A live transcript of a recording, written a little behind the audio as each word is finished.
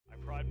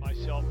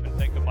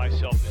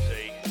myself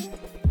as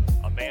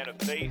a man of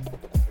faith.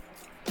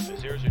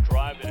 As there's a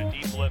drive in a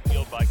deep left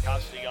field by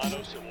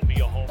Castellanos, it will be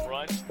a home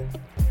run.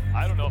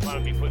 I don't know if I'm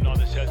going to be putting on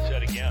this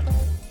headset again.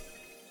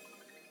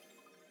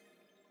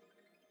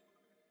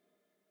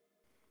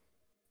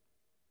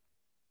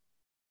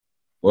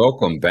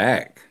 Welcome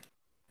back.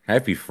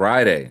 Happy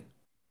Friday.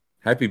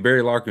 Happy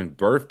Barry Larkin's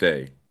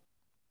birthday.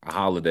 A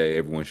holiday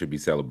everyone should be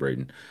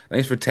celebrating.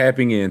 Thanks for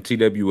tapping in,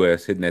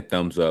 TWS, hitting that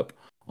thumbs up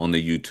on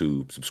the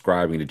YouTube,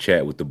 subscribing to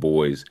Chat with the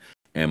Boys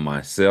and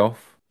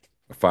myself.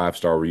 A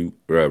five-star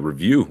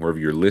review wherever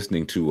you're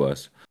listening to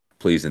us.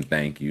 Please and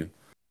thank you.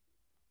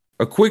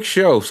 A quick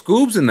show.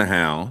 Scoob's in the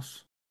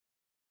house.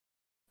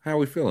 How are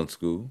we feeling,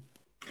 Scoob?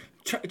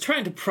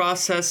 Trying to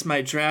process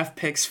my draft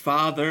pick's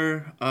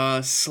father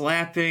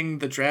slapping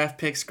the draft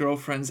pick's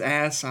girlfriend's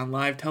ass on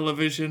live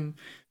television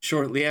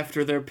shortly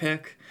after their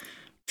pick.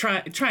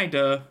 Trying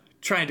to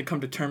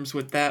come to terms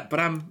with that, but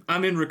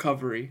I'm in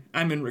recovery.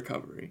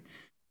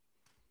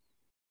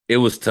 It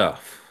was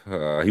tough.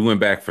 He went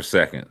back for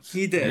seconds.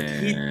 He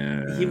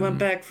did. He went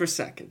back for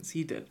seconds.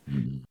 He did.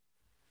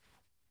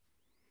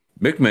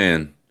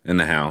 McMahon in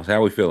the house.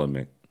 How we feeling,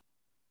 Mick?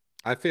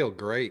 I feel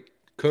great.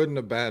 Couldn't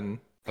have been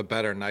a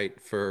better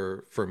night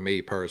for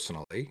me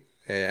personally.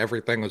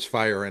 Everything was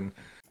firing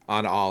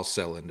on all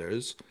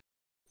cylinders.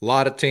 A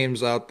lot of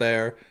teams out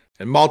there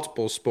in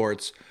multiple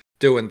sports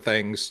doing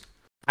things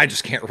I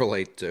just can't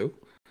relate to.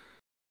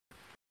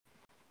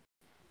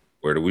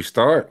 Where do we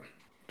start?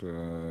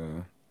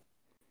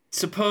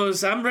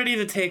 Suppose I'm ready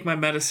to take my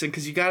medicine,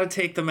 because you got to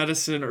take the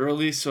medicine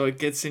early so it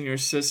gets in your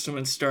system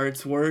and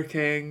starts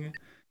working.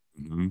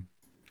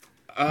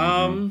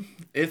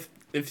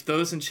 If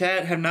those in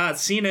chat have not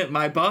seen it,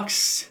 my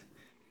Bucks,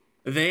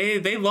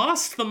 they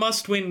lost the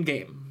must-win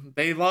game.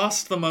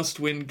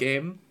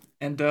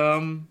 And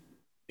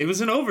it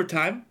was in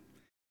overtime.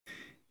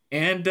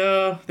 And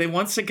they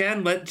once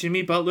again let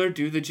Jimmy Butler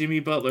do the Jimmy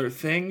Butler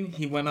thing.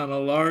 He went on a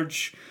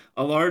large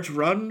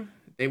run.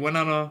 They went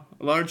on a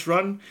large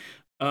run.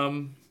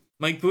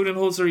 Mike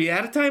Budenholzer, he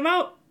had a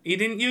timeout. He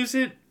didn't use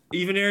it.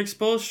 Even Eric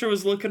Spoelstra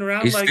was looking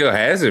around. He still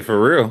has it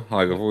for real.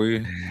 Like if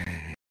we.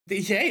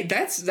 Hey,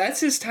 that's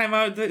his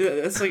timeout.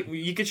 That's like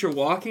you get your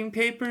walking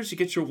papers, you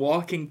get your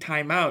walking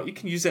timeout. You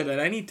can use that at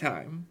any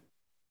time.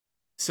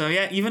 So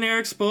yeah, even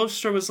Eric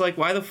Spoelstra was like,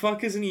 "Why the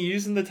fuck isn't he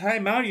using the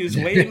timeout? He was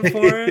waiting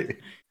for it."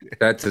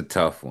 That's a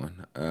tough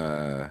one.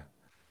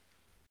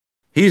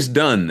 He's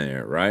done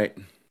there, right?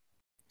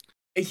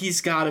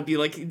 He's got to be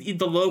like,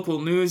 the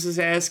local news is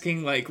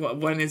asking, like,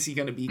 when is he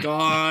gonna be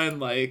gone?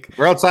 Like,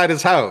 we're outside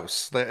his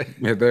house.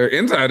 Yeah, they're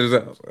inside his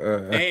house.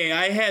 Hey,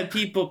 I had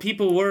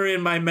people were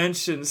in my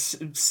mentions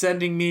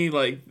sending me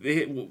like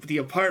the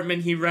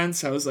apartment he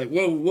rents. I was like,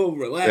 whoa,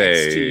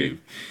 relax, Chief.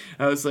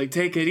 I was like,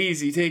 take it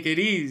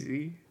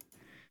easy.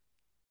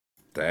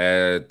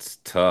 That's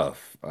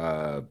tough.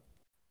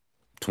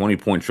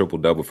 20-point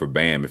triple-double for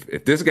Bam.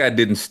 If this guy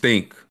didn't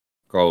stink,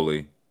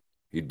 Coley,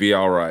 he'd be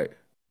all right.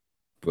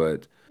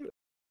 But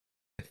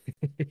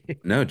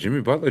no,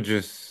 Jimmy Butler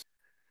just,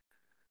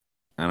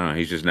 I don't know.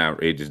 He just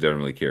doesn't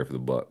really care for the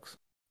Bucks.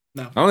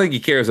 No. I don't think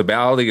he cares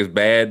about, I don't think it's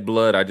bad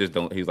blood. I just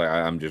don't, he's like,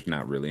 I'm just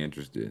not really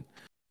interested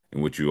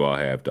in what you all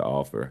have to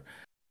offer.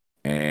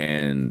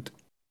 And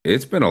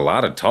it's been a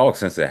lot of talk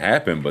since it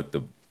happened, but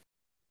the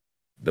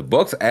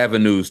Bucks'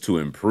 avenues to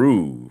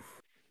improve,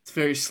 it's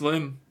very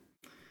slim.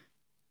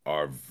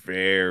 Are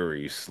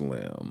very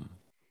slim.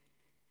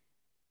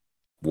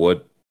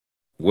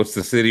 What's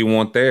the city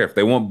want there? If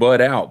they want Bud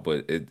out,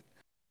 but is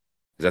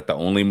that the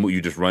only move?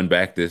 You just run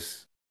back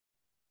this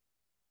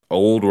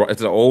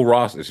it's an old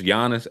roster. It's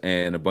Giannis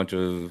and a bunch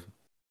of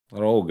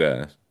old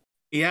guys.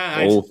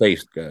 Yeah,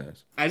 old-faced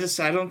guys. I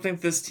don't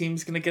think this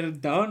team's gonna get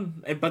it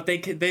done. But they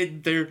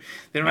don't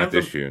Not have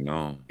this year,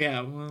 no.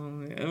 Yeah,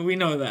 well, we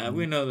know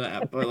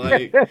that, but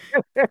like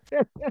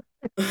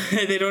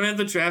they don't have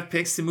the draft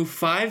picks to move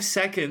 5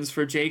 seconds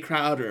for Jay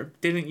Crowder.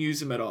 Didn't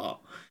use him at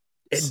all.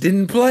 It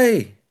didn't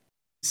play.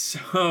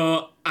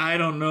 So I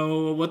don't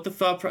know what the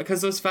thought,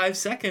 because those 5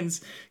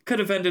 seconds could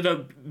have ended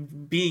up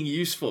being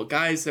useful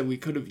guys that we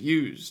could have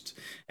used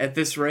at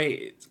this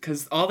rate.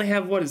 Because all they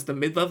have, is the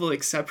mid-level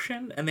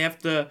exception, and they have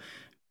to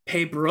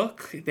pay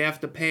Brooke. They have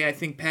to pay, I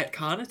think, Pat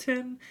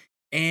Connaughton,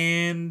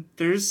 and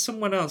there's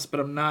someone else, but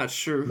I'm not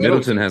sure.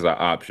 Middleton has an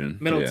option.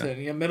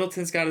 Yeah,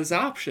 Middleton's got his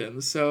option.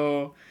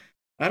 So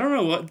I don't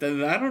know what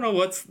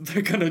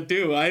they're gonna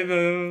do. I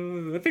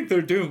think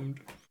they're doomed.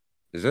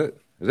 Is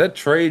that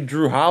trade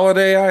Drew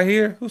Holiday out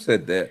here? Who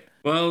said that?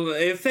 Well,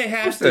 if they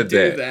have to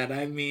do that,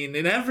 I mean,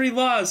 in every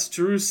loss,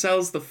 Drew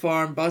sells the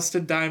farm.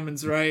 Busted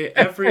Diamonds, right?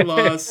 Every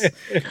loss,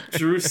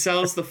 Drew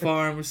sells the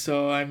farm.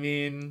 So, I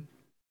mean,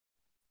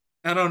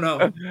 I don't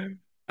know.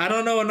 I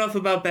don't know enough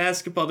about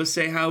basketball to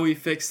say how we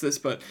fix this,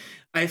 but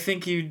I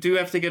think you do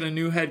have to get a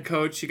new head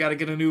coach. You got to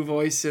get a new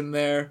voice in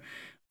there.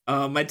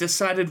 I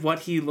decided what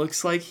he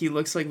looks like. He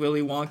looks like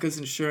Willy Wonka's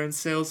insurance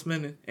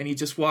salesman, and he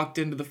just walked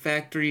into the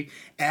factory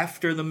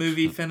after the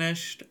movie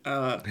finished.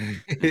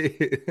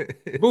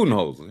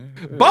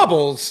 Budenholzer.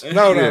 Bubbles.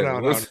 No.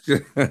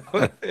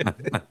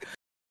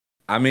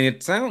 I mean,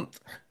 it sounds.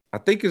 I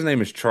think his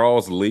name is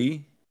Charles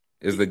Lee.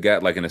 Is the guy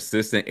like an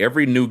assistant?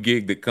 Every new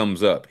gig that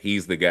comes up,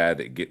 he's the guy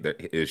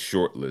that is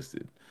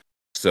shortlisted.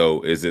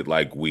 So is it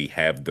like we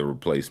have the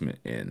replacement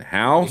in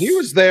house? He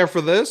was there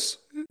for this.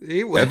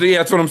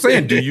 That's what I'm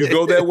saying. Do you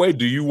go that way?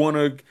 Do you want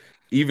to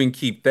even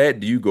keep that?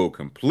 Do you go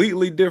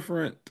completely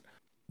different?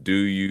 Do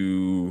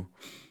you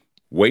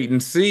wait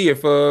and see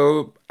if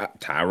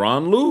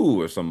Tyronn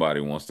Lue or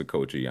somebody wants to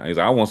coach a He's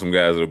like, I want some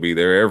guys that'll be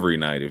there every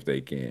night if they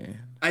can.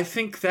 I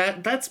think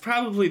that's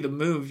probably the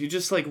move. You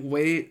just like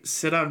wait,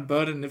 sit on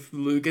Bud, and if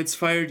Lue gets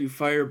fired, you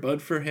fire Bud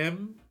for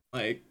him.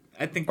 Like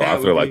I think that I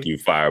feel like you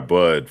fire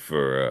Bud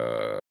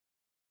for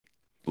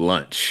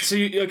lunch. So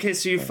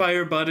you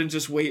fire Bud and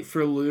just wait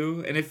for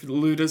Lue, and if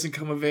Lue doesn't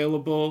come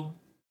available,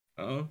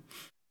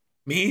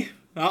 me,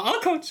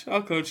 I'll coach.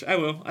 I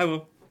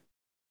will.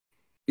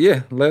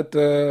 Yeah, let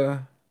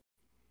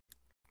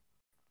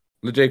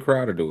Jay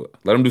Crowder do it.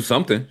 Let him do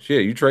something.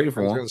 Shit, you traded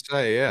for him. I was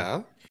gonna say,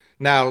 yeah.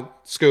 Now,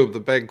 Scoob, the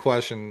big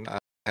question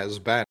has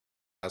been,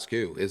 ask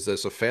you, is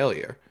this a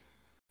failure?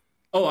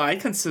 Oh, I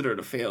consider it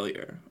a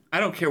failure.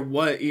 I don't care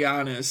what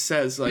Giannis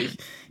says. Like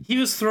he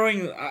was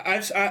throwing.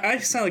 I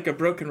sound like a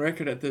broken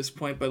record at this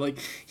point, but like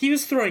he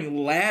was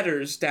throwing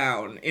ladders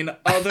down in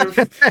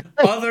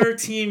other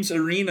teams'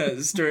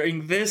 arenas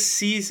during this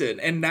season,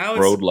 and now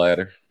it's road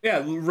ladder.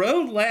 Yeah,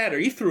 road ladder.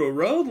 He threw a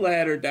road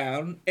ladder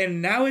down,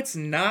 and now it's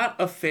not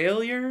a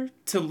failure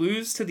to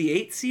lose to the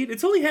 8th seed.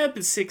 It's only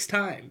happened 6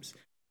 times.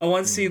 A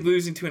 1 seed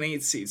losing to an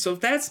 8 seed. So if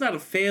that's not a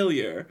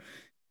failure,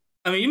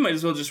 I mean, you might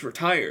as well just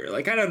retire.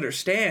 Like, I'd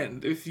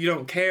understand if you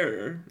don't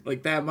care,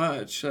 like, that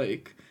much.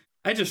 Like,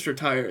 I just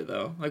retire,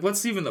 though. Like,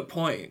 what's even the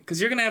point? Because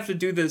you're going to have to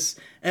do this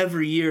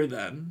every year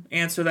then.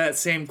 Answer that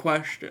same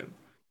question.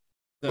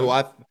 So.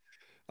 Well,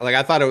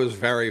 I thought it was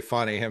very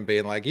funny, him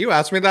being like, you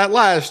asked me that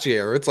last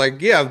year. It's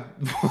like, yeah,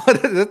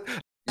 what is it?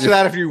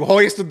 That if you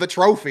hoisted the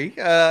trophy.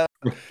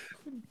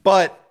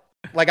 But,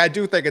 like, I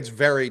do think it's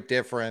very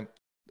different.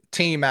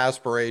 Team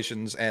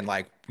aspirations and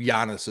like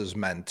Giannis's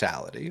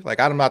mentality. Like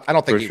I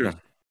don't think he was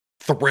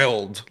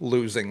thrilled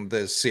losing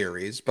this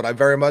series, but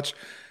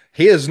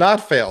he has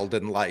not failed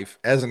in life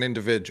as an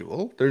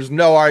individual. There's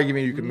no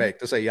argument you can make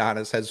to say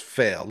Giannis has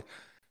failed.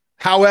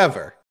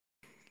 However,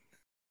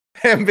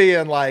 him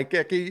being like,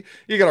 you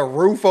got a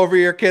roof over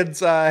your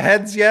kids'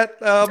 heads yet,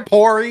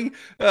 Pori?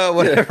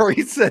 Whatever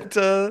he said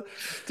to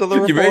the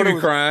reporter. Your baby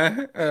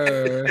crying.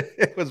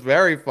 It was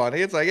very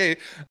funny. It's like, hey,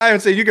 I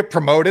would say you get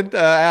promoted,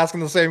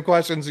 asking the same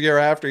questions year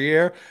after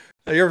year.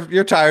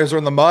 Your tires are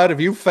in the mud. Have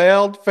you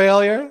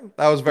failure?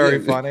 That was very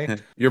funny.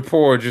 Your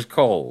porridge is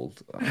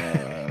cold.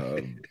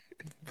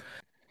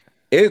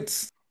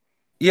 It's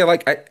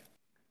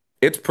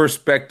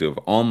perspective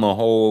on the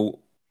whole.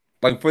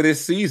 Like for this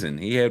season,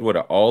 he had what,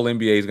 all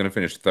NBA is going to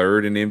finish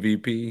 3rd in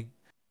MVP.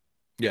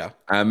 Yeah,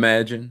 I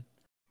imagine.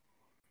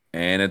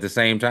 And at the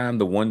same time,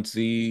 the 1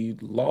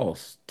 seed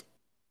lost.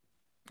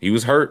 He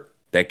was hurt.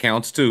 That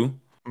counts too.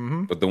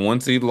 Mm-hmm. But the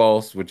 1 seed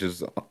lost, which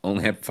is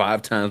only happened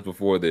 5 times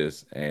before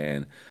this.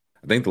 And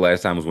I think the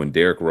last time was when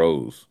Derrick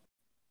Rose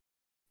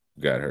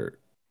got hurt.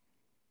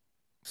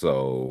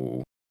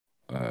 So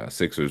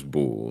Sixers,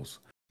 Bulls.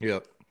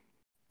 Yep.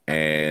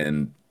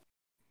 And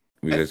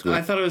I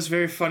thought it was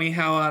very funny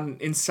how on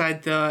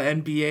Inside the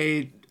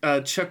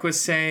NBA, Chuck was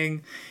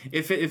saying,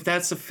 if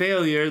that's a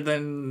failure,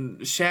 then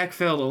Shaq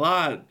failed a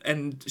lot.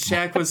 And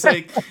Shaq was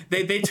like,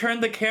 they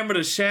turned the camera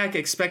to Shaq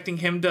expecting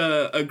him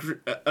to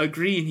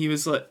agree, and he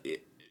was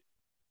like,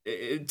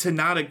 to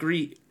not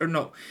agree. Or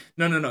no.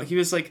 He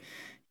was like,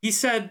 he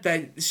said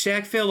that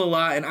Shaq failed a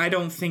lot, and I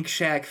don't think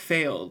Shaq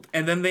failed.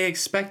 And then they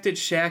expected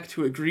Shaq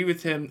to agree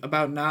with him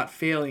about not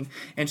failing.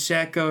 And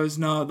Shaq goes,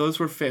 no, those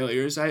were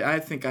failures. I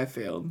think I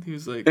failed. He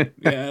was like,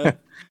 yeah.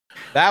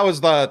 That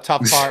was the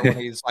tough part when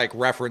he's like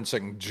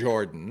referencing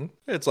Jordan.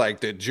 It's like,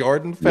 did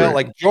Jordan fail? Right.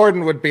 Like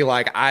Jordan would be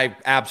like, I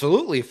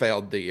absolutely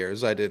failed the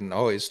years I didn't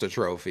hoist a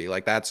trophy.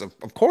 Like that's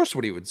of course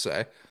what he would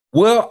say.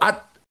 Well,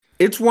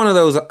 it's one of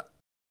those.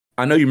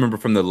 I know you remember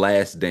from The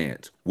Last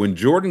Dance when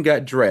Jordan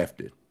got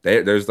drafted.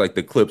 There's like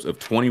the clips of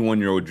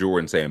 21-year-old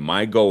Jordan saying,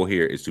 my goal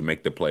here is to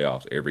make the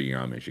playoffs every year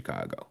I'm in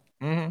Chicago.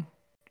 Mm-hmm.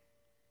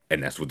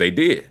 And that's what they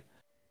did.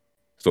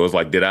 So it's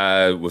like,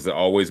 was it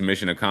always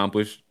mission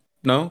accomplished?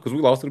 No, because we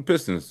lost to the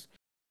Pistons.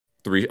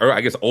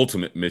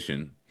 Ultimate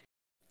mission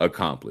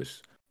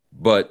accomplished.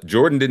 But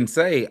Jordan didn't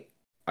say,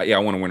 I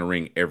want to win a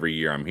ring every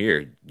year I'm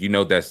here. You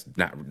know, that's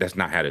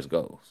not how this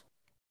goes.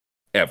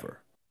 Ever.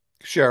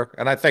 Sure.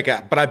 And I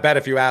bet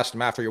if you asked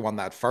him after you won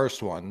that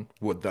first one,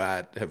 would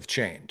that have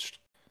changed?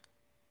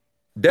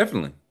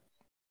 Definitely.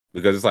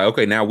 Because it's like,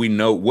 okay, now we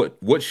know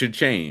what should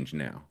change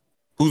now.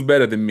 Who's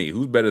better than me?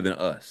 Who's better than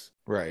us?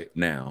 Right.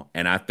 Now.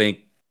 And I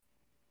think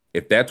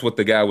if that's what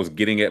the guy was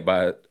getting at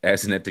by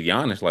asking that to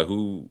Giannis, like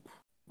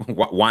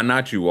why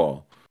not you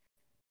all?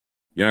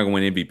 You're not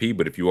going to win MVP,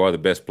 but if you are the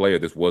best player,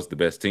 this was the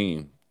best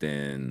team,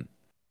 then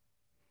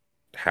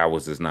how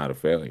was this not a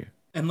failure?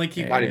 And like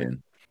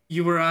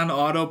you were on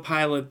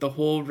autopilot the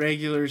whole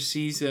regular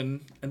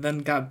season and then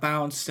got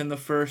bounced in the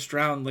first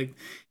round. Like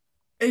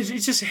It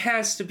just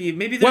has to be.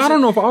 Maybe Well, I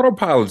don't know if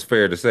autopilot's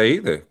fair to say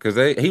either, because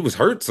he was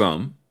hurt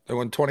some. They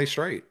won 20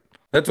 straight.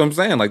 That's what I'm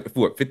saying. Like,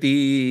 what,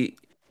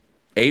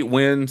 58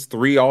 wins,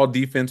 3 all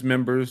defense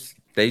members.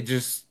 They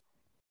just.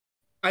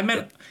 I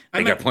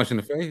got punched in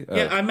the face.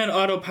 Yeah, I meant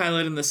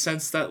autopilot in the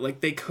sense that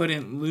like they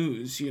couldn't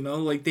lose.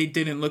 Like they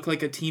didn't look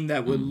like a team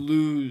that would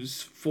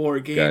lose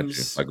 4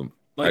 games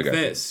like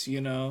this.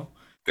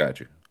 Got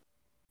you.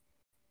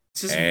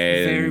 It's just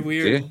very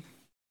weird. Yeah.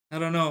 I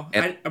don't know.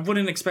 I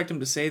wouldn't expect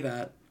him to say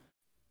that.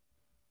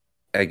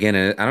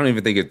 Again, I don't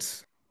even think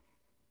it's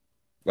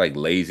like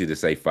lazy to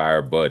say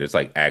fire Bud. It's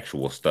like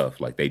actual stuff.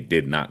 Like they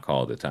did not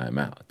call the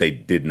timeout. They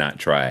did not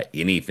try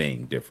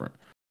anything different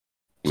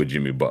with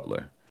Jimmy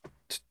Butler.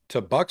 To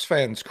Bucks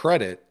fans'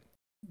 credit,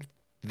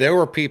 there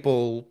were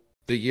people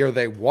the year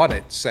they won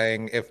it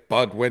saying if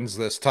Bud wins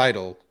this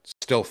title,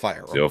 still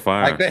fire him. Still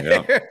fire.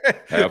 Yeah.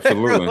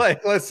 Absolutely.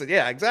 Like, listen,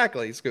 yeah,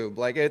 exactly, Scoob.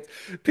 Like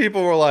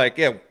people were like,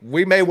 yeah,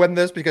 we may win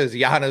this because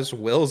Giannis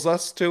wills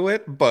us to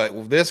it,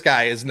 but this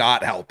guy is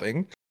not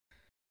helping.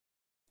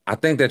 I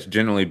think that's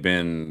generally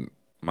been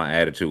my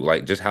attitude,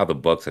 like just how the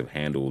Bucks have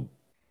handled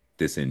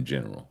this in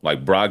general.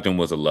 Like Brogdon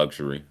was a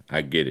luxury.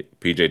 I get it.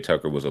 PJ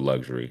Tucker was a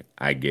luxury.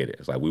 I get it.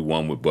 It's like we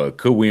won with Bud.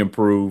 Could we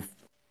improve?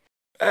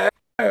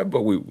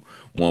 But we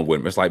won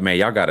with him. It's like, man,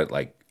 y'all got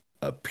like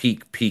a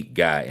peak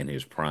guy in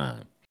his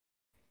prime.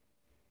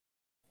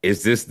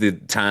 Is this the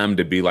time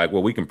to be like,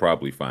 well, we can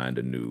probably find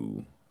a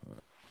new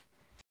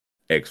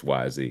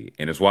XYZ?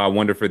 And it's why I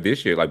wonder for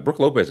this year, like Brook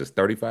Lopez is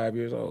 35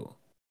 years old.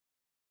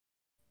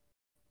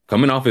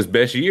 Coming off his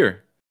best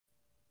year.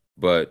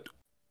 But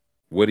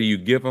what do you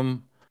give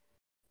him?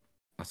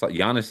 I thought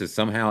Giannis is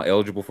somehow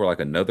eligible for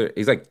like another.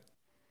 He's like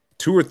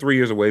 2 or 3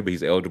 years away, but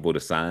he's eligible to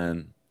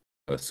sign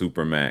a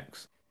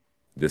Supermax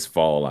this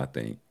fall, I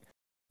think.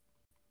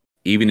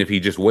 Even if he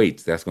just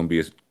waits, that's going to be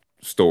a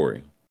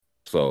story.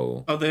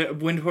 So, the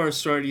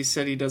Windhorst already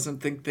said he doesn't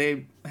think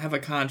they have a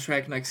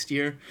contract next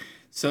year,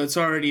 so it's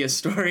already a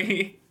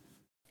story.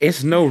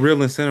 It's no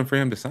real incentive for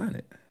him to sign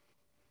it.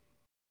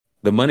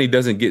 The money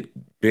doesn't get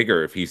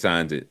bigger if he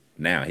signs it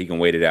now. He can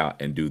wait it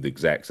out and do the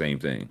exact same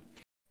thing.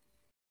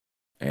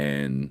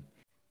 And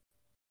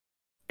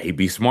he'd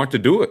be smart to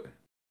do it.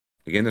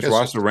 Again, this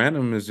roster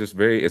random is just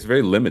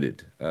very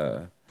limited.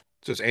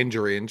 Just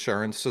injury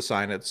insurance to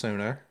sign it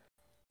sooner.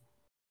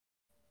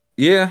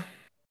 Yeah.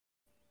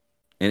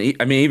 And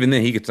even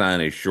then he could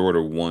sign a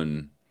shorter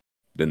one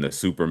than the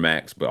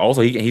Supermax, but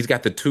also he's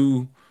got the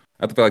 2.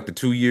 I feel like the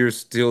 2 years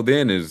still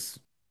then is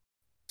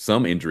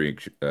some injury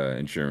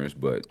insurance,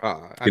 but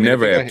you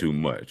never have too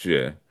much.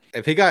 Yeah.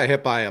 If he got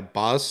hit by a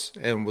bus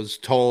and was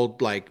told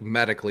like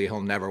medically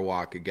he'll never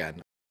walk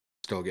again,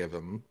 still give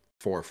him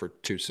 4 for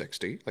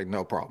 $260, like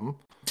no problem.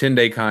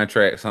 10-day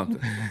contract,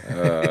 something.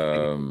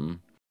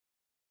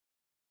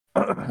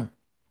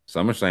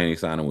 Some are saying he's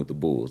signing with the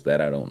Bulls.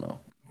 That I don't know.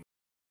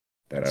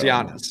 It's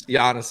Giannis.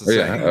 Giannis is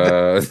saying.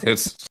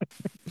 It's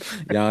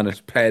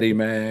Giannis, Patty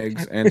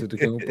Mags,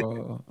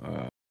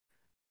 Antetokounmpo.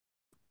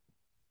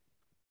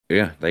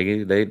 Yeah,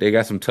 they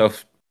got some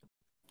tough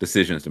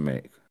decisions to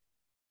make.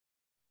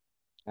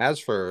 As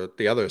for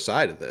the other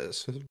side of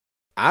this,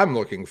 I'm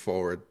looking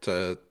forward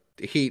to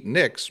Heat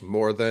Knicks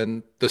more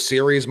than the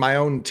series my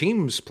own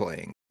team's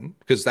playing,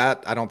 because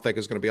that I don't think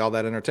is going to be all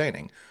that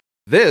entertaining.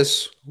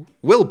 This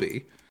will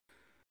be.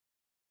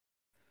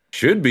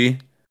 Should be.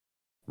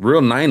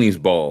 Real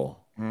 90s ball.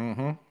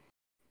 Mm-hmm.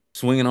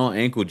 Swinging on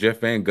ankle, Jeff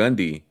Van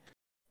Gundy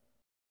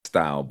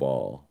style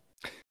ball.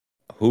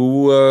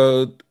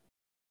 Who's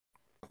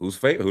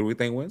favorite? Who do we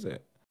think wins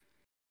it?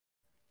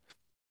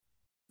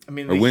 I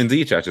mean, or wins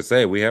each, I should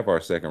say. We have our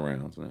second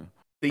rounds now.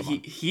 The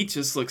Heat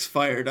just looks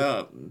fired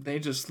up. They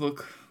just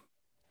look.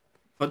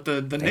 But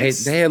the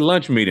Knicks, they had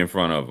lunch meat in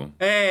front of them.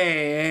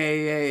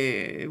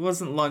 Hey! It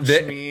wasn't lunch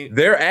meat.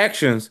 Their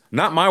actions,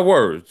 not my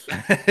words. The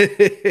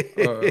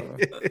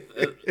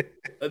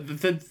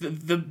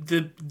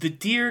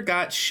deer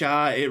got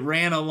shot. It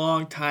ran a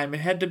long time.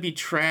 It had to be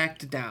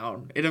tracked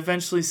down. It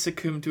eventually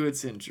succumbed to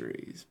its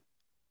injuries.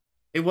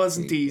 It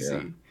wasn't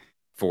easy.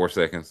 4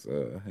 seconds.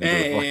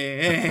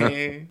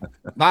 Hey.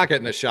 Not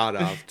getting a shot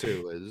off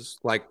too is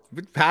like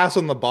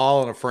passing the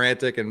ball in a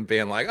frantic and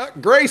being like, oh,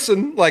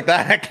 Grayson, like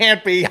that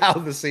can't be how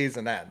the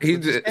season ends. He's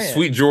just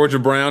sweet Georgia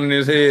Brown in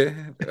his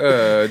head,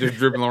 just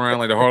dribbling around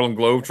like the Harlem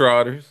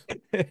Globetrotters.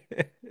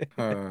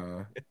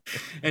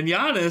 And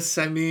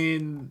Giannis, I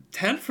mean,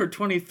 10 for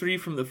 23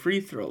 from the free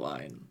throw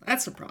line.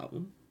 That's a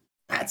problem.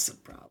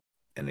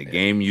 And the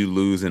game you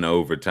lose in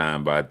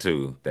overtime by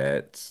 2.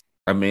 That's.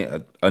 I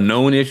mean, a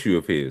known issue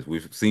of his.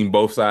 We've seen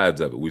both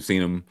sides of it. We've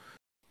seen him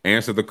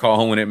answer the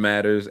call when it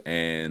matters,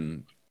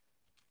 and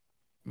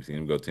we've seen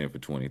him go 10 for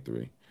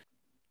 23.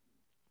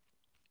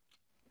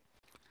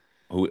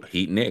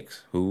 Heat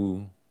Knicks.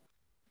 Who?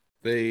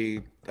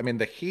 The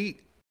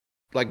Heat,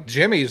 like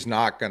Jimmy's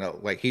not gonna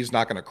he's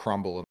not gonna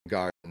crumble in the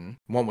Garden.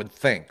 One would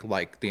think,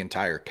 like the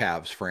entire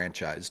Cavs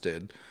franchise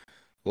did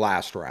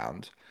last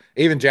round.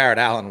 even Jared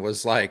Allen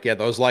was like, yeah,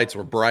 those lights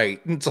were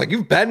bright. And it's like,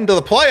 you've been to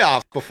the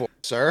playoffs before,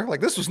 sir.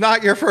 Like, this was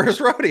not your first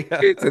rodeo.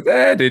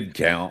 That didn't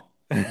count.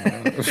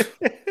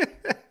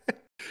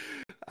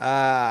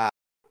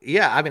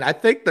 Yeah, I mean, I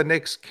think the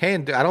Knicks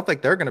can do. I don't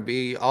think they're going to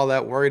be all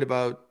that worried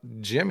about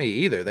Jimmy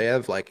either. They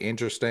have like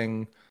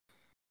interesting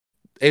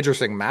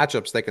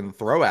matchups they can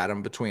throw at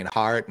him between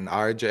Hart and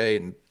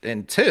RJ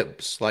and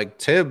Tibbs. Like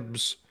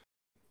Tibbs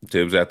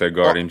out there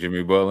guarding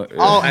Jimmy Butler. Yeah.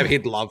 Oh, I mean,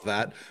 he'd love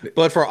that.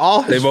 But for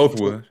all his, they both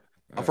would.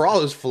 For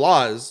all his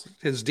flaws,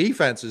 his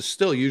defense is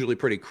still usually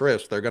pretty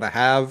crisp. They're going to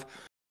have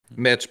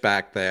Mitch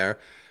back there.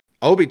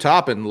 Obi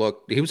Toppin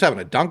he was having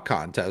a dunk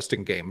contest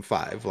in Game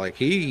 5. Like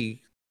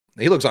he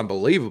looks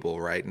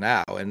unbelievable right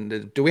now.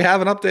 And do we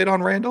have an update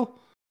on Randall?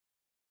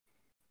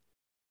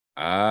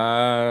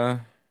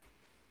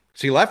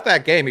 So he left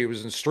that game. He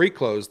was in street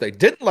clothes. They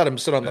didn't let him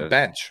sit on the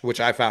bench,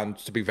 which I found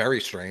to be very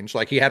strange.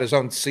 Like he had his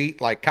own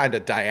seat, like kind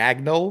of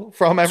diagonal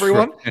from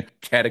everyone.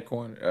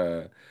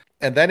 Catacorn.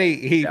 And then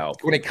he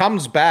when he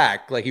comes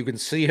back, like you can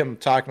see him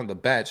talking on the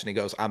bench, and he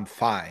goes, "I'm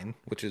fine,"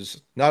 which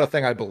is not a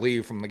thing I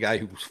believe from the guy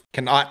who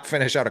cannot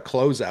finish out a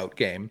closeout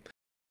game.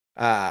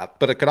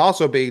 But it could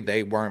also be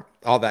they weren't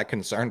all that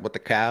concerned with the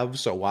Cavs,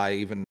 so why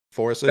even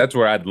force it? That's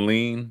where I'd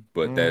lean,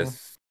 but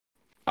that's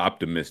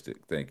optimistic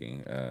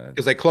thinking.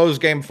 Because they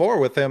closed Game 4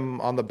 with him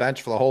on the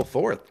bench for the whole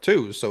fourth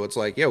too. So it's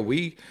like, yeah,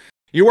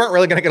 you weren't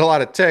really going to get a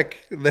lot of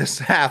tick this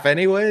half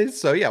anyways.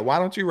 So yeah, why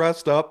don't you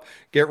rest up,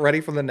 get ready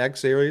for the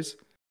next series?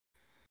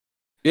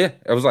 Yeah,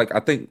 it was like,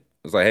 hey,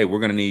 we're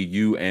going to need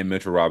you and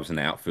Mitchell Robinson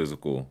to out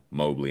physical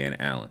Mobley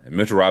and Allen. And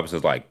Mitchell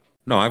Robinson's like,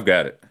 no, I've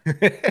got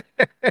it.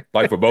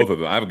 Like for both of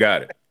them, I've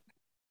got it.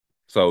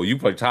 So you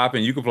play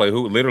Toppin, you can play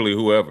literally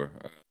whoever.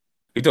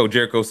 He told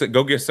Jericho,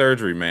 go get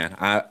surgery, man.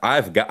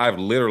 I've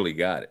literally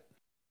got it.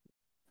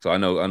 So I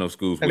know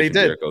schools wishing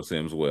Jericho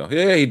Sims well.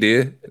 Yeah, he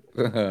did.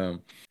 He have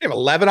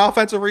 11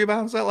 offensive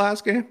rebounds that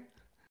last game?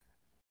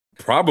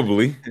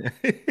 Probably.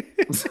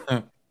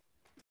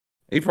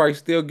 He probably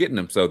still getting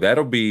them. So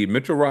that'll be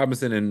Mitchell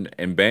Robinson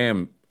and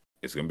Bam.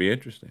 It's going to be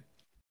interesting.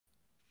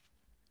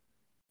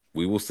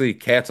 We will see.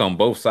 Cats on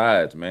both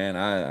sides, man.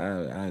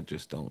 I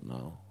just don't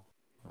know.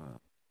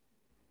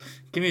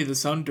 Give me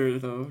this under,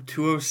 though.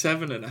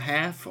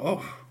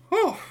 207.5.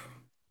 Oh.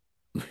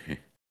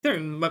 They're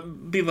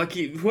might be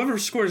lucky. Whoever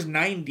scores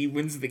 90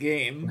 wins the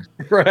game.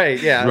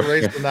 Right, yeah.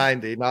 Race to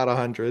 90, not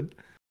 100.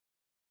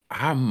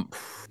 I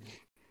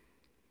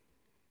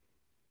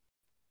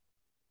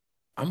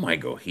might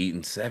go Heat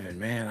in 7,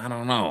 man. I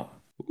don't know.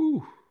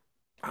 Ooh.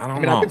 I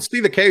don't know. I can see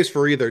the case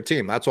for either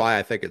team. That's why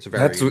I think it's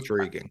very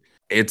intriguing.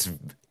 I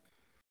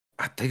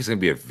think it's going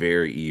to be a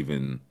very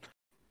even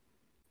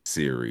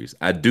series.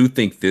 I do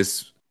think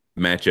this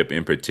matchup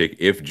in particular,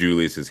 if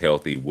Julius is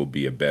healthy, will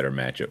be a better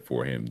matchup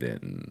for him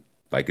than,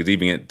 like, because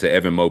even to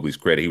Evan Mobley's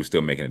credit, he was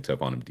still making it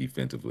tough on him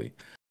defensively.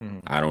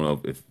 I don't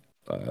know if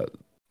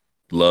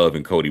Love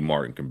and Cody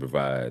Martin can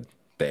provide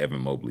the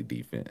Evan Mobley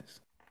defense.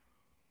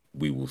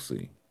 We will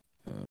see.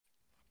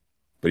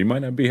 But he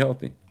might not be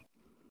healthy.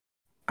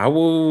 I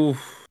will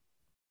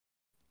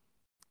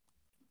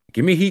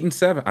give me Heat in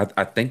 7.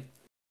 I think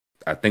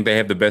they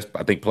have the best.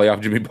 I think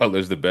playoff Jimmy Butler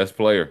is the best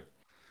player.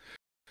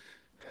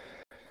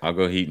 I'll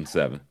go Heat in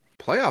 7.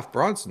 Playoff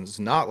Brunson's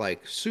not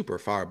like super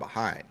far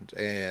behind,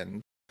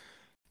 and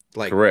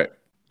like correct.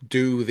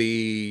 Do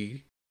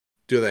the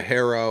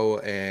Harrow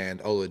and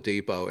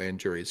Oladipo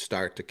injuries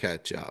start to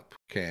catch up?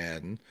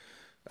 Can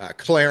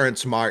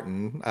Clarence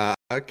Martin,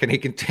 can he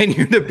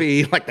continue to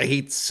be like the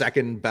Heat's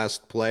second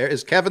best player?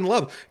 Is Kevin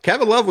Love?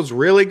 Kevin Love was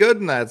really good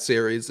in that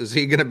series. Is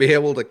he going to be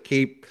able to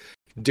keep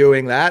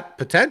doing that?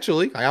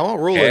 Potentially. I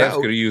won't rule it out.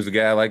 Could have used a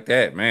guy like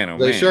that, man.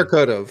 They sure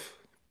could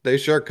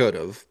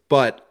have.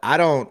 But I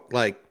don't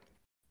like.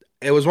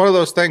 It was one of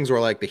those things where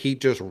like the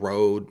Heat just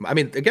rode. I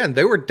mean, again,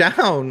 they were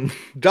down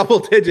double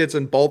digits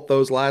in both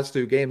those last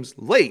two games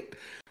late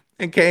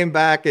and came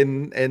back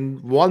and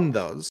won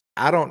those.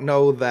 I don't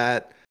know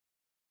that.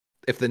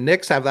 If the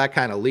Knicks have that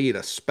kind of lead,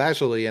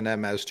 especially in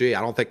MSG,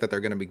 I don't think that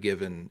they're going to be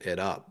giving it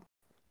up.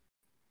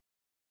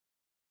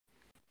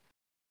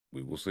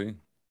 We will see.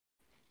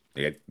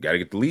 They got to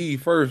get the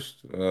lead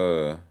first.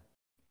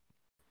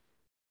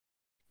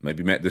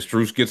 Maybe Matt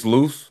Strus gets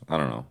loose. I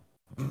don't know.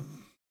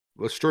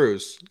 With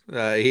Strus,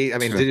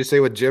 did you see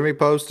what Jimmy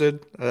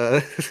posted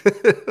on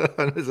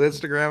his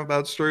Instagram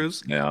about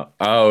Strus? Yeah.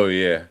 Oh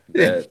yeah.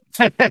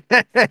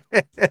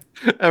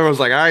 Everyone's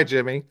like, "All right,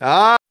 Jimmy.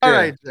 All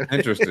right."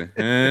 Interesting.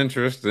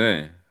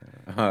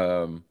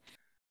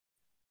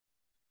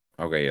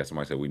 Okay, yeah.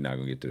 Somebody said we're not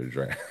gonna get to the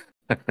draft.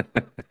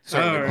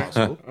 Certainly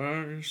possible.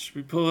 Should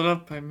we pull it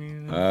up? I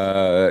mean,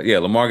 yeah.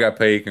 Lamar got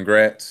paid.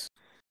 Congrats.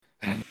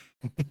 I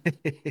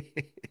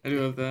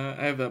do have that.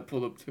 I have that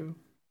pulled up too.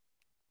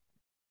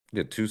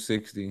 Yeah,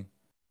 260.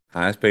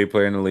 Highest paid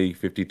player in the league,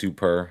 52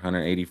 per,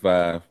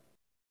 185.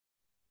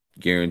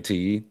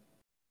 Guaranteed.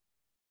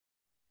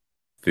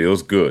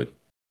 Feels good.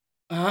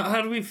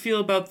 How do we feel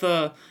about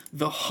the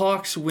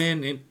Hawks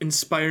win,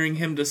 inspiring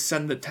him to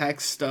send the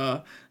text?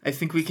 I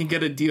think we can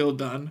get a deal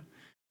done.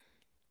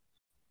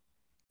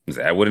 Is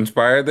that what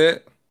inspired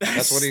that?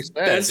 That's what he said.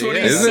 That's what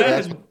he said.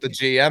 That's what the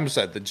GM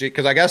said.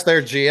 Because I guess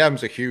their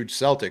GM's a huge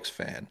Celtics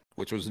fan,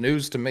 which was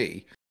news to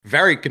me.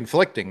 Very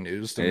conflicting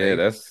news to me. Yeah,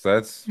 that's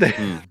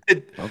okay.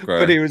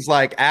 But he was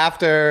like,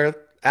 after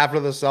the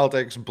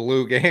Celtics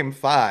blew Game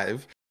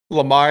 5,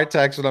 Lamar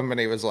texted him and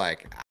he was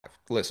like,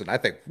 listen, I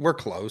think we're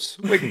close.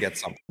 We can get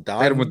something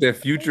done. Had him with that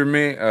future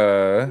man.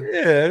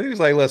 Yeah, he was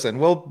like,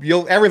 listen,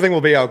 everything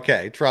will be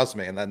okay. Trust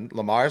me. And then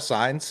Lamar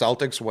signed.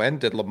 Celtics win.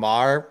 Is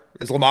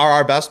Lamar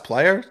our best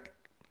player?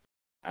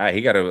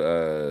 He got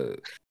to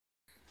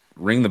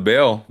ring the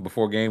bell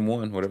before Game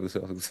 1, whatever the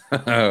Celtics.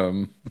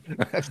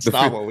 That's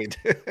not what we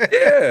do.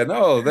 Yeah,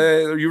 no,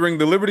 you ring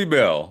the Liberty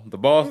Bell, the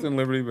Boston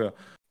Liberty Bell.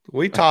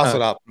 We toss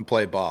it up and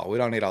play ball. We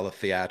don't need all the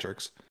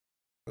theatrics.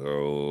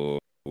 Oh,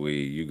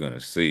 you're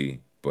gonna see,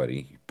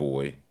 buddy,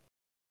 boy.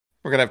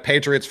 We're gonna have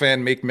Patriots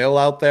fan Meek Mill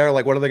out there.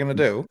 Like, what are they gonna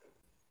do?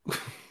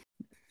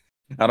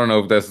 I don't know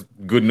if that's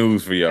good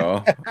news for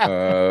y'all.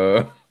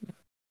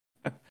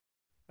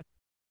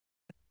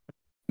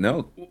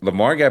 No,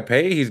 Lamar got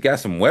paid. He's got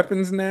some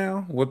weapons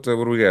now. What do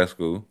we got,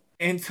 School?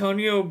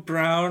 Antonio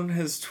Brown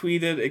has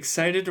tweeted,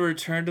 excited to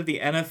return to the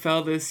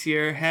NFL this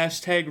year,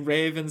 hashtag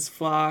Ravens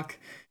flock,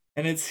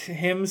 and it's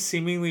him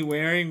seemingly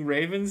wearing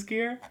Ravens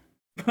gear.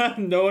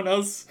 No one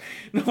knows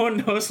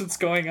what's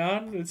going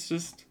on. It's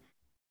just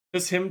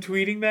him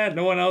tweeting that.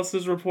 No one else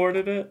has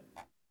reported it.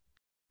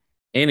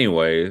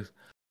 Anyways.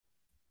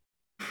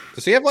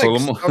 Does he have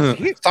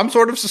some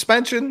sort of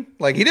suspension?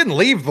 Like, he didn't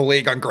leave the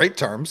league on great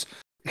terms.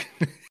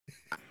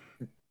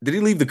 Did he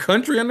leave the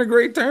country under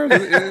great terms?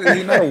 Is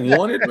he not a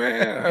wanted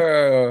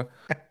man?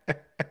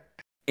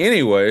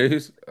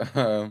 Anyways,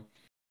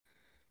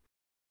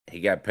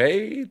 he got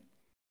paid.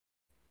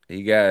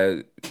 He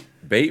got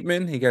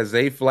Bateman. He got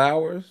Zay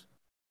Flowers,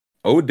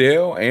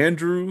 Odell,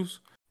 Andrews,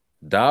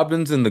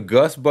 Dobbins, and the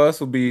Gus Bus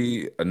will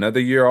be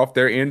another year off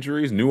their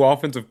injuries. New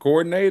offensive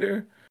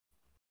coordinator.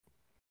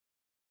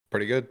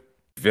 Pretty good.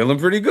 Feeling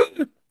pretty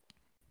good.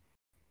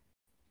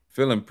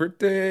 Feeling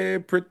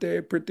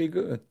pretty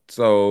good.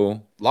 So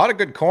a lot of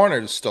good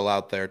corners still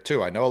out there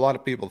too. I know a lot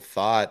of people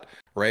thought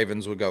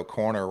Ravens would go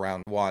corner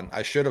round 1.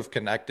 I should have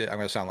connected. I'm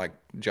going to sound like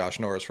Josh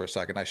Norris for a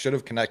second. I should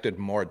have connected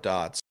more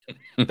dots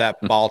that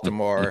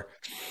Baltimore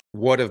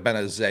would have been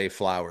a Zay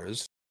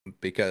Flowers,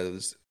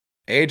 because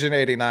Agent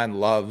 89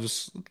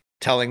 loves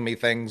telling me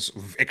things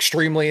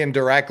extremely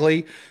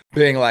indirectly,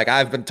 being like,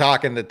 I've been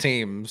talking to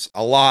teams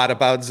a lot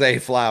about Zay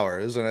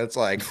Flowers, and it's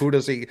like, who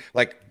does he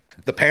like?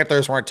 The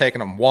Panthers weren't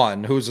taking him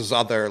 1. Who's his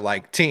other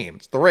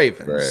teams? The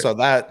Ravens. Right. So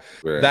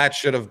that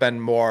should have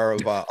been more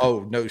of a,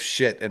 oh, no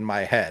shit in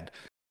my head.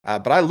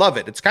 But I love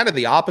it. It's kind of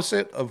the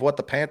opposite of what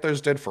the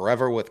Panthers did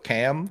forever with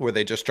Cam, where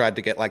they just tried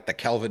to get the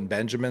Kelvin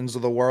Benjamins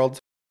of the world.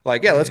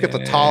 Let's get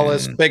the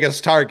tallest,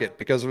 biggest target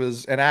because of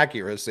his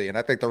inaccuracy. And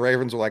I think the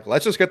Ravens were like,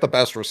 let's just get the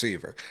best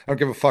receiver. I don't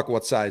give a fuck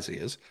what size he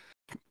is.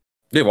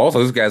 Yeah, but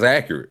also this guy's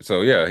accurate.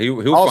 So yeah,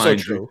 he'll also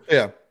find you.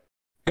 Yeah.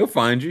 He'll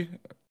find you.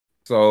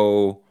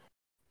 So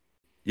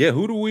yeah,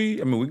 who do we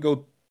can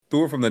go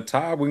through it from the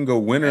top. We can go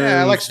winners.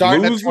 Yeah, like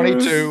starting losers. At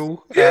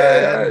 22.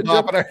 Yeah,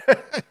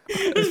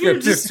 we're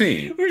just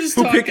 15. We're just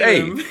who pick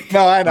 8?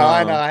 No, I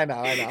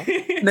know.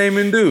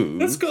 Naming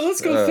dudes. Let's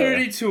go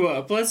 32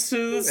 up. Let's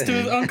do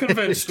it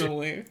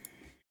unconventionally.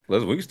 We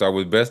can start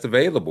with best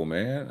available,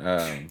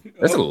 man.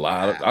 That's a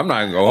lot. I'm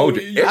not gonna hold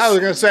you. I was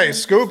gonna say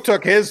Scoop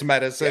took his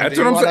medicine. That's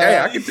what I'm saying. Hey,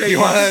 I can take. You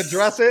want to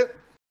address it?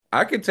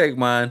 I can take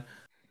mine.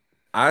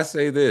 I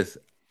say this.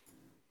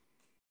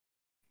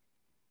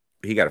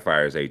 He got to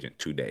fire his agent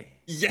today.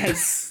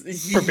 Yes.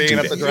 For being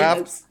at the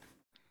draft?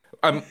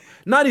 Yes.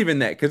 Not even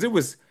that, because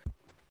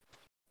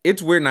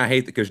it's weird and I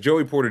hate it, because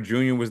Joey Porter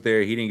Jr. was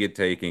there. He didn't get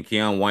taken.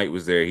 Keon White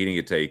was there. He didn't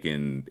get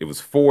taken. It was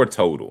 4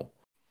 total.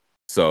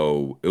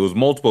 So it was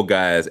multiple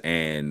guys.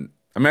 And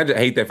I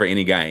hate that for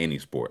any guy in any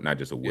sport, not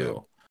just a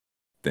Will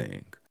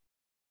thing.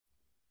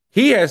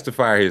 He has to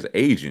fire his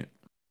agent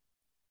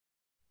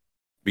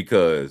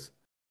because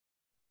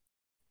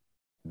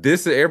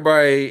this is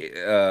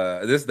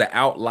the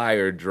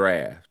outlier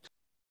draft.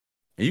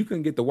 And you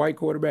couldn't get the white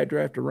quarterback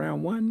draft to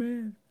round 1,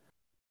 man.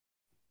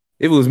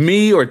 It was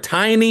me or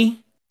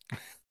Tiny.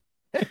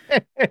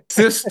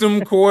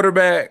 System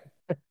quarterback.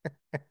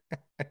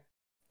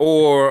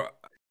 Or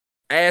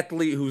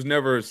athlete who's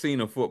never seen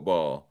a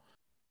football.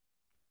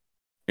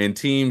 And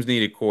teams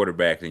needed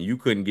quarterbacks, and you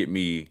couldn't get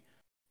me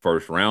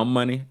first round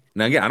money.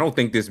 Now, again, I don't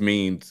think this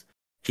means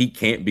he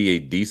can't be a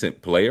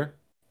decent player.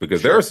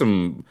 Because there are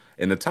some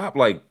in the top,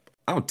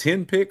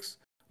 10 picks.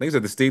 I think that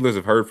the Steelers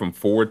have heard from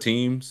 4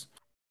 teams.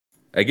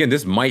 Again,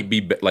 this might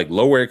be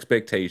lower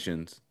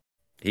expectations.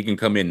 He can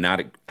come in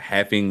not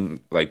having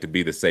to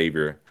be the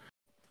savior.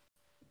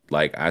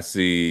 I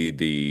see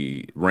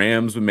the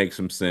Rams would make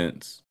some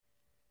sense.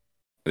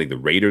 I think the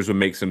Raiders would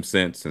make some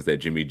sense since that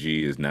Jimmy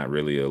G is not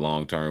really a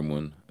long-term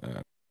one.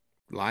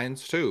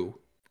 Lions too.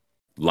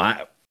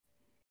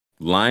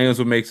 Lions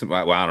would make some.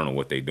 Well, I don't know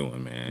what they're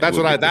doing, man. That's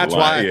why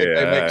I think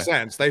they make Yeah.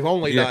 sense. They've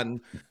only done,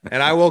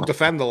 and I will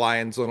defend the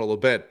Lions a little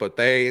bit, but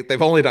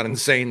they've only done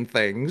insane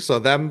things. So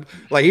them,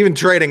 like, even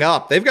trading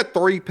up, they've got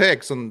 3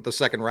 picks in the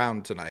second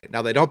round tonight.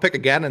 Now they don't pick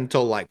again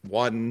until like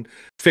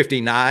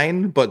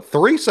 159, but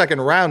 3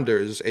 second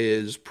rounders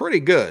is pretty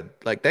good.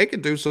 Like, they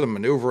could do some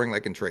maneuvering. They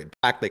can trade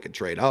back. They could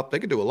trade up. They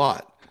could do a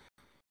lot.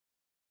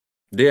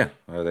 Yeah,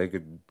 they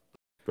could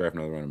draft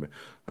another running back.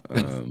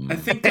 I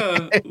think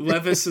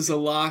Levis is a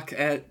lock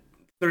at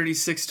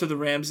 36 to the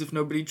Rams if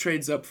nobody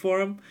trades up for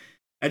him.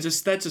 That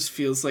just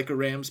feels like a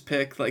Rams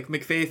pick. Like,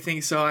 McVay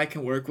thinks, I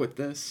can work with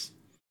this.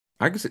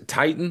 I guess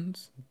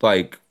Titans,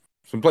 like,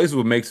 some places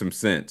would make some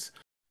sense,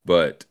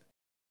 but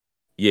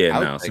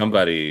yeah,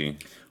 somebody.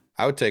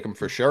 I would take him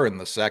for sure in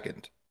the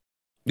second.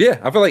 Yeah,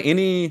 I feel like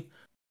any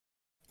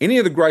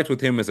of the gripes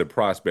with him as a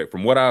prospect,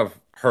 from what I've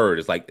heard,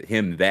 is like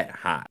him that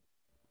high.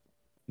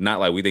 Not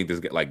like we think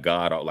this like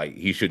God, like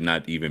he should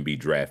not even be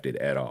drafted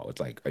at all. It's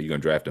like, are you gonna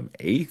draft him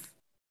 8th?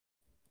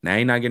 Now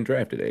he's not getting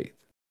drafted 8th.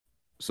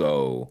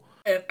 So,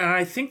 and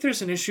I think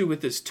there's an issue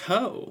with his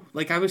toe.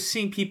 Like, I was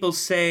seeing people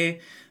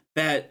say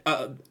that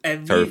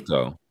turf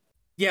toe.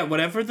 Yeah,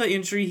 whatever the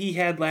injury he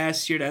had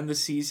last year to end the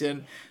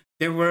season,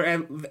 there were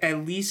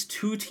at least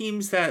 2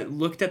 teams that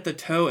looked at the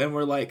toe and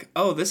were like,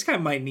 "Oh, this guy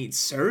might need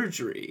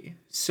surgery."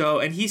 So,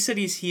 and he said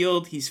he's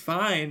healed, he's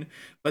fine,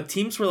 but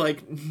teams were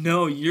like,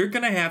 "No, you're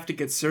gonna have to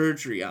get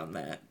surgery on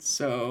that."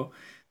 So,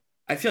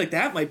 I feel like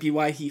that might be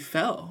why he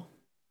fell.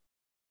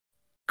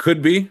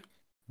 Could be.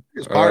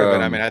 It's part of it.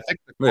 I mean, I think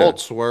the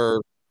Colts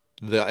were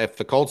if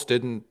the Colts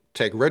didn't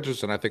take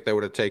Richardson, I think they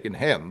would have taken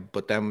him.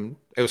 But then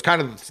it was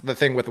kind of the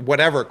thing with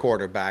whatever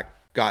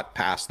quarterback got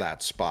past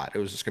that spot. It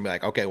was just gonna be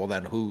like, okay, well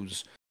then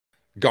who's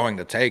going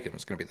to take him?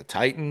 It's gonna be the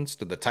Titans.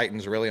 Did the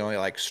Titans really only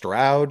like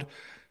Stroud?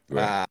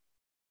 Right.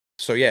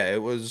 So yeah,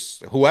 it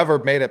was whoever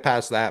made it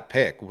past that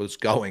pick was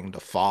going to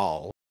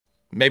fall.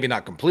 Maybe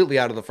not completely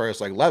out of the first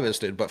like Levis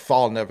did, but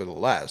fall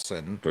nevertheless.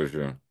 And for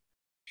sure,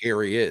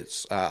 here he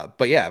is.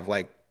 But yeah,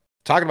 like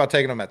talking about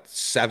taking him at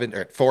 7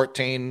 or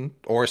 14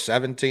 or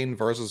 17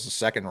 versus the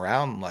second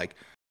round, like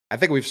I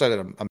think we've said it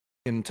a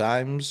million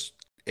times.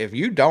 If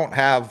you don't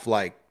have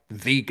like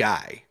the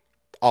guy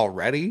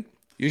already,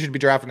 you should be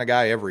drafting a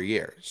guy every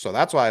year. So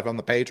that's why if I'm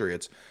the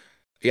Patriots,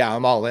 yeah,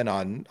 I'm all in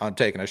on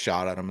taking a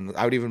shot at him. And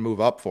I would even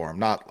move up for him.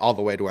 Not all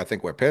the way to I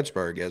think where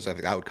Pittsburgh is. I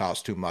think that would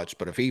cost too much.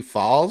 But if he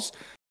falls,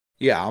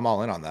 yeah, I'm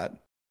all in on that.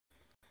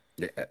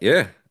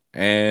 Yeah.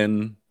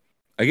 And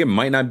again,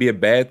 might not be a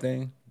bad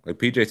thing. Like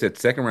PJ said,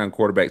 second round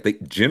quarterback, they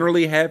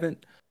generally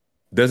haven't.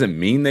 Doesn't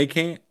mean they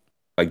can't.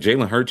 Like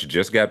Jalen Hurts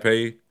just got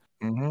paid.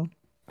 Mm-hmm.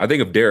 I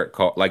think if Derek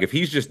Carr, like if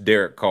he's just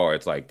Derek Carr,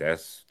 it's like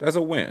that's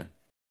a win.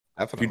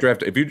 Definitely.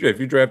 If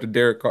you draft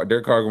Derek Carr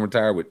gonna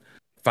retire with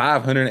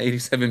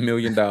 $587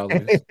 million.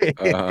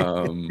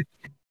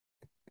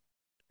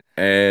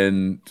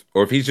 And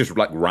or if he's just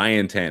like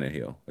Ryan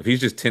Tannehill. If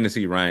he's just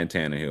Tennessee Ryan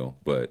Tannehill,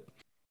 but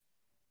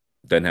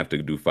doesn't have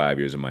to do 5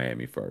 years in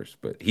Miami first.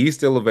 But he's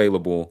still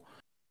available.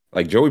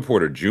 Like Joey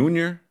Porter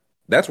Jr.,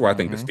 that's where I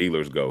think the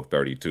Steelers go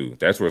 32.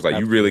 That's where it's like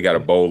you really got to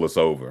bowl us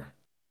over.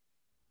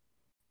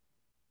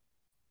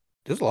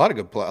 There's a lot of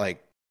good play.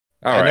 Like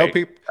I know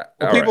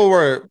people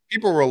were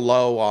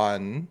low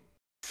on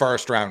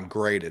first round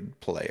graded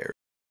players,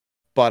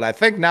 but I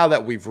think now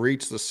that we've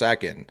reached the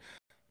second,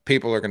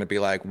 people are going to be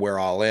like, we're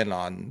all in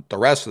on the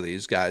rest of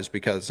these guys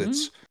because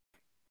it's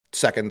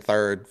second,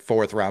 third,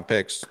 fourth round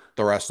picks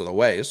the rest of the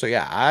way. So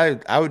yeah,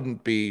 I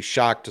wouldn't be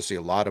shocked to see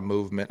a lot of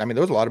movement. I mean,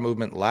 there was a lot of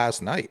movement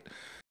last night,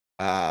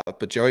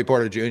 but Joey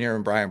Porter Jr.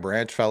 and Brian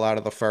Branch fell out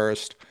of the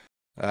first.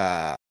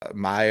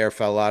 Meyer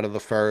fell out of the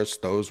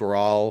first. Those were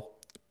all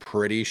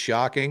pretty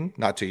shocking.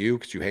 Not to you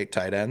because you hate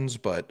tight ends,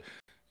 but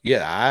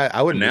yeah,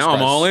 I wouldn't. Now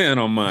I'm all in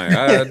on mine.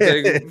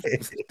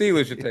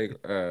 Steelers should take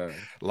a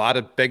lot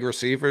of big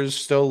receivers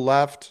still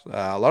left.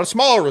 A lot of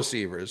small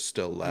receivers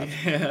still left.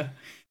 Yeah.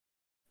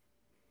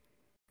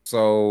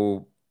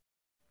 So,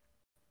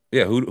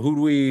 yeah, who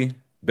do we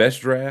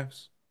best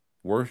drafts,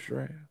 worst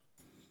drafts?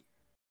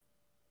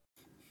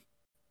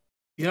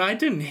 I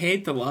didn't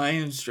hate the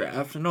Lions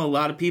draft. I know a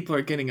lot of people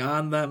are getting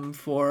on them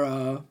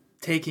for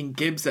taking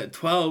Gibbs at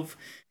 12.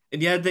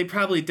 And yeah, they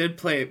probably did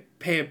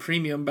pay a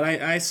premium, but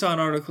I saw an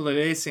article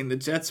today saying the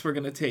Jets were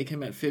going to take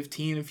him at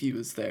 15 if he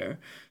was there.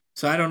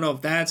 So I don't know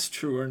if that's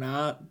true or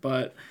not,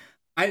 but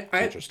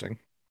interesting.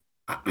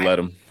 Let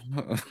him.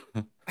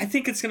 I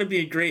think it's going to be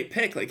a great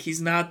pick. Like he's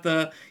not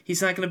going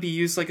to be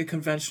used like a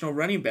conventional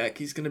running back.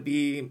 He's going to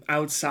be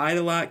outside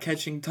a lot,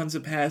 catching tons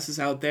of passes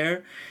out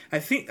there. I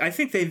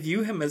think they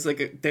view him as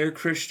like their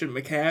Christian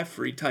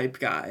McCaffrey type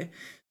guy.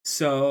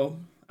 So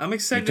I'm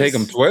excited. You take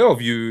him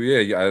 12.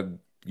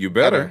 You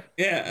better.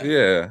 Yeah.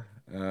 Yeah.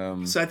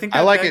 So I think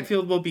that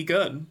backfield will be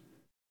good.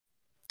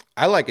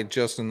 I like it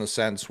just in the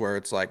sense where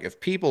it's like if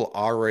people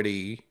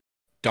already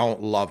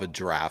don't love a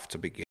draft to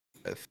begin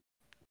with,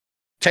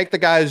 take the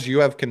guys you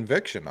have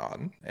conviction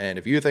on. And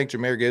if you think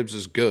Jahmyr Gibbs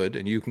is good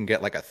and you can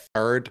get like a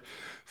third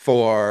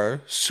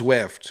for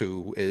Swift,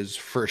 who is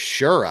for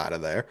sure out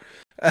of there,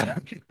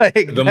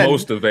 the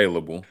most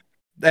available.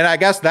 And I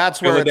guess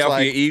that's where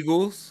Philadelphia it's like,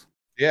 Eagles.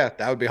 Yeah,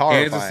 that would be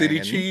horrifying. Kansas City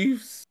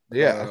Chiefs.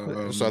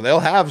 Yeah. So they'll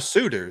have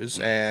suitors,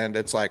 and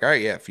it's like, all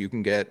right, yeah, if you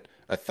can get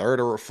a third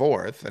or a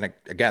fourth, and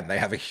again, they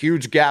have a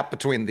huge gap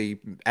between the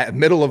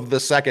middle of the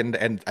second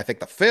and I think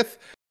the fifth,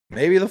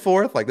 maybe the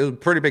fourth. Like, there's a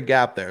pretty big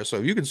gap there. So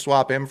if you can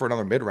swap him for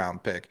another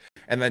mid-round pick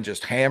and then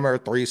just hammer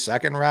 3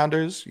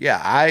 second-rounders,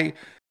 yeah,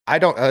 I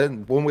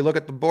don't. When we look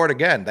at the board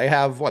again, they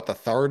have the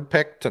third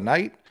pick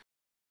tonight.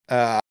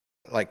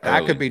 Like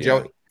that could be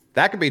Joey.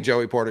 That could be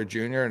Joey Porter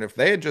Jr. And if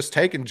they had just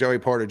taken Joey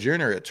Porter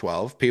Jr. at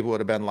 12, people would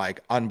have been like,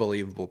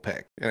 unbelievable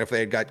pick. And if they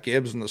had got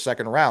Gibbs in the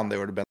second round, they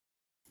would have been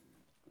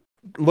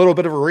a little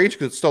bit of a reach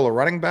because it's still a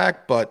running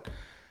back. But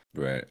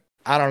right,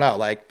 I don't know.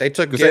 Like they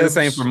took Gibbs. Say the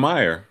same for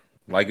Meyer.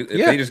 Like if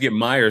they just get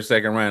Meyer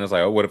second round, it's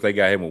like, oh, what if they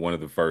got him with one of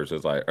the first?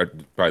 It's like, or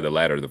probably the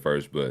latter of the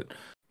first. But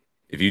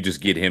if you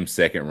just get him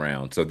second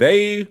round, so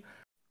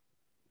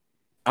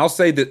I'll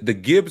say that the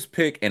Gibbs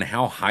pick and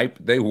how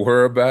hyped they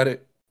were about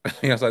it.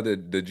 It's like the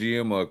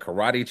GM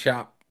karate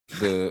chop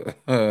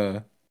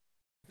the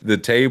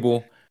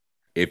table.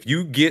 If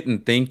you get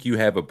and think you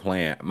have a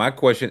plan, my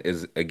question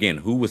is again,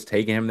 who was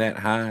taking him that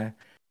high,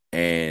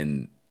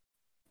 and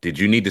did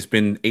you need to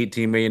spend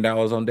 $18 million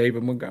on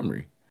David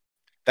Montgomery?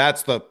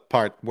 That's the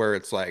part where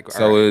it's like,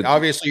 so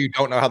obviously you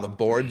don't know how the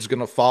board's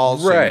gonna fall,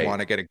 so you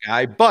want to get a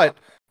guy. But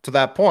to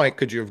that point,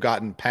 could you have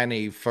gotten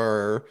Penny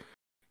for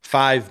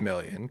 $5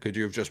 million? Could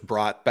you have just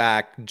brought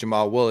back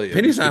Jamal Williams?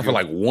 Penny's not for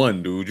like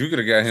 $1, dude. You could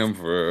have got him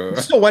for.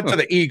 Still went to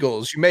the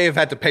Eagles. You may have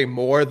had to pay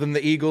more than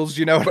the Eagles.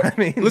 You know what I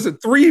mean? Listen,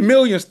 $3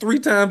 million is 3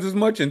 times as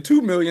much, and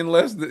 $2 million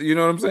less. You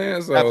know what I'm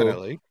saying? So,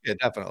 definitely, yeah,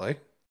 definitely.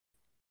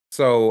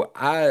 So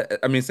I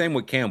mean, same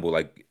with Campbell.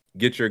 Like,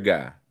 get your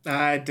guy.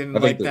 I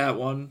didn't like that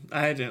one.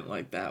 I didn't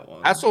like that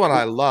one. That's the one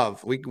I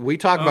love. We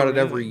talk about it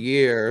every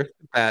year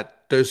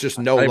that there's just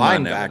no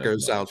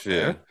linebackers out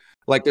there. Yeah.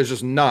 Like there's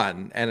just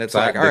none, and it's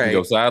like, all right,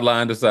 go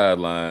sideline to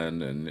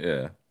sideline, and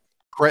yeah,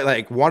 great.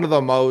 Like one of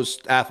the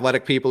most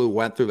athletic people who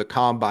went through the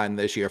combine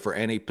this year for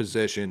any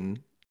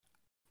position.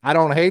 I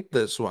don't hate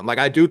this one. Like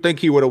I do think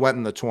he would have went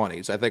in the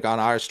 20s. I think on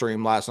our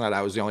stream last night,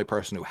 I was the only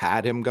person who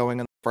had him going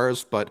in the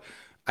first. But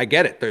I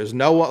get it. There's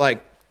no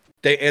like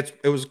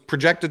it was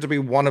projected to be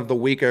one of the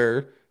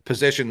weaker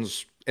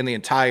positions in the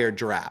entire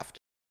draft.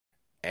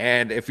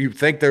 And if you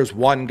think there's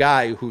one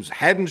guy who's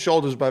head and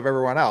shoulders above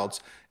everyone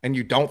else, and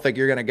you don't think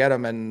you're going to get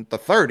him in the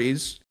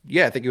 30s,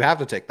 yeah, I think you have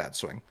to take that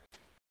swing.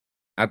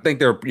 I think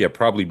there are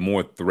probably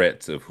more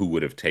threats of who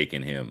would have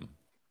taken him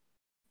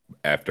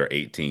after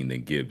 18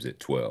 than Gibbs at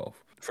 12.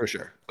 For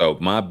sure. So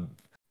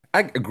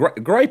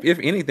gripe, if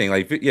anything,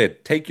 like,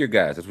 take your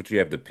guys. That's what you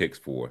have the picks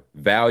for.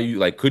 Value,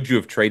 like, could you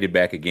have traded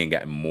back again,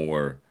 gotten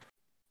more,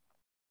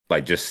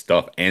 like, just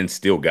stuff and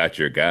still got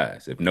your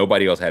guys? If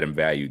nobody else had him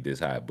valued this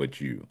high but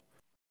you.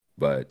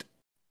 But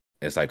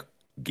it's like,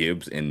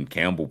 Gibbs and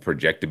Campbell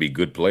project to be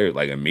good players,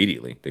 like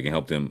immediately. They can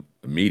help them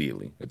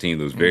immediately. A team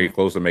that was very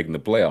close to making the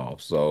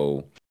playoffs.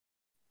 So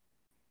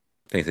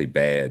I think they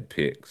bad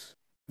picks.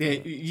 Yeah,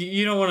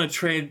 you don't want to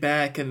trade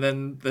back and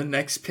then the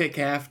next pick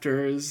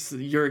after is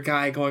your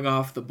guy going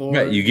off the board.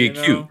 Right, you get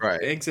cute.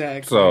 Right.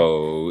 Exactly.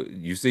 So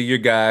you see your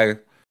guy,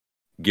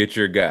 get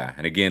your guy.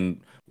 And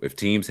again, if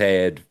teams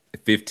had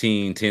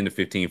 10 to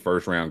 15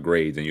 first round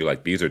grades and you're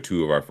like, these are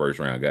 2 of our first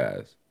round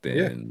guys,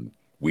 then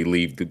we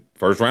leave the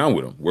first round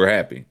with them. We're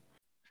happy.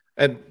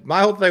 And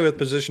my whole thing with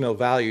positional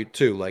value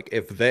too, like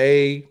if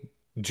they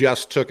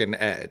just took an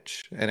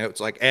edge and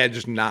it's like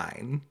edge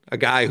 9, a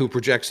guy who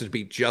projects to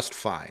be just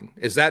fine,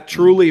 is that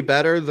truly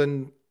better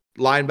than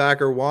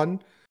linebacker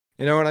 1?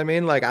 You know what I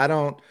mean? Like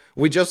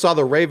we just saw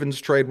the Ravens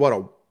trade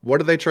what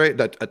did they trade?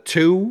 A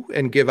 2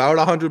 and give out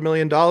 $100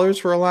 million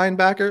for a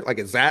linebacker? Like,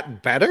 is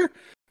that better?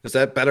 Is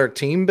that better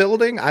team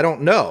building? I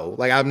don't know.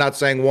 Like, I'm not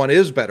saying one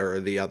is better or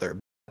the other.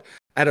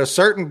 At a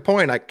certain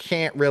point, I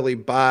can't really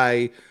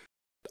buy,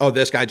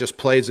 this guy just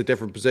plays a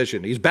different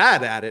position. He's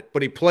bad at it,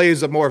 but he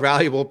plays a more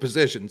valuable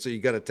position, so you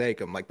got to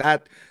take him. Like,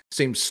 that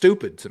seems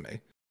stupid to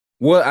me.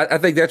 Well, I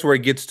think that's where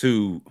it gets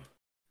to,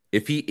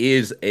 if he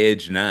is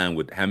edge 9,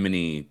 with how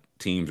many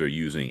teams are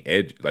using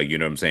edge, like, you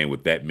know what I'm saying,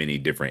 with that many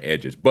different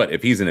edges. But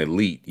if he's an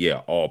elite,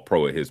 all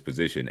pro at his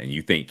position, and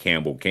you think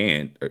Campbell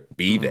can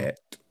be that,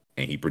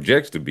 and he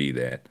projects to be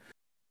that,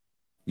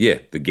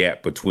 the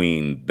gap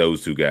between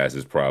those 2 guys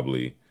is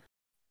probably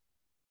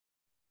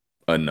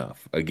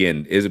enough.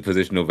 Again, is a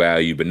positional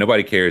value, but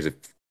nobody cares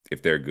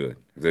if they're good.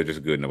 If they're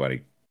just good,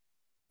 nobody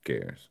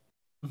cares.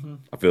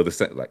 I feel the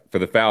same, like for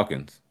the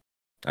Falcons.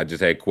 I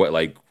just had I feel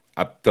like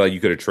you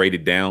could have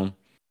traded down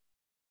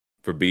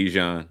for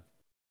Bijan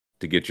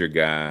to get your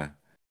guy.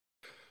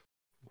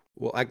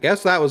 Well, I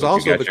guess that was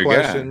also the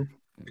question.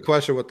 The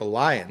question with the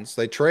Lions,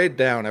 they trade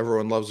down.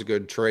 Everyone loves a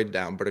good trade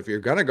down, but if you're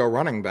gonna go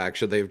running back,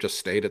 should they have just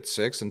stayed at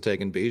 6 and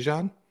taken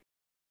Bijan?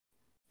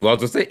 Well, I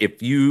was gonna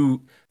say,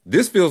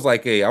 this feels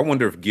like I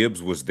wonder if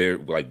Gibbs was there,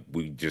 like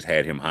we just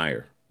had him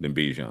higher. than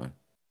Bijan.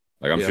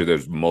 Like, I'm sure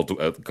there's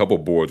a couple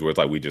boards where it's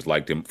like we just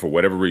liked him for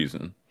whatever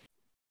reason.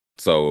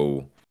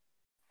 So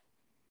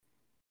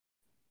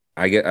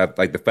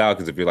like the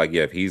Falcons, if you're like,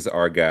 yeah, if he's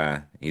our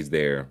guy, he's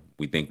there.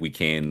 We think we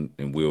can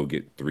and we'll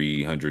get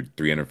 300,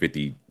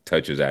 350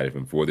 touches out of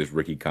him for this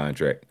rookie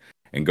contract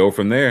and go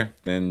from there.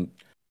 Then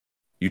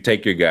you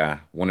take your guy.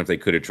 Wonder if they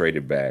could have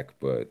traded back,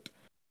 but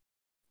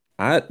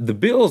the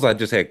Bills, I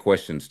just had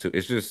questions too.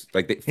 It's just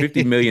like the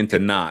 $50 million to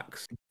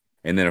Knox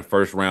and then a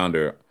first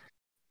rounder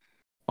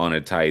on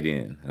a tight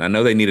end. And I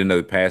know they need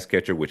another pass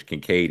catcher, which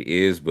Kincaid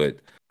is, but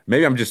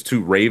maybe I'm just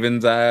too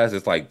Ravens eyes.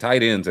 It's like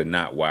tight ends are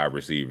not wide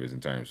receivers in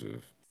terms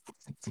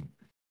of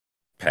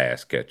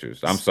pass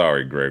catchers. I'm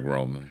sorry, Greg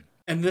Roman.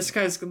 And this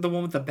guy's the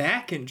one with the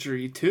back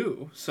injury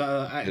too.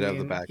 So I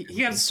mean,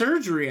 he had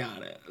surgery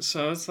on it.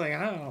 So it's like,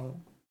 I don't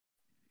know.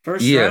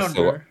 First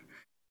rounder.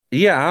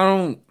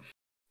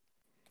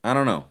 I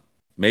don't know.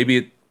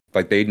 Maybe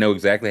they know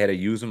exactly how to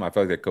use him. I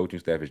feel like their coaching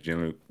staff has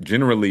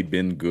generally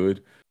been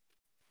good.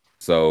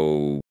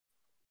 So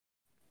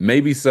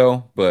maybe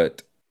so,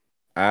 but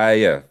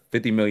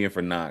 $50 million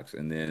for Knox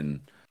and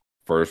then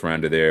first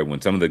rounder there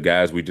when some of the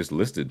guys we just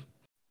listed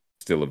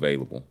still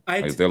available.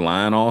 Is their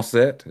line all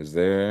set? Is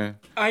there?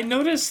 I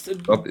noticed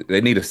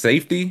they need a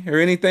safety or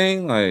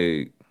anything.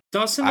 Like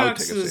Dawson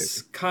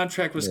Knox's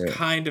contract was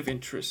kind of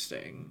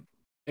interesting.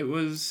 It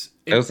was.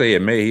 I'll say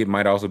it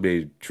might also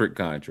be a trick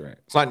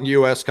contract. It's not in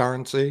U.S.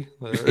 currency.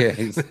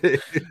 He's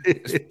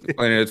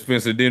playing at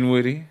Spencer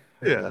Dinwiddie.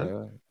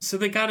 Yeah. So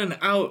they got an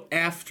out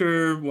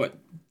after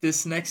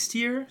this next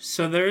year.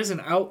 So there is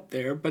an out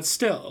there, but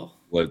still.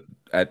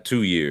 At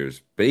 2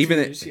 years, but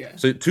even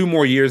so 2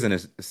 more years and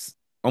it's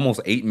almost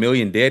 $8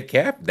 million dead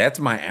cap. That's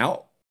my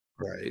out.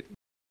 Right.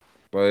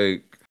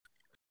 Like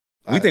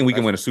we think we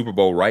can win a Super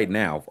Bowl right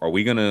now.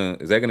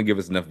 Is that gonna give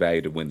us enough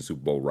value to win the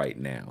Super Bowl right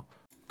now?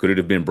 Could it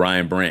have been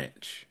Brian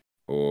Branch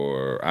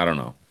or I don't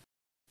know,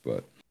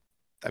 but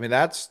I mean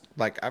that's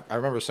like I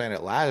remember saying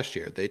it last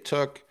year. They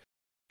took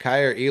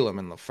Kyer Elam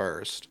in the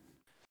first.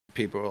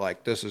 People were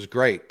like, "This is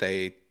great."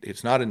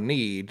 It's not a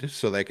need,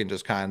 so they can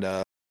just kind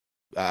of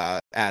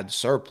add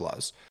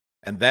surplus.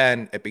 And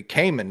then it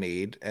became a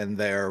need, and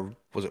their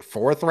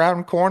fourth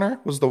round corner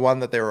was the one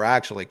that they were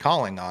actually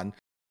calling on.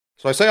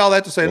 So I say all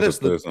that to say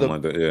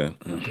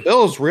the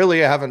Bills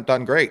really haven't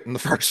done great in the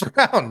first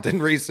round in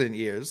recent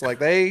years.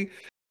 Like I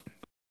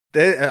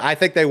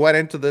think they went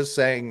into this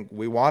saying,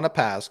 we want a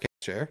pass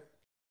catcher.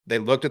 They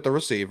looked at the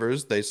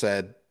receivers. They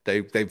said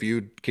they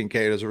viewed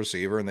Kincaid as a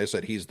receiver, and they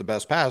said he's the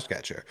best pass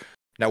catcher.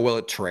 Now, will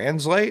it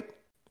translate?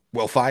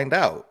 We'll find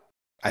out.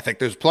 I think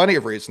there's plenty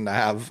of reason to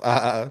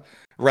have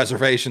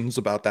reservations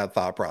about that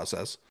thought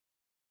process.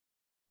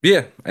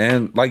 Yeah,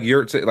 and like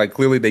you're saying, like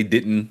clearly they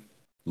didn't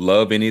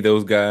love any of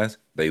those guys.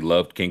 They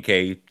loved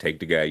Kincaid. Take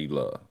the guy you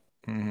love.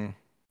 Mm-hmm.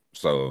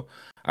 So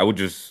I don't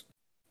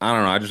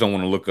know. I just don't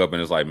want to look up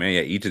and it's like,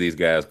 man, each of these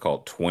guys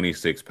caught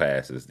 26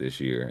 passes this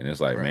year. And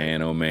it's like,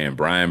 man, oh man,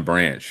 Brian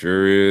Branch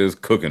sure is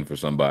cooking for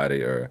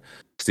somebody, or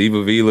Steve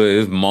Avila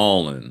is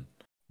mauling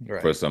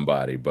for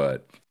somebody.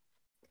 But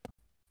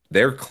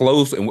they're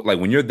close. And like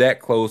when you're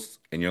that close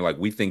and you're like,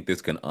 we think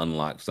this can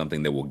unlock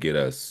something that will get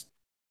us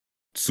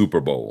Super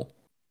Bowl,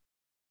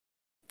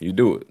 you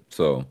do it.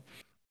 So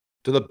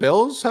do the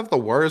Bills have the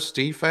worst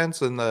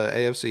defense in the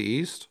AFC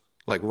East?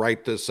 Like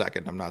right this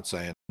second, I'm not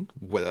saying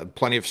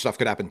plenty of stuff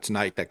could happen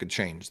tonight that could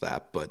change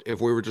that. But if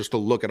we were just to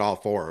look at all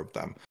 4 of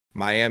them,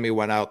 Miami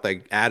went out,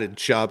 they added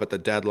Chubb at the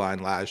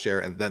deadline last year,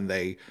 and then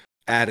they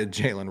added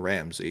Jalen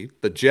Ramsey.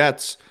 The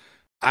Jets,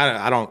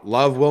 I don't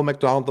love Will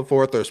McDonald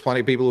IV. There's plenty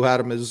of people who had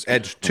him as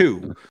edge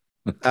 2.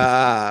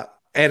 And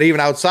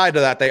even outside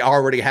of that, they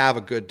already have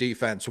a good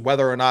defense.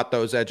 Whether or not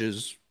those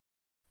edges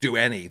do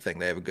anything,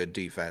 they have a good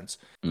defense.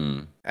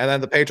 And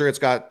then the Patriots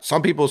got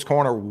some people's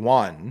corner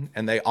 1,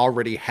 and they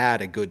already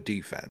had a good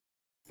defense.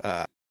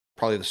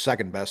 Probably the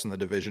second best in the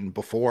division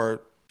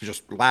before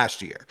just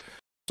last year.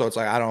 So it's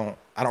like I don't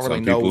really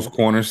know. Some people's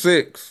corner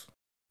 6.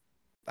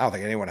 I don't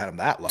think anyone had him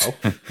that low.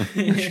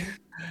 The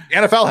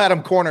NFL had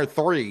him corner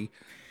 3,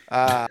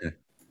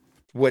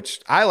 which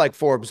I like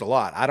Forbes a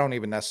lot. I don't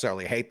even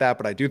necessarily hate that,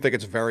 but I do think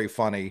it's very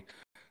funny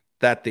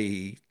that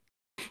the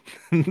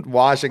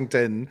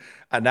Washington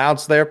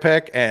announced their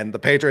pick and the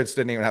Patriots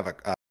didn't even have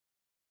a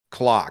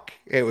clock.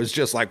 It was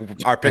just like,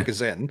 our pick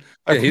is in.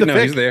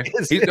 He's there.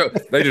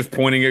 They're just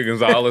pointing at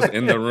Gonzalez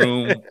in the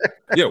room.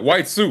 Yeah,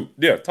 white suit.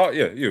 Yeah,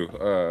 you.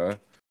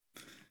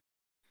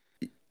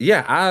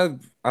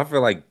 I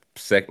feel like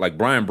like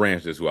Brian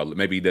Branch is who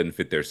maybe he doesn't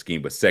fit their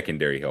scheme, but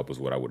secondary help is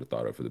what I would have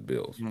thought of for the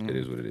Bills. It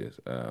is what it is.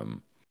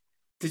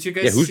 Did you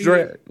guys see?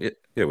 What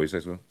you say,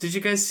 so? Did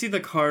you guys see the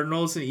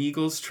Cardinals and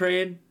Eagles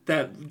trade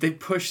that they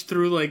pushed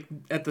through like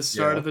at the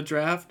start of the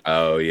draft?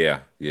 Oh yeah.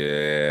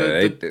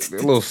 The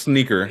little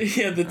sneaker.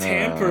 Yeah, the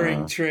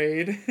tampering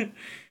trade.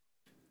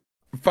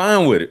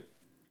 Fine with it.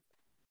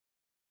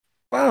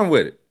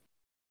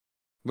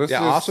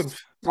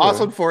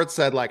 Austin Ford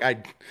said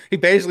he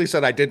basically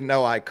said I didn't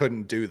know I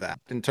couldn't do that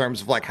in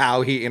terms of like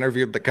how he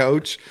interviewed the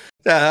coach.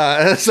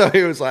 So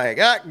he was like,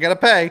 gotta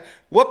pay.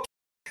 Whoop.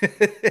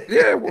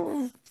 Yeah,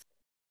 well,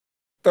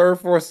 third,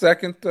 fourth,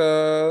 second,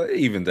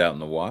 evens out in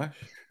the wash.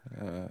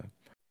 Uh,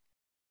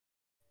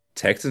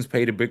 Texans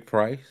paid a big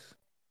price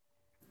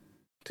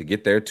to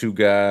get their two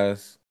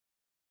guys.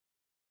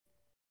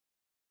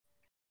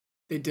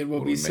 They did what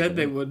What do we we make said of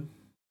they that? would.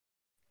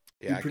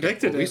 Yeah, We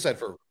predicted we it.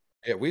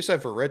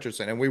 said for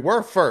Richardson, and we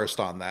were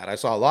first on that. I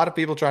saw a lot of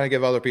people trying to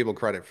give other people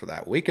credit for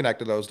that. We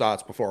connected those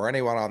dots before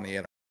anyone on the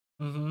internet.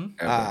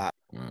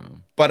 Mm-hmm.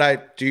 But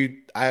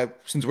I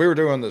since we were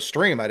doing the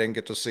stream, I didn't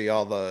get to see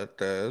all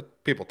the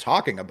people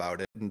talking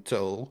about it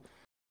until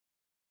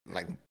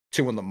like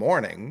 2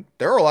 a.m.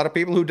 There are a lot of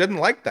people who didn't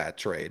like that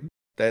trade,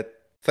 that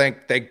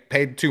think they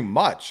paid too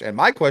much. And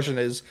my question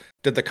is,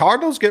 did the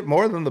Cardinals get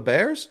more than the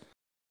Bears?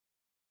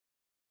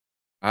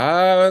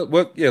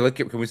 Well, yeah.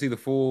 Can we see the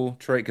full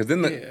trade? Because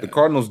then the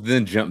Cardinals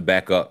then jumped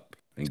back up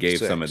and gave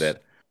some of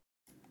that,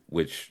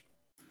 which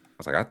I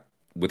was like,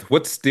 with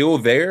what's still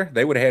there,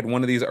 they would have had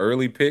one of these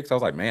early picks. I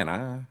was like, man,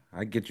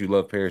 I get you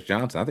love Paris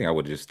Johnson. I think I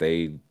would have just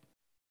stayed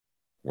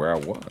where I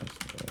was.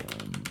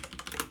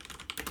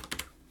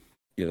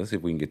 Yeah, let's see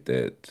if we can get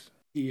that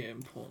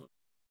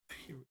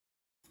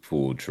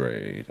full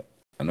trade.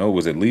 I know it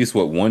was at least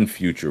one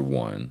future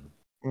one.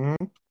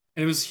 Mm-hmm. And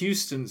it was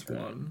Houston's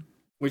one.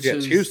 Which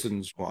is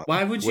Houston's one.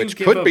 Why would you which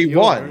give could up be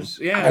yours?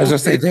 one? Yeah, I was gonna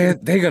say they're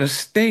gonna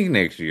sting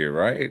next year,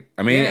 right?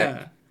 I mean,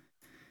 yeah.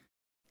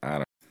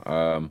 I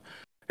don't.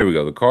 Here we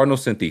go. The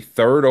Cardinals sent the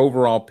third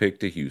overall pick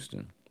to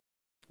Houston,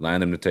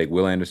 lined them to take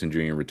Will Anderson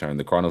Jr. in return.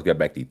 The Cardinals got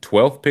back the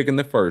 12th pick in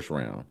the first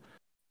round,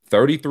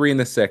 33 in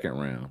the second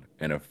round,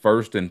 and a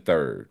first and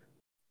third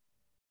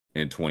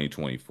in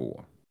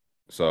 2024.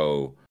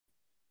 So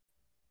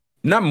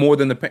not more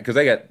than because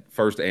they got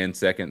first and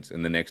seconds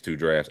in the next two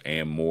drafts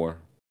and more,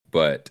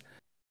 but.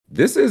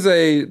 This is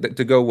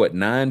to go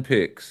 9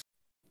 picks.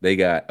 They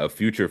got a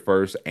future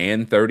first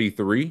and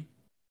 33,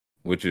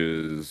 which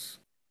is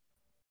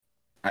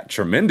a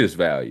tremendous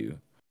value.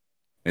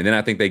 And then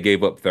I think they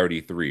gave up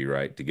 33,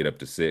 right, to get up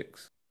to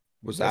 6.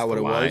 Was that what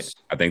it was?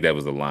 I think that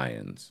was the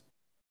Lions.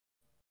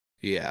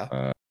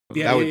 Yeah.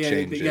 That would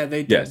change it. Yeah,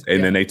 they did. Yes,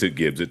 and then they took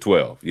Gibbs at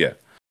 12. Yeah.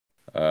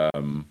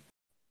 Man,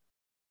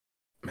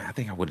 I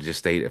think I would have just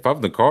stayed. If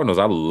I'm the Cardinals,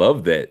 I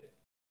love that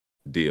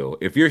deal.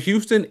 If you're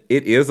Houston,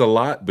 it is a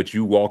lot, but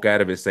you walk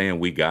out of it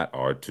saying we got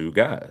our two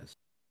guys.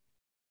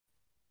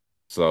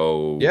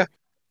 So yeah.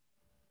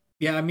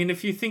 I mean,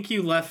 if you think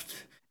you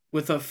left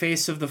with a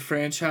face of the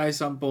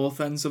franchise on both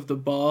ends of the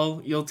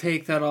ball, you'll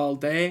take that all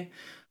day.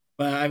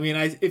 But I mean,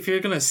 if you're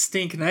gonna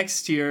stink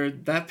next year,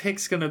 that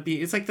pick's gonna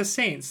be. It's like the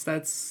Saints.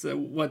 That's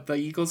what the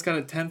Eagles got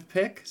a 10th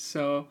pick.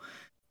 So.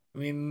 I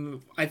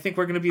mean, I think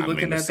we're going to be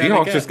looking at that again.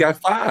 Seahawks just got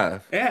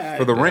 5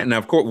 for the rent. Now,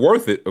 of course,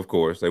 worth it, of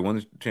course. They won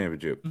the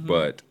championship. Mm-hmm.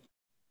 But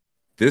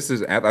this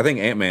is, I think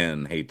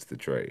Ant-Man hates the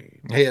trade.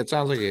 Hey, it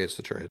sounds like he hates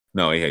the trade.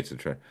 No, he hates the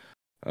trade.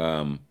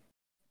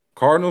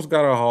 Cardinals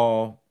got a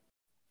haul.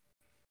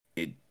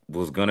 It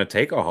was going to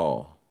take a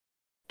haul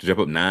to jump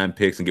up 9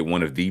 picks and get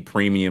one of the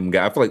premium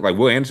guys. I feel like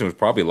Will Anderson was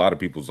probably a lot of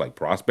people's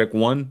prospect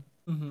one.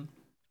 Mm-hmm.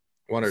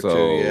 One or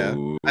two, yeah.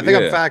 I think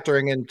I'm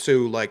factoring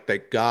into they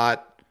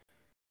got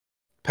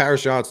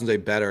Paris Johnson's a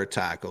better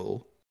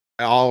tackle,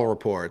 all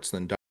reports,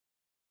 than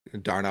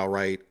Darnell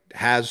Wright.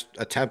 Has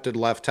attempted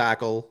left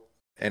tackle,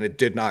 and it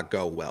did not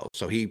go well.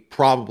 So he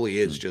probably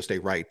is just a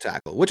right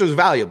tackle, which is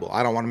valuable.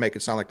 I don't want to make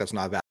it sound like that's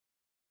not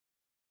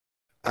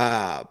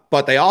valuable.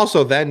 But they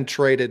also then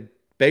traded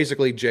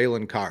basically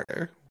Jalen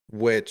Carter,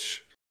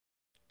 which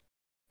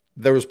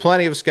there was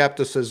plenty of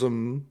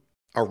skepticism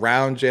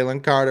around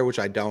Jalen Carter, which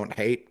I don't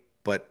hate,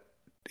 but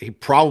he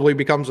probably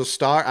becomes a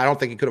star. I don't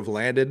think he could have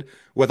landed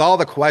with all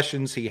the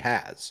questions he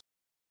has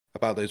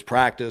about his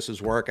practice,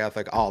 his work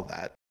ethic, all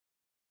that.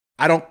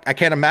 I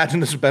can't imagine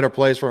this is a better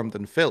place for him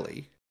than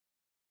Philly.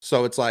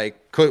 So it's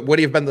would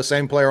he have been the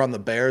same player on the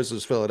Bears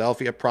as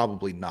Philadelphia?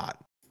 Probably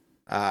not.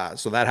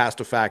 So that has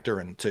to factor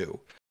in too.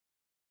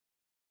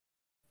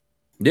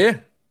 Yeah.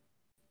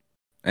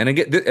 And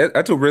again,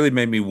 that's what really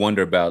made me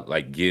wonder about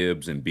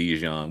Gibbs and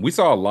Bijan. We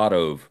saw a lot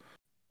of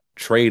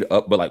trade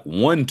up, but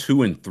 1,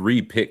 2, and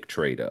 3 pick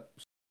trade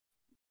ups.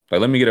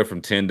 Let me get up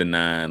from 10 to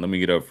 9. Let me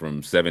get up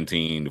from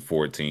 17 to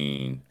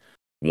 14.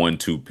 1,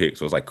 2 picks.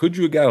 So it's could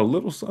you have got a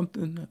little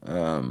something?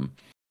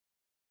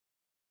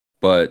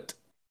 But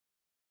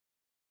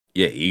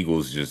yeah,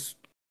 Eagles just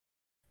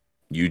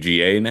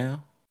UGA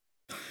now.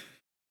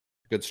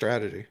 Good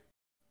strategy.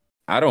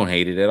 I don't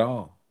hate it at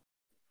all.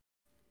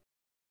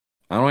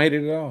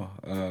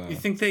 You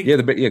think they?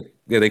 Yeah,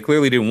 they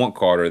clearly didn't want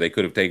Carter. They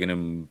could have taken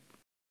him.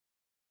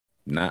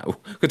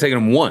 Could take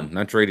him 1,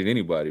 not traded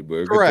anybody,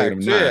 but correct.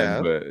 Could take him 9,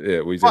 yeah, but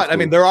yeah. But I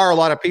mean, there are a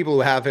lot of people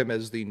who have him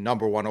as the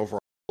number 1 overall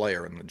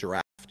player in the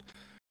draft.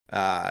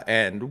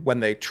 And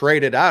when they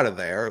traded out of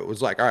there, it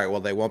was all right,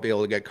 well, they won't be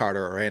able to get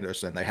Carter or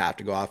Anderson. They have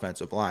to go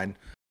offensive line.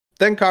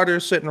 Then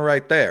Carter's sitting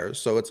right there,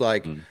 so it's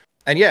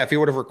and yeah, if he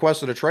would have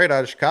requested a trade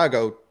out of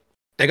Chicago,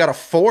 they got a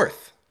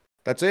 4th.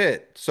 That's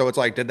it. So it's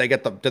did they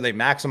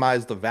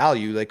maximize the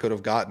value they could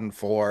have gotten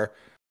for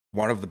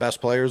one of the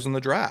best players in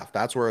the draft?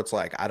 That's where it's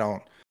I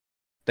don't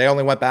They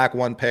only went back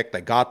one pick.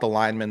 They got the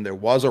lineman. There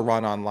was a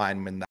run on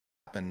lineman that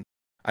happened.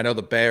 I know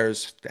the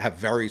Bears have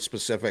very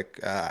specific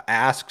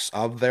asks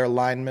of their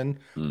linemen.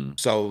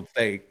 So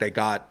they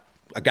got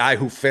a guy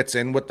who fits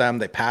in with them.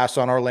 They passed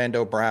on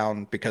Orlando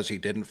Brown because he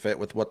didn't fit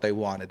with what they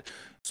wanted.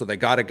 So they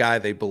got a guy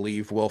they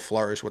believe will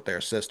flourish with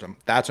their system.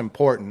 That's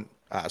important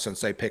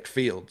since they picked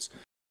Fields.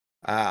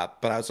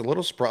 But I was a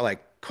little surprised.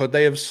 Like, could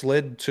they have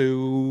slid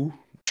to,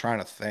 trying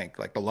to think,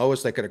 like the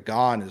lowest they could have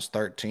gone is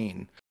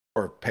 13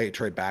 or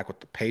trade back with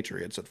the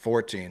Patriots at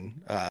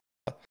 14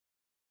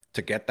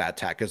 to get that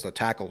tackle, because the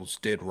tackles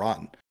did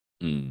run.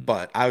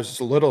 But I was just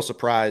a little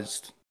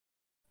surprised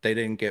they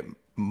didn't get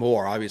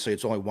more. Obviously,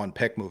 it's only one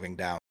pick moving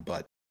down,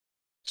 but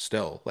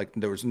still, like,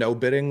 there was no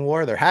bidding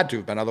war. There had to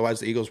have been, otherwise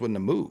the Eagles wouldn't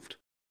have moved.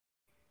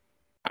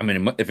 I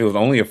mean, if it was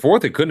only a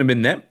fourth, it couldn't have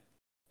been that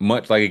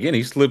much. Like, again,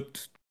 he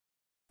slipped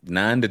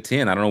 9 to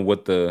 10. I don't know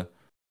what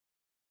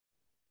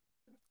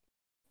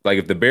like,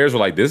 if the Bears were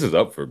like, this is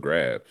up for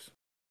grabs.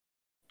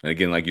 And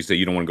again, like you said,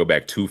 you don't want to go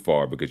back too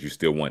far because you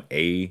still want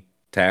a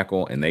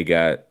tackle, and they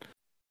got.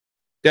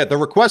 Yeah, the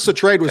request to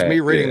trade was me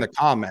reading the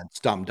comments,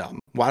 dum.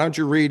 Why don't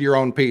you read your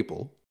own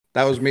people?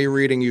 That was me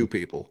reading you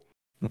people.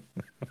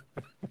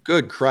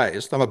 Good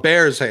Christ. I'm a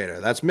Bears hater.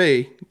 That's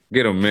me.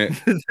 Get him, man.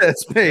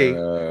 That's me.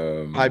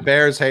 My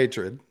Bears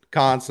hatred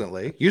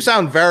constantly. You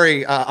sound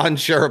very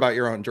unsure about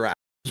your own draft.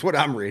 That's what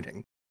I'm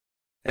reading.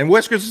 And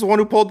Whiskers is the one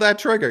who pulled that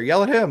trigger.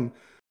 Yell at him.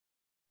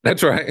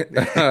 That's right.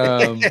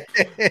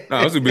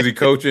 I was too busy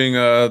coaching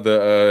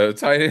the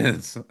tight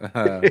ends.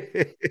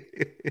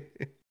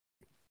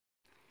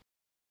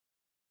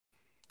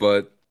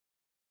 But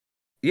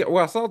yeah,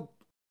 well,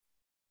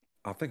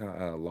 I think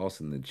I lost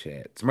in the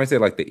chat. Somebody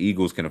said like the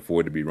Eagles can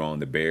afford to be wrong,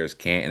 the Bears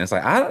can't, and it's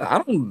like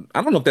I don't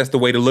know if that's the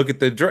way to look at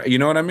the draft. You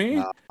know what I mean?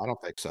 No, I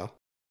don't think so.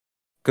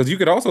 Because you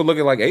could also look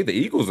at like, hey, the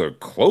Eagles are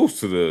close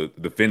to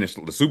the finish,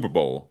 the Super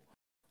Bowl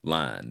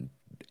line.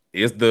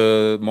 Is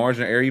the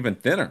margin of error even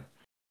thinner?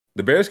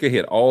 The Bears could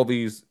hit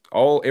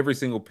every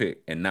single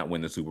pick and not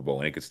win the Super Bowl,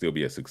 and it could still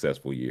be a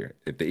successful year.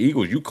 If the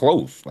Eagles, you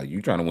close, like you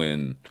trying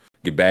to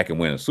get back and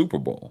win a Super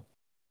Bowl.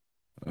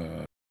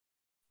 I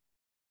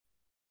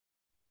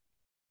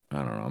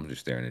don't know. I'm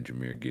just staring at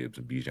Jahmyr Gibbs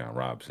and Bijan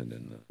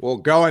Robinson. Well,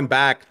 going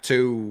back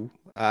to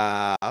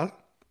the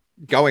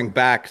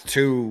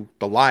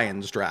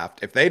Lions draft,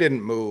 if they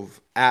didn't move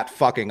at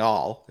fucking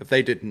all, if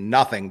they did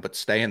nothing but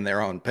stay in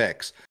their own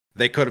picks,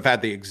 they could have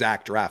had the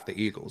exact draft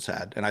the Eagles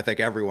had. And I think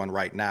everyone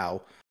right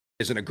now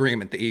is in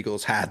agreement the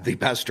Eagles had the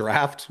best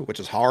draft, which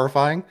is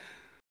horrifying.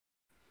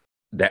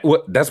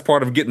 That's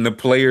part of getting the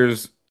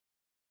players.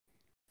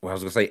 Well, I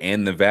was gonna say,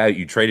 and the value.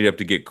 You traded up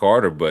to get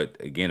Carter, but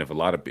again, if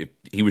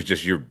he was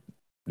just your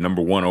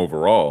number one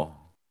overall.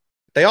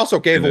 They also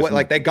gave away,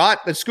 like, they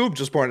got, the Scoop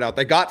just pointed out,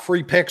 they got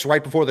free picks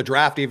right before the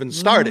draft even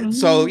started.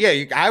 So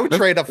yeah, I would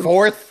trade a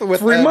fourth with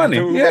free money.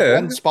 Yeah,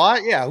 one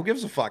spot. Yeah, who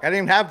gives a fuck? I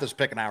didn't even have this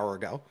pick an hour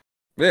ago.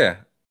 Yeah,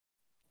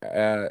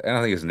 and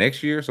I think it's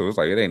next year, so it's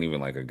like it ain't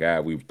even like a guy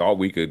we thought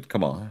we could.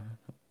 Come on,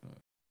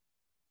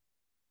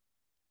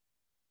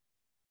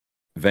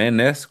 Van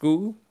Ness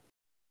School.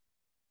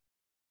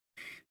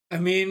 I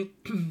mean,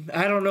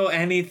 I don't know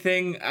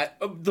anything.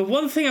 The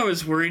one thing I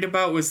was worried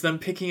about was them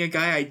picking a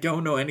guy I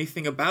don't know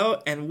anything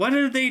about. And what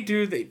did they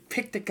do? They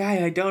picked a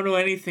guy I don't know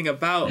anything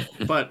about.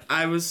 But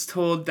I was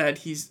told that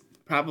he's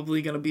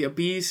probably going to be a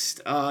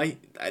beast. I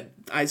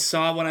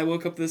saw when I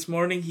woke up this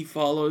morning, he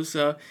follows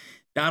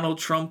Donald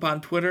Trump on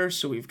Twitter.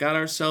 So we've got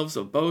ourselves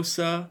a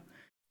Bosa.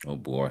 Oh,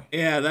 boy.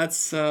 Yeah,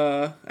 that's,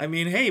 I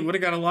mean, hey, would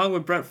have got along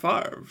with Brett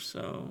Favre.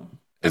 So,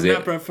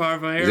 not Brett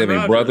Favre, Aaron Rodgers. Is that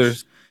mean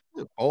brothers?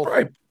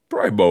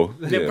 Probably both.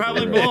 Yeah,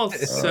 probably both.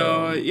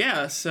 So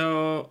yeah,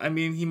 so I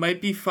mean, he might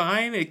be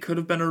fine. It could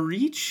have been a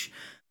reach.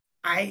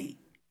 I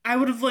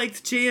would have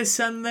liked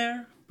JSN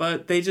there,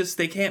 but they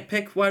can't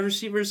pick wide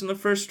receivers in the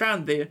first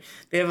round. They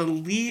have a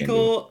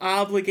legal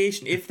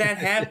obligation. If that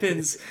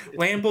happens,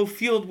 Lambeau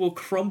Field will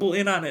crumble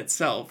in on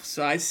itself.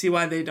 So I see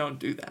why they don't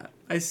do that.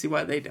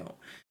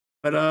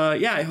 But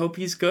yeah, I hope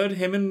he's good.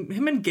 Him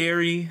and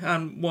Gary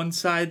on one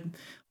side,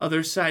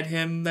 other side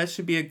him. That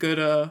should be a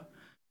good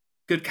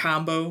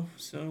combo.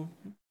 So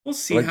we'll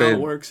see how it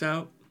works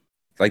out.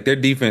 Like, their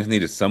defense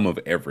needed some of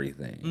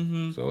everything.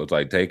 Mm-hmm. So it's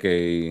like, take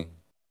a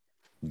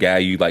guy,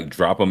 you like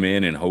drop him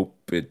in and hope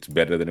it's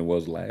better than it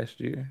was last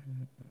year.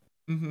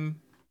 Mm-hmm.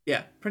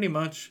 Yeah, pretty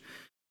much.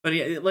 But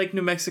yeah, like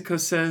New Mexico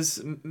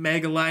says,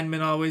 mega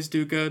linemen always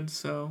do good.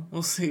 So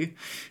we'll see.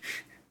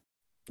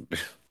 I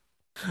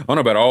don't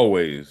know about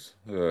always,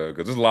 because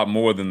there's a lot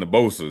more than the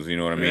Bosas. You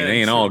know what I mean? Yeah,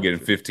 they ain't all getting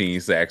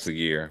 15 sacks a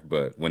year,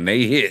 but when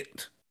they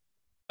hit.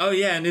 Oh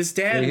yeah, and his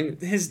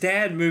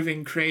dad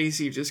moving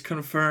crazy just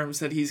confirms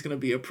that he's gonna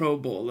be a Pro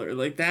Bowler.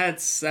 Like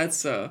that's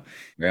a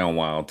down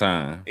wild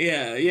time.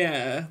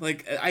 Yeah.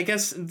 Like, I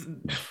guess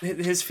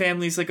his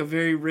family's like a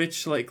very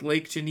rich, like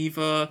Lake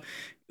Geneva,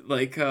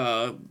 like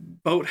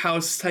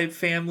boathouse type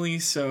family.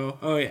 So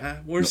yeah,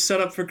 we're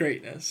set up for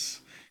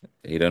greatness.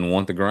 He doesn't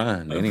want the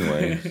grind,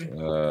 anyways.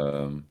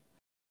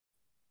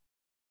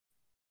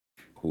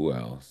 Who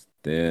else?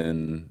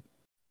 Then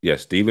yeah,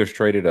 Steelers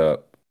traded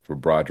up. for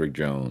Broderick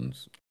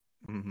Jones.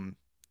 Mm-hmm.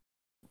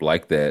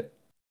 Like that.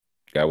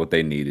 Got what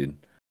they needed.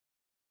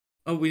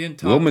 Oh, we didn't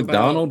talk Will about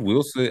McDonald,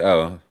 we'll see.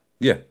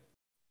 Yeah.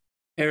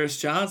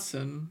 Harris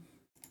Johnson.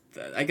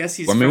 I guess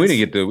he's. Well, I mean, we didn't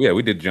get to. Yeah,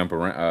 we did jump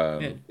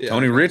around. Yeah,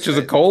 Tony Rich is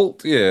a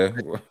Colt. Yeah,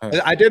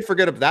 I did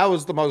forget. That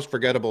was the most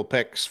forgettable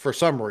picks for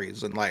some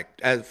reason. Like,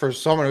 as for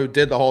someone who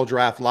did the whole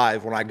draft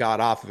live, when I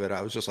got off of it,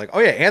 I was just like, "Oh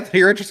yeah,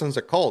 Anthony Richardson's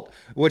a Colt,"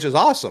 which is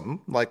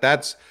awesome. Like,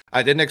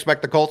 I didn't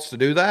expect the Colts to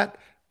do that,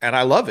 and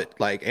I love it.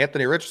 Like,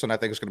 Anthony Richardson, I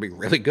think is going to be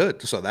really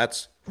good. So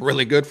that's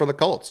really good for the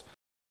Colts.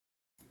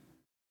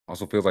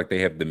 Also feels like they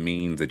have the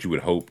means that you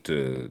would hope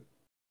to,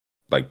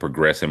 like,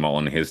 progress him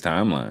on his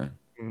timeline.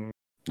 Mm-hmm.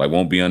 Like,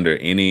 won't be under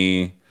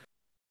any.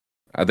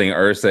 I think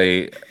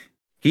Irsay,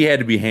 he had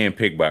to be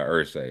handpicked by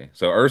Irsay.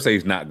 So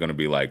Ursay's not going to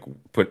be like,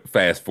 put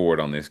fast forward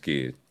on this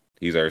kid.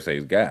 He's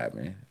Ursay's guy,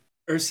 man.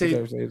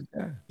 Ursay's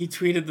guy. He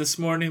tweeted this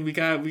morning, we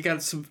got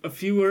a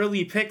few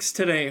early picks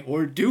today,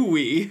 or do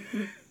we?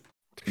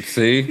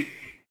 See?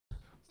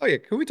 Oh yeah,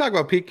 can we talk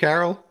about Pete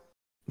Carroll?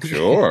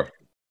 Sure.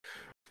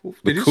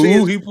 Did you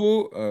see he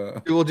pulled?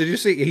 Well, did you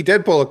see he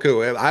did pull a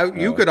coup?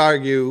 You could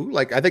argue,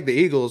 like, I think the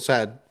Eagles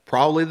had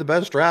probably the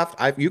best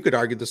draft. You could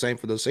argue the same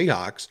for the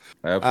Seahawks.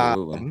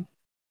 Absolutely.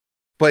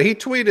 But he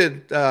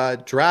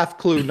tweeted draft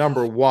clue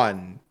number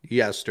 1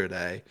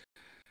 yesterday.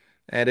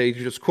 And he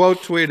just quote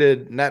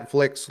tweeted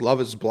Netflix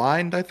Love is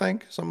Blind, I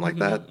think, something like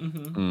that.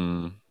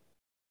 Mm-hmm.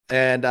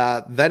 And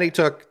then he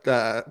took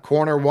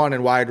corner 1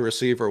 and wide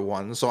receiver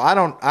 1. So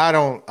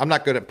I'm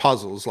not good at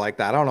puzzles like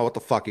that. I don't know what the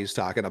fuck he's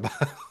talking about.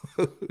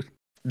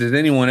 Does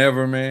anyone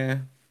ever,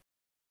 man?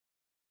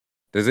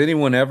 Does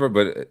anyone ever?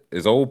 But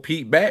is old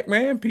Pete back,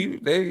 man?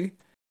 Pete, they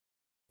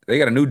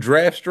got a new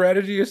draft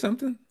strategy or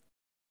something?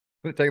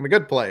 They're taking the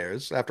good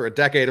players after a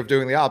decade of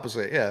doing the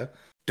opposite. Yeah,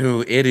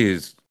 dude, it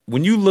is.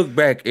 When you look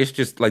back, it's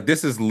just like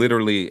this is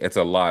literally it's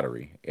a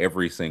lottery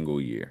every single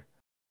year.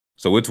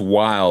 So it's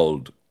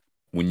wild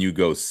when you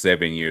go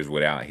 7 years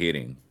without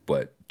hitting,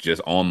 but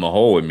just on the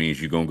whole, it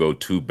means you're gonna go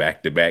 2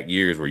 back-to-back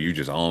years where you're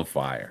just on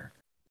fire.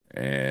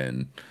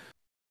 And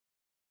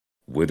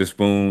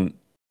Witherspoon,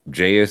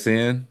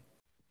 JSN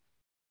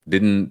they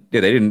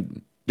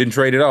didn't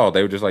trade at all.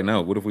 They were just like,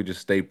 no, what if we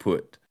just stay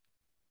put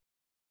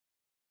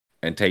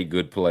and take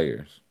good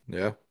players?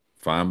 Yeah.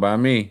 Fine by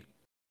me.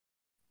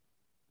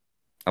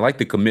 I like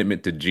the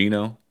commitment to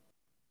Geno.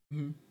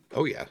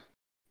 Oh yeah.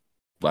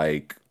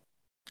 Like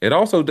it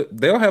also do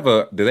they have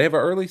an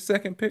early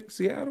second pick,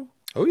 Seattle?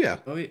 Oh yeah.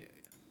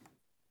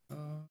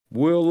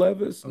 Will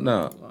Levis?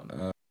 No.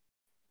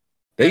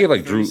 They gave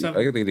like Drew.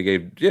 I think they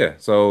gave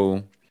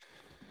so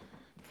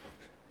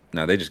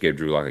no, they just gave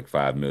Drew Lock like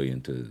 $5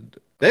 million to.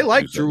 They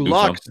like Drew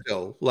Lock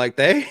still. Like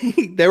they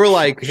were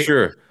like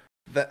sure.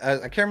 I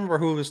can't remember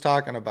who was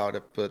talking about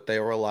it, but they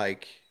were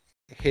like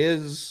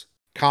his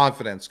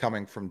confidence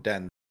coming from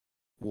Denver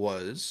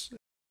was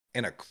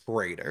in a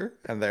crater,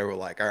 and they were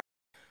like, "All right,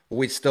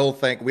 we still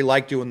think we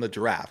liked you in the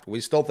draft. We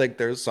still think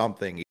there's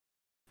something,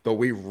 but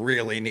we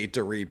really need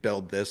to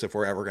rebuild this if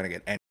we're ever going to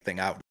get anything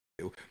out of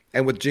you."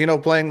 And with Geno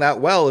playing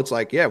that well, it's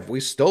like, yeah, if we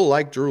still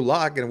like Drew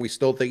Lock and we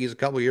still think he's a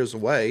couple years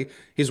away,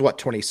 he's what,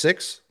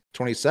 26,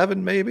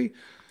 27 maybe?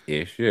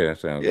 Ish, yeah.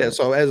 Right.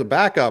 So as a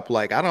backup,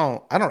 like I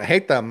don't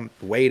hate them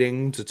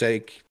waiting to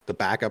take the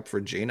backup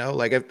for Geno.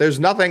 Like if there's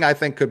nothing I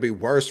think could be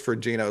worse for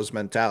Geno's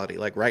mentality.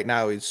 Like right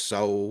now he's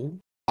so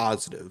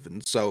positive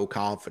and so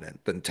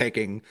confident than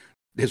taking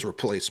his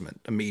replacement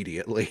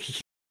immediately.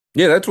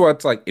 Yeah, that's why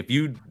it's like if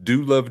you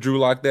do love Drew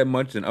Lock that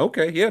much, then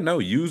okay, yeah, no,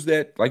 use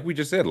that. Like we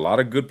just said, a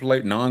lot of good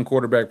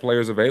non-quarterback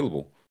players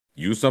available.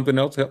 Use something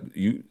else. Help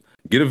you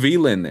get a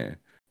Vila in there.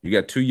 You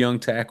got 2 young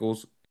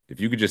tackles. If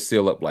you could just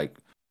seal up like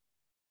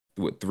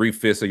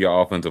 3/5 of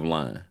your offensive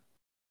line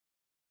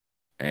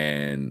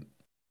and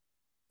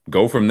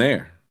go from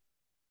there,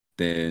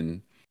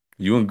 then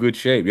you in good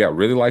shape. Yeah, I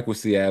really like what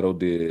Seattle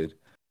did.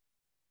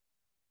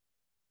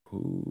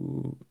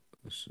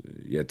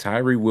 Yeah,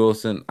 Tyree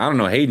Wilson. I don't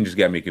know. Hayden just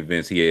got me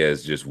convinced he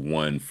has just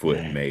 1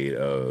 foot made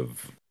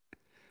of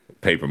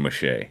paper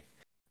mache.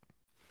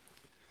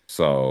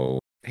 So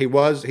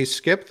he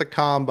skipped the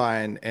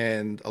combine,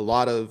 and a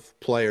lot of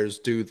players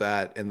do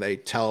that, and they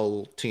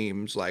tell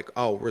teams like,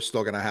 "Oh, we're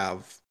still gonna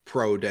have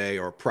pro day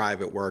or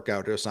private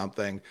workout or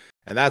something."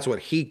 And that's what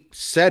he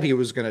said he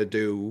was gonna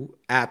do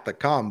at the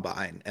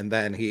combine, and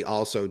then he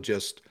also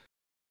just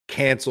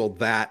canceled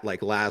that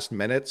like last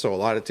minute. So a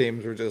lot of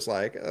teams were just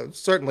like,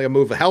 certainly a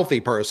move a healthy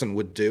person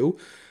would do.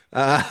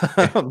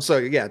 So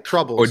yeah,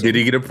 trouble. Or did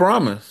he get a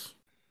promise?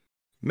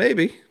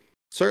 Maybe,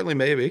 certainly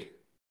maybe.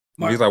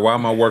 He's like, why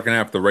am I working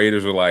out? If the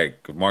Raiders are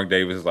like, Mark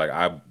Davis is like,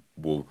 I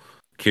will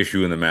kiss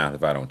you in the mouth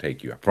if I don't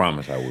take you. I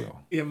promise I will.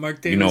 Yeah,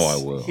 Mark Davis. You know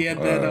I will. He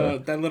had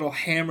that little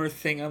hammer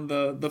thing on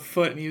the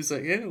foot, and he was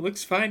like, yeah, it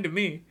looks fine to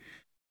me.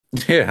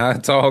 Yeah,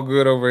 it's all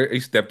good over here. He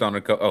stepped on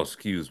the cup. Oh,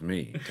 excuse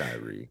me,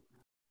 Tyree.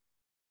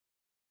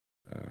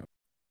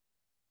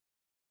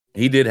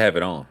 He did have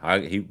it on.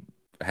 He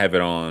have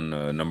it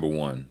on number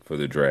 1 for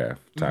the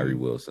draft. Tyree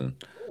Wilson.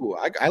 Ooh,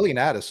 Eileen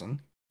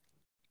Addison.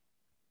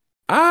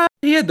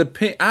 He had the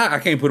pink. I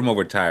can't put him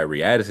over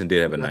Tyree. Addison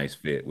did have a nice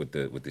fit with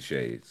the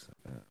shades.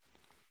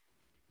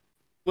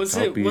 Was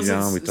Talk it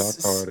Bijan, we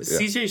talked hard. Yeah.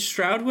 CJ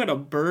Stroud who had a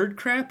bird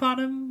crap on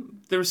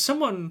him? There was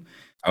someone.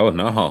 Oh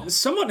no!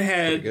 Someone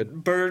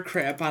had bird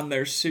crap on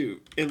their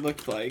suit. It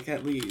looked like,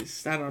 at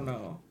least. I don't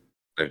know.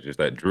 That's just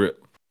that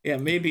drip. Yeah,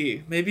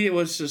 maybe it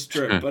was just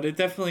drip, but it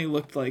definitely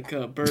looked like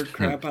bird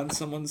crap on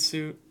someone's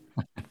suit.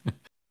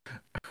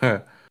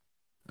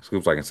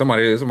 Scoops like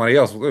somebody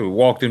else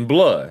walked in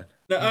blood.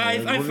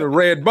 I the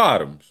red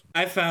bottoms.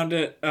 I found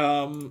it. Yeah,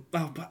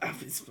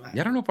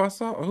 I don't know if I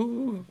saw.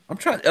 I'm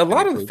trying. A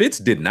lot of the fits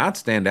did not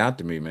stand out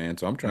to me, man.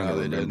 So I'm trying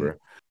to remember.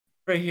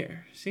 Right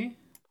here, see?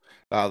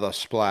 The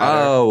splatter.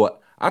 Oh,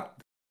 I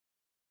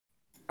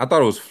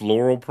thought it was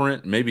floral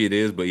print. Maybe it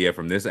is, but yeah,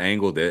 from this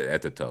angle,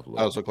 that's a tough look.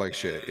 Those look like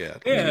shit. Yeah.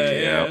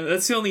 Yeah.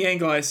 That's the only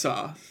angle I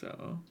saw.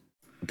 So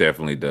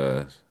definitely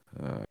does.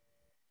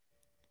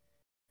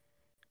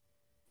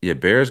 Yeah,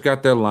 Bears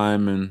got their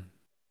linemen.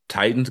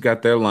 Titans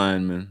got their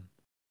linemen.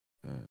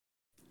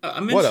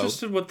 I'm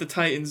interested what the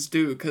Titans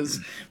do,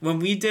 because when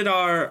we did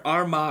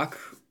our mock,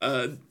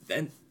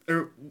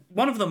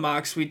 one of the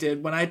mocks we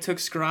did, when I took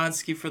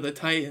Skoronski for the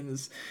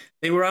Titans,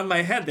 they were on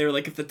my head. They were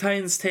like, if the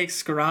Titans take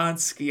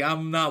Skoronski,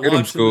 I'm not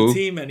watching the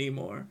team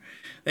anymore.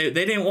 They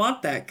didn't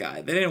want that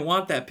guy. They didn't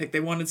want that pick. They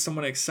wanted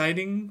someone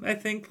exciting, I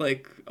think,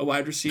 like a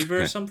wide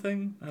receiver or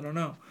something. I don't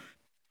know.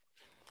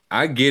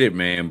 I get it,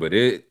 man, but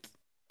you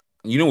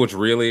know what's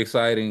really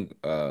exciting?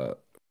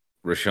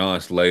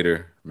 Rashawn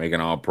Slater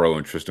making All-Pro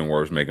and Tristan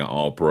Wirfs making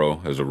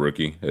All-Pro as a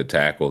rookie at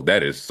tackle.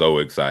 That is so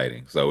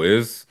exciting.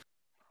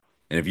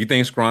 And if you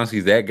think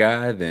Skoronski's that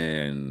guy,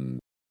 then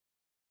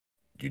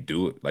you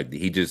do it. Like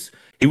he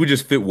would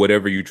just fit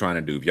whatever you're trying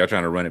to do. If y'all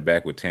trying to run it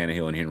back with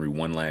Tannehill and Henry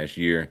one last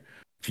year,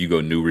 if you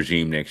go new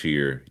regime next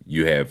year,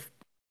 you have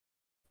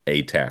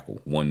a tackle,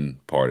 one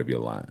part of your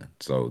line.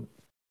 So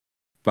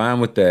fine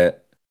with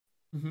that.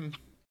 Mm-hmm.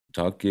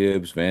 Talk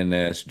Gibbs, Van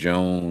Ness,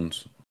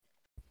 Jones,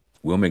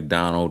 Will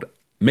McDonald.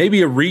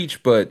 Maybe a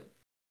reach, but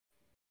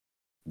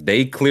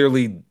they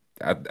clearly,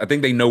 I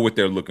think they know what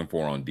they're looking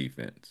for on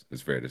defense.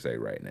 It's fair to say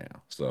right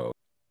now. So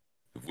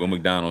if Will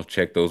McDonald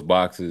check those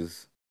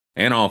boxes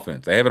and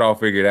offense, they have it all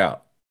figured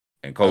out.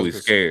 And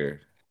Coley's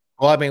scared.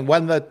 Well, I mean,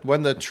 when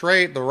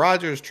the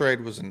Rodgers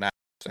trade was announced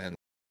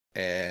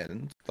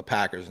and the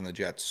Packers and the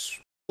Jets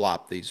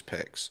flopped these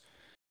picks,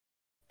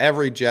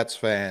 every Jets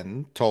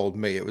fan told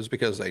me it was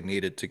because they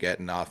needed to get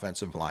an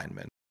offensive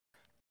lineman.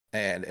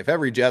 And if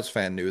every Jets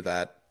fan knew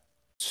that,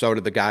 so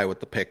did the guy with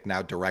the pick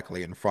now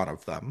directly in front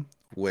of them,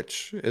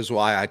 which is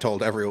why I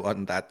told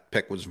everyone that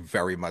pick was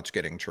very much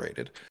getting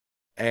traded.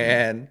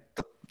 And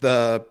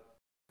the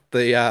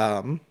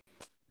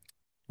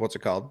what's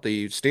it called?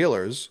 The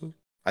Steelers,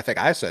 I think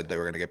I said they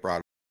were going to get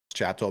brought.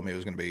 Chat told me it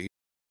was going to be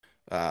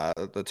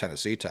the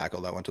Tennessee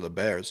tackle that went to the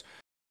Bears.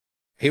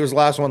 He was the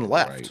last one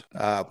left.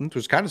 Right. It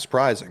was kind of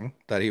surprising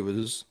that he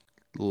was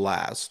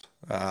last.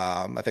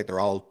 I think they're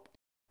all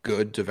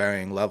good to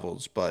varying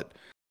levels, but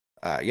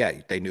yeah,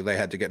 they knew they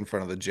had to get in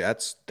front of the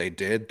Jets. They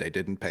did. They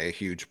didn't pay a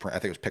huge I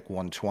think it was pick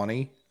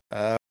 120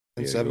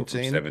 in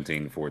 17.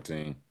 17 to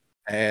 14.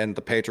 And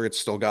the Patriots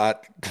still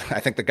got, I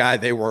think, the guy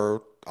they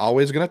were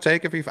always going to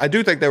take I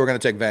do think they were going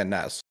to take Van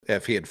Ness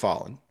if he had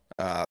fallen.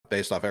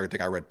 Based off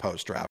everything I read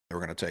post-draft, they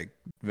were going to take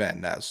Van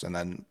Ness. And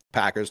then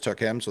Packers took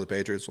him, so the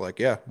Patriots were like,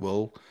 yeah,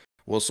 we'll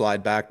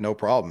slide back, no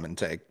problem, and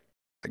take,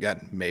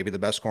 again, maybe the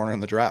best corner in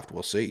the draft.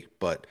 We'll see.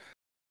 But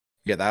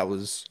yeah,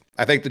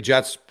 I think the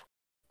Jets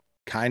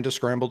kind of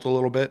scrambled a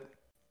little bit.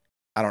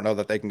 I don't know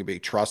that they can be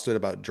trusted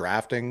about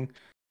drafting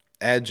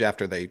edge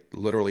after they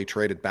literally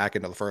traded back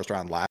into the first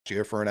round last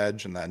year for an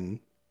edge and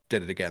then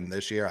did it again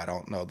this year. I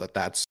don't know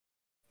that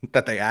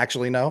they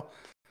actually know.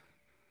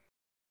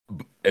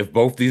 If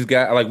both these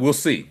guys, like, we'll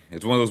see.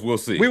 It's one of those we'll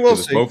see. We will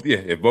see.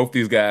 If both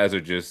these guys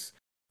are just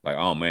like,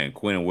 oh man,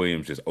 Quinn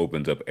Williams just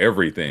opens up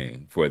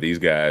everything for these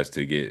guys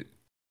to get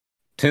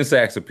 10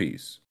 sacks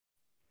apiece.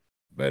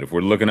 But if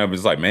we're looking up,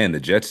 it's like, man, the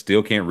Jets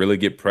still can't really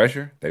get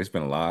pressure. They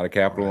spent a lot of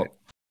capital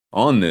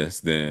on this.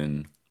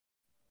 Then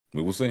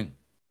we will see.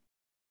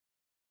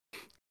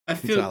 I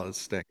feel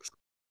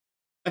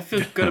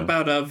good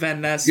about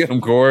Van Ness. Get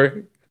him,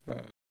 Corey.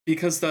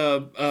 Because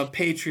the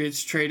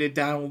Patriots traded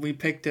down when we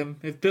picked him.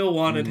 If Bill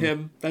wanted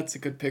him, that's a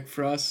good pick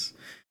for us.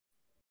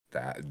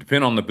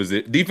 Depending on the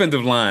position,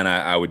 defensive line,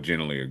 I would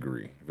generally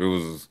agree. If it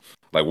was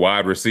like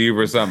wide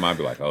receiver or something, I'd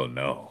be like, oh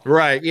no.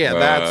 Right. Yeah,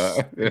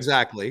 that's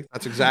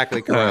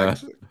exactly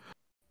correct.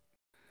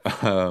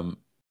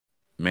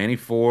 Manny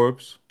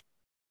Forbes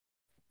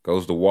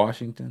goes to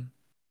Washington.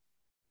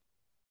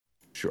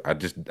 Sure. I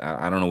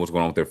don't know what's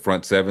going on with their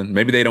front seven.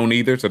 Maybe they don't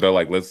either. So they're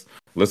like,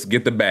 let's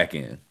get the back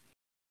end.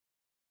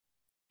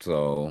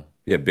 So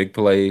yeah, big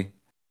play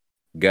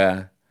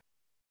guy.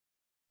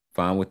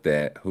 Fine with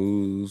that.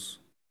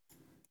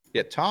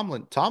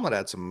 Tomlin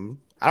had some,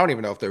 I don't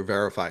even know if they're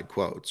verified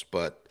quotes,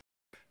 but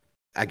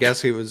I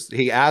guess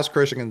he asked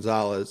Christian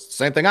Gonzalez,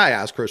 same thing I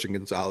asked Christian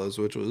Gonzalez,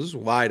 which was,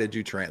 why did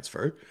you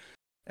transfer?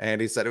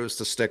 and he said it was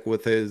to stick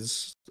with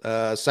his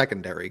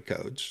secondary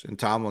coach. And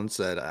Tomlin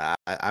said,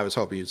 I was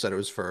hoping you said it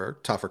was for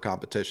tougher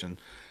competition.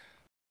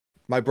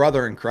 My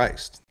brother in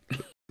Christ,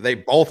 they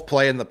both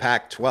play in the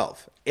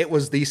Pac-12. It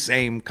was the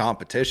same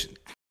competition.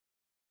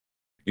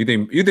 You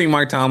think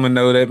Mike Tomlin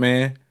know that,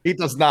 man? He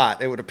does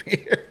not, it would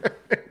appear.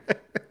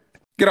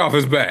 Get off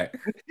his back.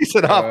 He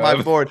said off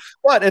my board.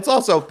 But it's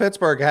also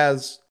Pittsburgh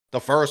has the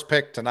first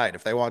pick tonight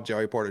if they want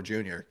Joey Porter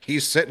Jr.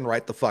 He's sitting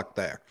right the fuck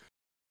there.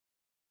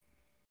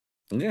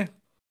 Yeah.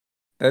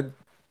 I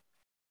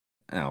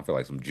don't feel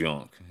like some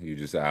junk. You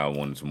just I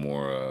wanted some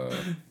more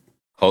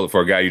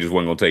for a guy you just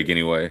wasn't gonna take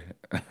anyway.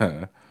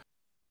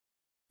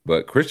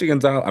 But Christian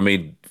Gonzalez, I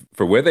mean,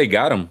 for where they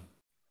got him,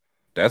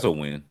 that's a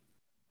win.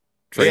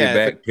 Traded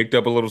back, picked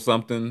up a little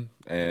something,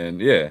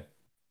 and you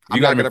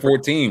got him at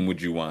 14.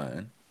 Would you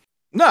whine?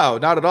 No,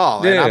 not at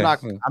all. Yeah. And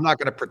I'm not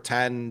going to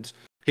pretend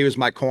he was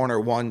my corner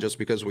one just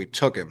because we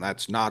took him.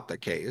 That's not the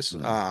case.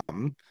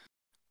 Mm.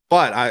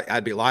 But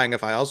I'd be lying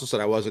if I also said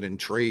I wasn't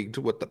intrigued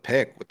with the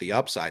pick, with the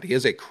upside. He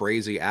is a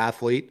crazy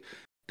athlete.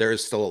 There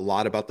is still a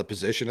lot about the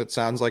position it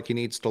sounds like he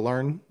needs to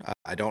learn.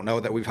 I don't know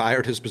that we've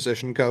hired his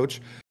position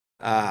coach.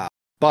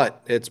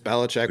 But it's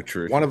Belichick.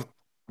 Patricia.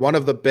 One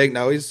of the big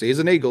he's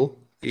an Eagle.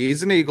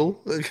 He's an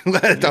Eagle.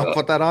 Don't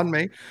put that on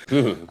me.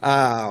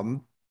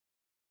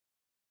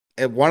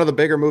 And one of the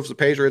bigger moves the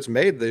Patriots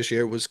made this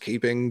year was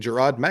keeping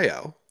Gerard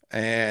Mayo.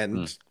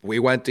 And we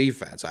went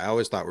defense. I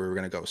always thought we were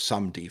going to go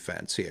some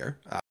defense here.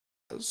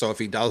 So if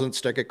he doesn't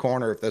stick at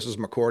corner, if this is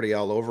McCourty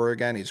all over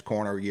again, he's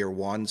corner year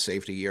 1,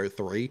 safety year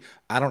 3.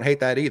 I don't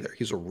hate that either.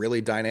 He's a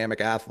really dynamic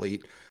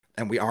athlete,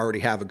 and we already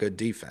have a good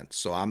defense.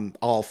 So I'm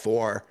all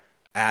for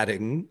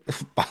adding,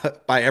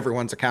 by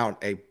everyone's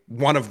account,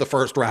 one of the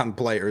first round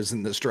players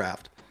in this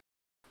draft.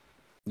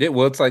 Yeah,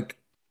 well, it's like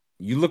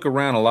you look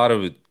around, a lot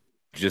of it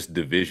just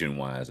division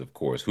wise, of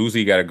course. Who's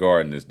he got to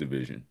guard in this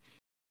division?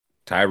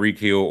 Tyreek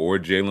Hill or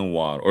Jalen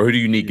Waddle? Or who do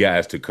you need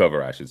guys to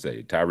cover, I should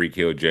say? Tyreek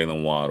Hill,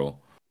 Jalen Waddle,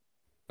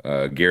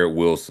 Garrett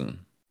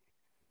Wilson,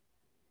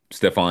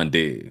 Stephon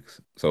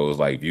Diggs. So it's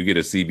like if you get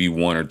a CB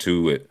 1 or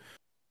 2 at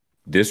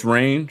this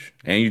range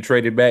and you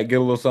trade it back, get a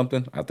little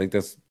something, I think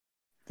that's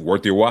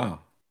worth your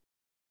while.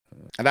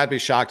 And I'd be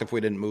shocked if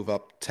we didn't move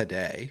up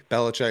today.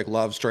 Belichick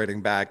loves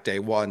trading back day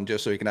one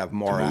just so he can have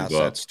more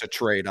assets to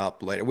trade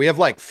up later. We have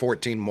like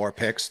 14 more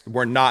picks.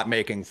 We're not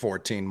making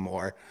 14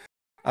 more.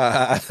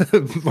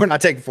 We're not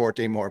taking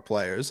 14 more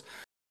players.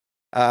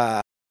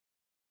 The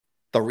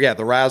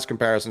Raz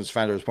comparisons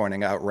Fender is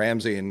pointing out,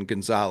 Ramsey and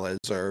Gonzalez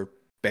are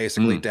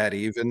basically dead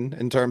even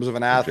in terms of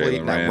an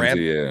athlete.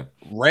 Now,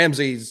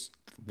 Ramsey's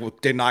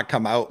did not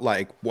come out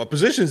like, what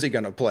position is he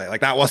going to play?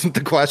 Like, that wasn't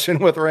the question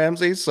with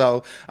Ramsey.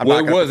 So it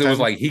was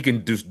like he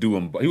can just do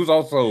him. He was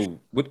also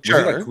was he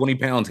like 20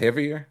 pounds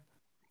heavier?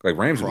 Like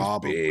Ramsey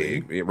was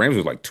big. Yeah, Ramsey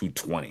was like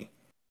 220.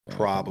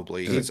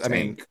 Probably. He's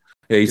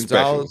Gonzalez,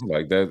 special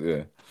like that.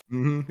 Yeah.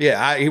 Mm-hmm.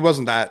 Yeah, he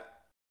wasn't that.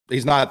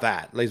 He's not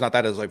that. He's not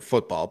that as a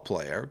football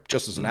player,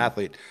 just as an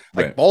athlete.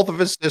 Like both of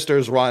his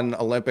sisters run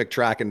Olympic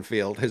track and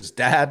field. His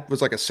dad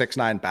was like a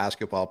 6'9"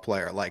 basketball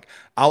player. Like,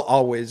 I'll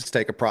always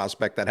take a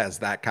prospect that has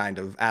that kind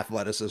of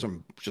athleticism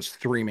just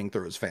streaming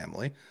through his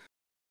family.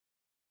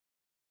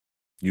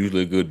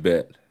 Usually a good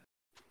bet.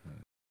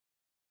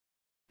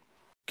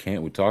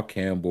 We talk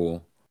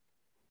Campbell.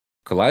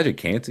 Kalijah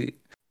Kancey.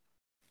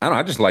 I don't know.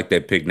 I just like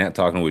that pick. Not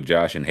talking with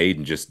Josh and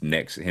Hayden, just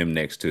next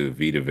to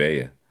Vita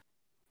Vea.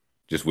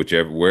 Just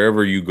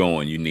wherever you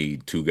going, you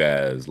need 2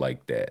 guys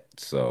like that.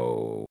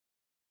 So,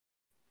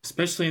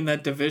 especially in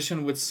that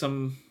division with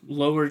some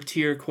lower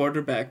tier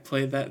quarterback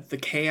play, that the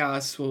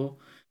chaos will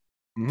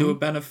do a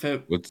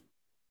benefit.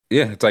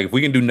 It's like if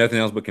we can do nothing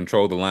else but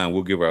control the line,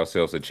 we'll give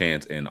ourselves a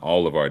chance in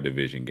all of our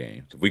division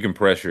games. If we can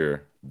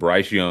pressure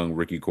Bryce Young,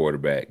 rookie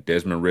quarterback,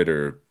 Desmond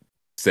Ridder,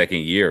 second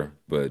year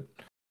but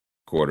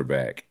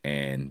quarterback,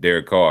 and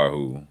Derek Carr,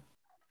 who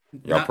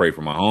y'all pray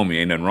for my homie.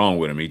 Ain't nothing wrong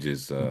with him. He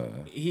just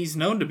he's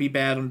known to be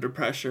bad under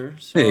pressure.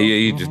 So. Yeah,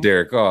 he's just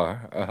Derek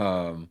Carr.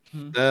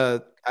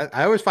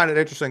 I always find it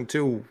interesting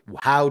too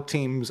how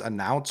teams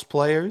announce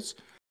players,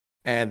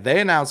 and they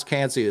announced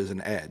Kancey as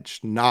an edge,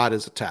 not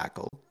as a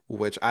tackle,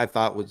 which I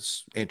thought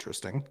was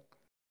interesting.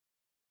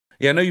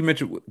 Yeah, I know you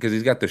mentioned because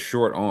he's got the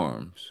short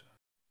arms.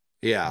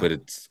 Yeah, but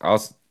it's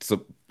also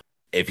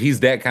if he's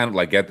that kind of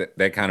like got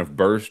that kind of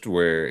burst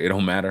where it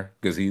don't matter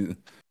because he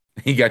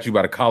got you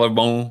by the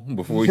collarbone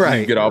before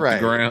you get off the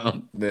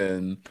ground,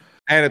 then.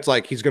 And it's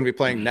like he's going to be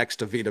playing next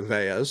to Vita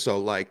Vea, so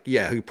like,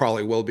 yeah, he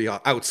probably will be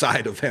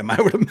outside of him, I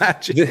would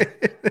imagine.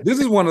 This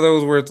is one of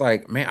those where it's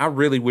like, man, I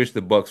really wish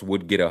the Bucs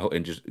would get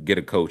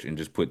a coach and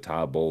just put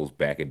Todd Bowles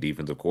back at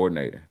defensive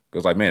coordinator.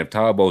 Because like, man, if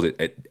Todd Bowles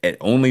at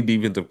only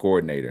defensive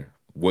coordinator,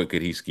 what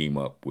could he scheme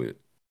up with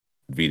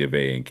Vita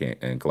Vea and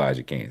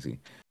Kalijah Kancey?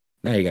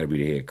 Now you got to be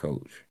the head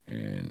coach,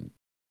 and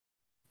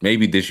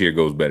maybe this year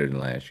goes better than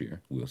last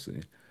year. We'll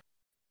see.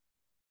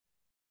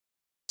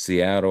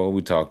 Seattle,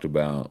 we talked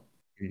about.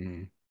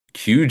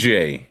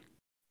 QJ.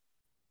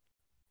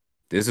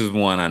 This is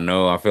one I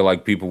know I feel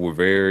like people were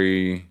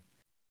very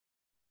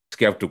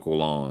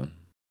skeptical on.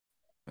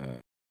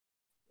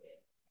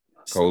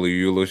 Cole, are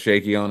you a little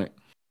shaky on it?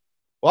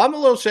 Well, I'm a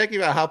little shaky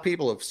about how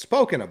people have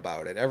spoken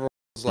about it. Everyone's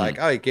like,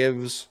 oh, he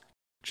gives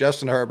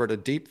Justin Herbert a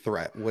deep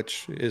threat,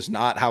 which is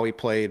not how he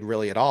played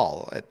really at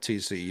all at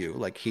TCU.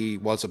 Like, he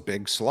was a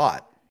big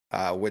slot,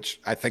 which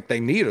I think they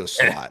need a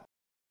slot.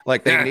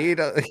 Like, they need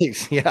a,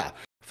 yeah,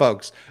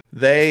 folks,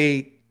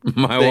 they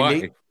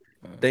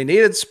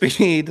needed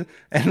speed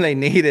and they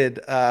needed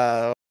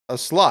a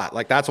slot.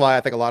 Like, that's why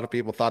I think a lot of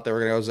people thought they were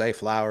going to go Zay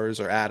Flowers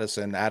or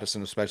Addison,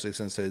 especially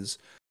since his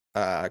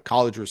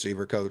college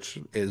receiver coach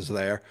is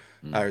there,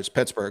 or his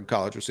Pittsburgh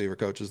college receiver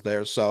coach is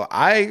there. So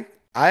I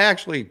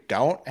actually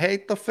don't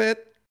hate the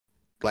fit.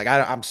 Like,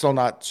 I'm still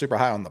not super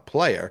high on the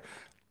player,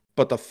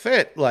 but the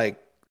fit,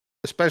 like,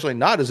 especially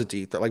not as a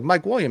deep threat. Like,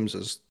 Mike Williams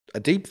is a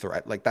deep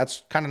threat. Like,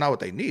 that's kind of not what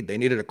they need. They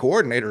needed a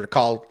coordinator to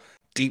call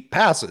deep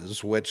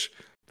passes, which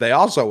they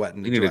also went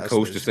and you need a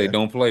coach to say,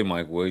 "Don't play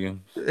Mike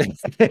Williams."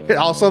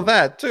 Also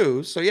that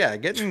too. So yeah,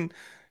 getting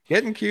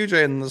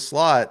QJ in the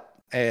slot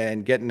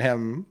and getting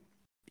him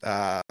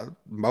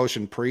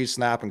motion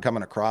pre-snap and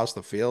coming across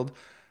the field,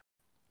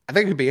 I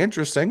think it'd be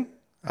interesting.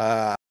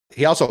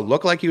 He also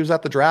looked like he was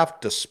at the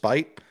draft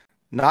despite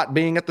not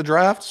being at the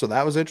draft, so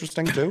that was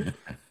interesting too.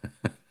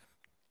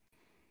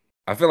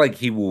 I feel like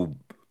he will,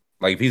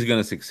 like, if he's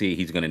going to succeed,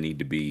 he's going to need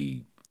to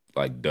be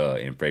like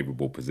in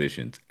favorable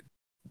positions.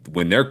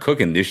 When they're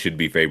cooking, this should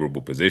be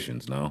favorable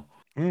positions, no?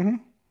 Mm-hmm.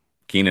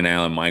 Keenan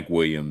Allen, Mike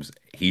Williams,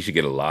 he should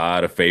get a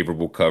lot of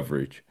favorable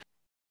coverage.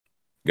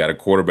 Got a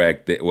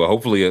quarterback that, well,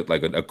 hopefully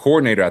a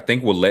coordinator, I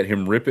think, will let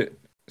him rip it.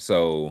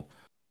 So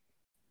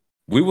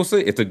we will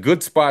see. It's a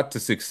good spot to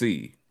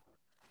succeed.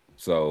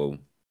 So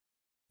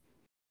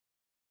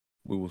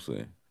we will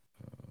see.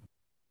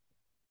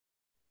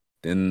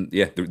 Then,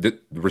 yeah, the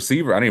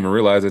receiver, I didn't even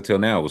realize it till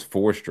now, it was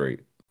 4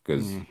 straight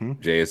because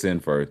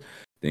JSN first.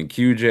 Then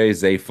QJ,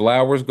 Zay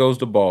Flowers goes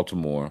to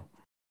Baltimore,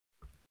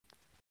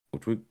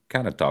 which we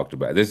kind of talked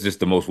about. This is just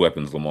the most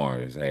weapons Lamar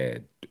has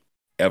had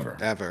ever.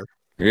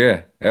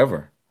 Yeah,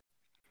 ever.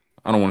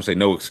 I don't want to say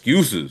no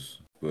excuses,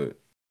 but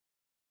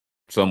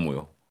some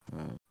will.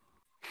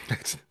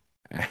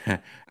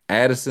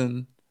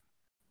 Addison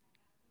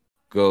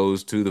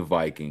goes to the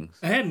Vikings.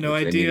 I had no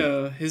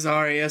idea his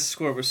RAS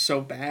score was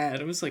so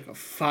bad. It was like a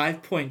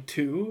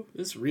 5.2.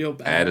 It's real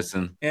bad.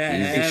 Addison.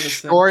 Yeah, he's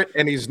short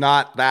and he's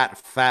not that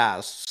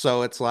fast.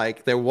 So it's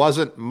like there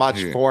wasn't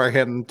much for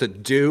him to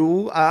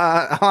do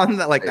on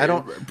that. Like, I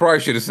don't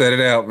probably should have set it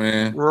out,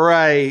 man.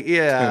 Right.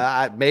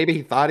 Yeah. Maybe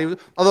he thought he was,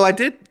 although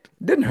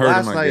didn't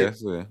hurt him, I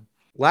guess. Yeah.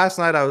 Last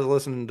night I was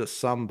listening to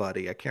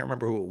somebody, I can't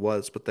remember who it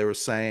was, but they were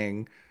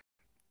saying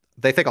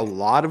they think a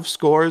lot of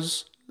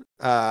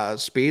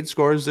speed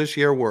scores this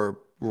year were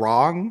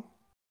wrong,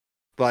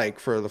 like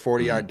for the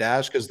 40-yard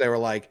dash, because they were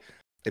like,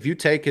 if you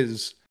take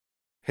his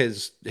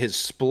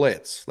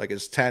splits, like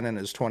his 10 and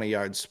his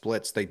 20-yard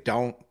splits, they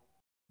don't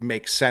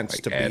make sense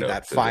to be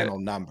that final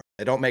number.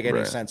 They don't make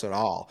any sense at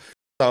all.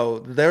 So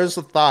there's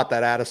a thought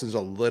that Addison's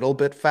a little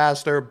bit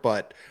faster,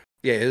 but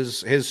yeah,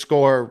 his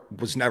score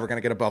was never going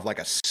to get above like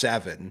a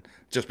 7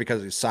 just because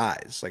of his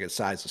size. Like, his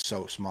size is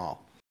so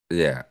small.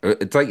 Yeah,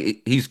 it's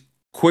like he's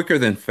quicker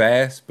than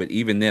fast, but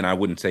even then, I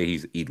wouldn't say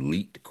he's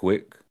elite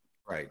quick.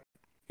 Right.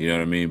 You know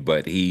what I mean?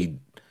 But I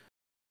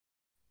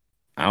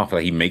don't feel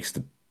like he makes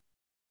the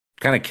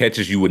kind of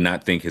catches you would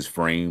not think his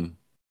frame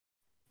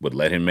would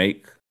let him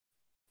make,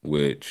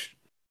 which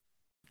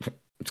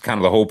it's kind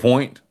of the whole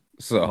point.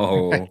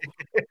 So,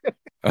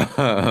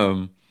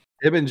 him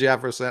and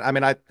Jefferson. I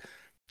mean,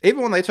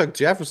 even when they took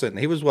Jefferson,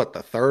 he was what,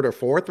 the 3rd or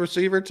 4th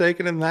receiver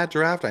taken in that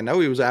draft? I know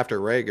he was after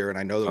Rager, and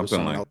I know there was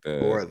someone else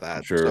before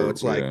that. Sure, so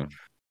it's like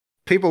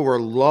people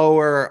were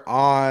lower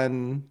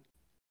on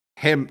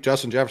him,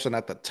 Justin Jefferson,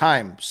 at the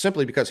time,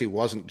 simply because he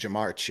wasn't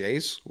Jamar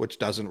Chase, which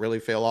doesn't really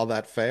feel all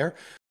that fair.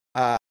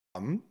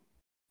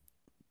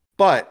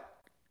 But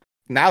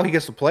now he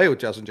gets to play with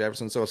Justin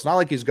Jefferson, so it's not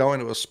like he's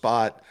going to a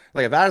spot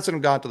like if Addison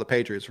had gone to the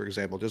Patriots, for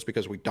example, just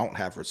because we don't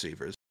have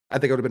receivers. I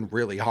think it would have been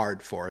really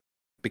hard for him.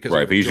 Because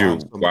if he's your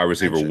wide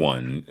receiver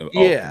 1 off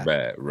the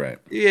bat, right?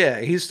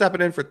 Yeah, he's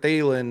stepping in for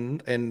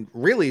Thielen and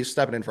really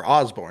stepping in for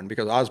Osborne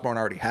because Osborne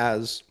already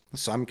has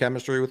some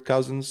chemistry with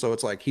Cousins. So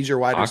it's like he's your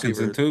wide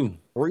receiver too.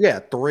 Or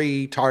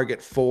 3,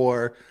 target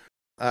 4.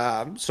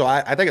 So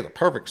I think it's a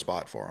perfect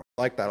spot for him.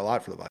 I like that a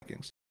lot for the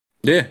Vikings.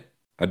 Yeah,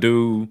 I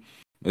do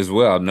as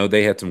well. I know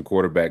they had some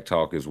quarterback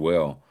talk as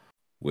well,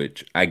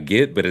 which I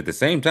get, but at the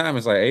same time,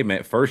 it's like, hey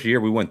man, first year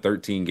we won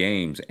 13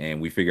 games and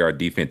we figure our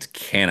defense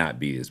cannot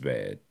be as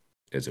bad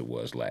as it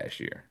was last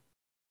year.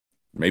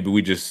 Maybe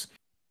we just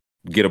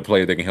get a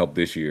player that can help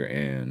this year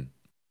and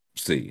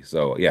see.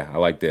 So yeah, I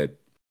like that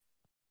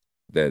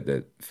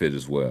fit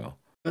as well.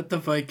 Let the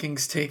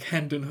Vikings take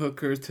Hendon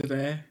Hooker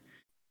today.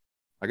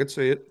 I could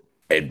see it.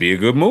 It'd be a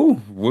good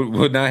move.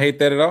 Would not hate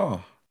that at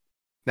all.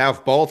 Now,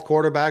 if both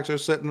quarterbacks are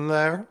sitting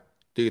there,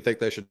 do you think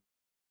they should?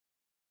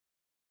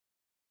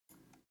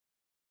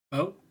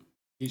 Oh,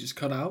 he just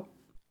cut out.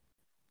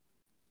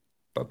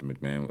 Dr.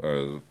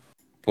 McMahon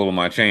pulling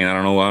my chain. I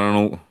don't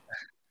know.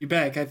 You're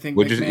back. I think.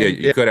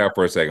 You cut out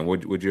for a second.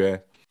 Would you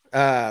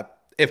ask?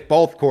 if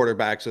both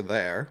quarterbacks are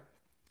there,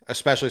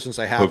 especially since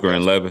they have Hooker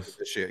and Levis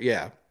this year.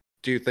 Yeah.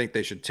 Do you think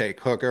they should take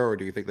Hooker or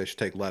do you think they should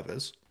take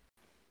Levis?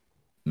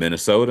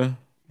 Minnesota.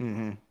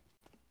 Mm-hmm.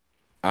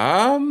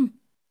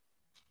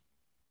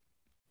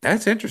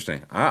 That's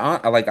interesting.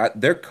 I like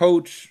their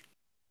coach.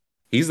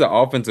 He's the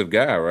offensive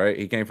guy, right?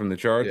 He came from the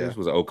Chargers. Yeah.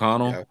 Was it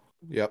O'Connell? Yeah.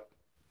 Yep.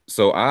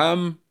 So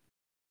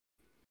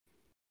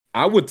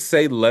I would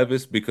say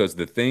Levis because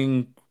the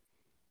thing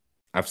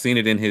I've seen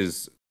it in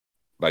his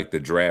like the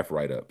draft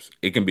write-ups.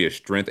 It can be a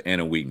strength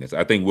and a weakness.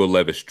 I think Will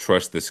Levis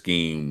trusts the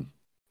scheme.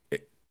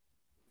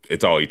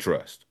 It's all he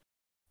trusts.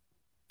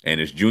 And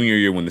his junior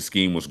year when the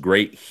scheme was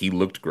great, he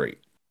looked great.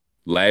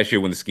 Last year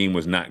when the scheme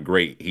was not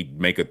great, he'd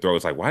make a throw.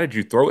 It's like, why did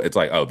you throw it? It's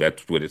like, oh,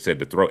 that's what it said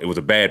to throw. It was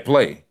a bad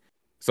play.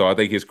 So I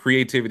think his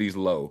creativity is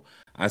low.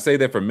 I say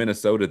that for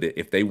Minnesota that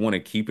if they want to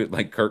keep it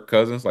like Kirk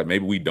Cousins, like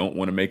maybe we don't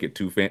want to make it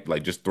too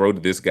like just throw to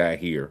this guy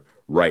here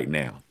right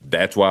now.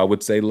 That's why I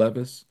would say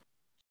Levis.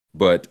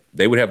 But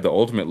they would have the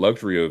ultimate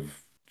luxury of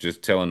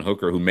just telling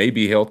Hooker, who may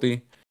be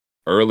healthy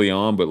early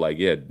on, but like,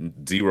 yeah,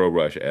 zero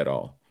rush at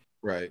all.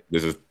 Right.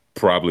 This is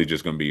probably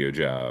just going to be your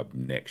job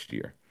next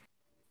year.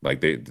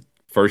 Like the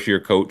first year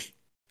coach,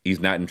 he's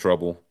not in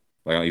trouble.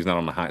 Like he's not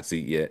on the hot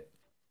seat yet.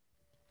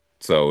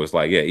 So it's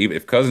like, yeah, even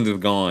if Cousins is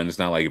gone, it's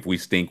not like if we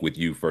stink with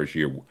you first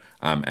year,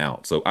 I'm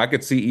out. So I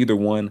could see either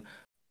one.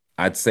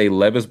 I'd say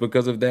Levis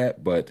because of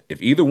that, but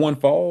if either one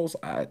falls,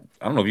 I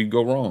don't know if you can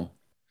go wrong.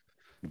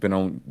 Depending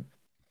on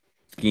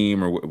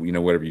scheme or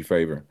whatever you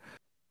favor.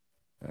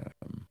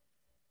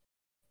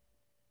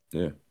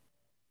 Yeah.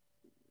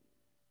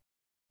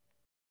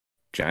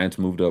 Giants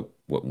moved up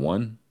what,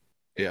 one?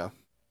 Yeah.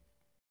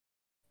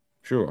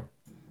 Sure.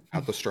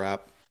 Out the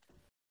strap.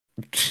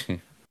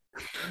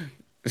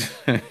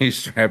 He's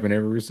strapping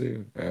every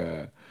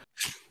receiver.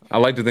 I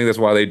like to think that's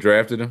why they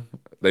drafted him.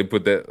 They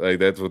put that like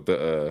that's what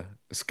the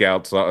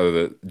scouts or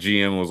the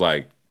GM was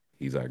like.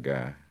 He's our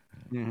guy.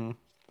 Mm-hmm.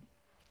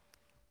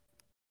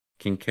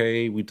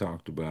 Kincaid, we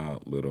talked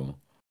about little.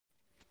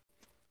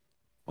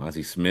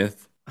 Ozzie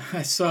Smith.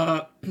 I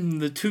saw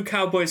the two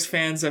Cowboys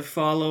fans I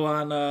follow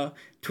on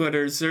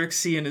Twitter,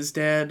 Xerxes and his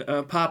dad,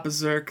 Papa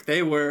Zerk.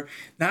 They were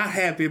not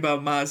happy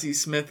about Mozzie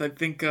Smith. I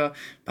think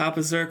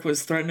Papa Zerk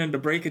was threatening to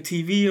break a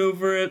TV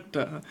over it.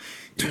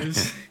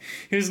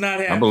 He was not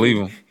happy. I believe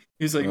him.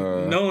 He was like,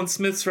 Nolan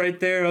Smith's right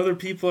there. Other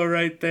people are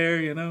right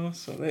there,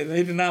 So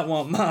they did not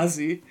want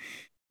Mozzie.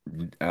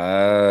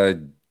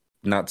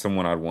 Not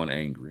someone I'd want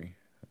angry.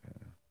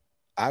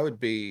 I would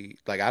be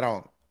like, I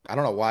don't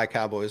know why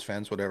Cowboys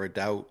fans would ever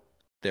doubt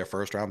their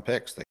first round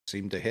picks. They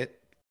seem to hit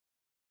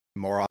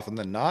more often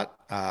than not.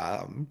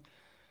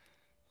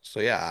 So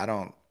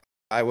yeah,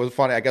 I was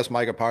funny. I guess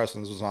Micah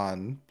Parsons was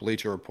on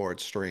Bleacher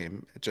Report's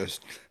stream. It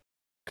just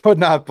could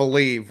not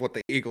believe what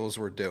the Eagles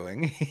were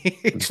doing.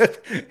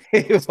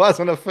 He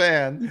wasn't a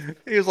fan.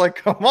 He was like,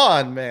 come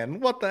on,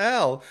 man, what the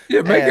hell?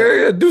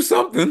 Yeah, do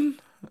something.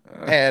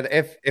 And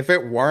if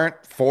it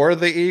weren't for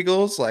the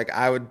Eagles, like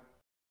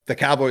the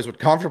Cowboys would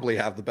comfortably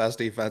have the best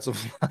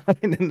defensive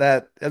line in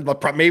that,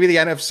 maybe the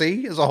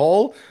NFC as a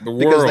whole,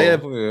 because they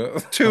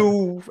have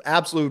two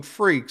absolute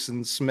freaks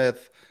in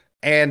Smith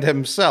and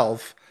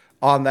himself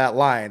on that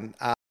line.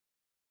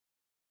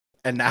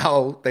 And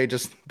now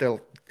they're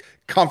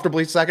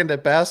comfortably second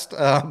at best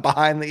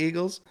behind the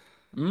Eagles.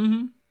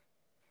 Mm-hmm.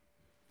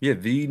 Yeah,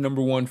 the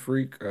number one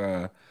freak.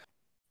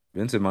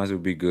 Vincent Mizey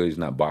would be good. He's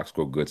not box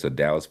score good, so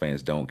Dallas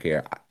fans don't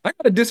care. I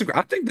gotta disagree.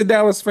 I think the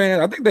Dallas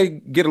fans, I think they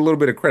get a little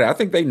bit of credit. I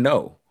think they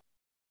know.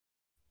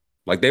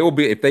 Like they will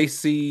be, if they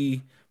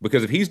see,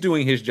 because if he's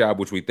doing his job,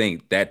 which we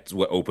think, that's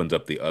what opens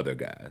up the other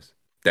guys.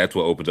 That's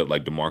what opens up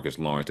like DeMarcus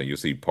Lawrence, and you'll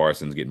see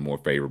Parsons getting more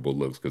favorable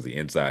looks because the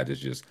inside is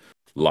just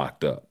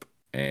locked up.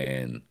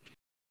 And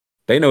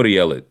they know to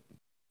yell at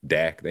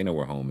Dak. They know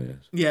where home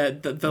is. Yeah,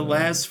 the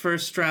last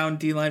first round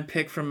D-line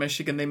pick from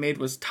Michigan they made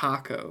was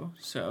Taco.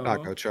 So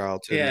Taco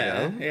Charlton.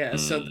 Yeah.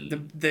 So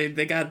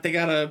they got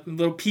a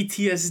little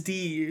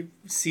PTSD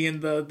seeing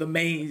the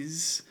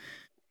maze.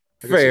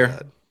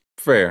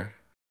 Fair.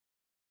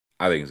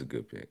 I think it's a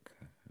good pick.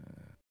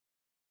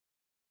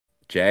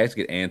 Jags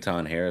get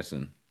Anton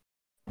Harrison.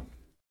 I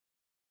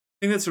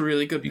think that's a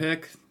really good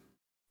pick.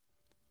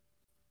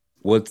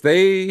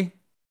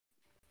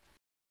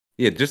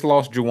 Just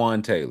lost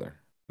Juwan Taylor.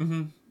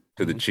 Mm-hmm.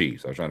 To the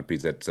Chiefs. I was trying to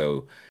piece that.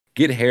 So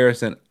get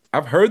Harrison.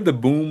 I've heard the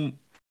boom,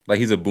 like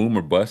he's a boom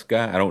or bust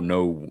guy. I don't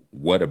know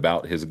what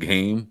about his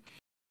game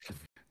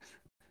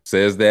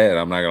says that, and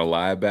I'm not gonna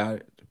lie about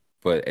it.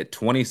 But at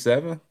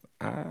 27,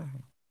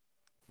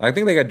 I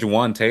think they got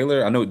Juwan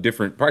Taylor. I know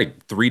probably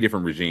 3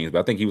 different regimes,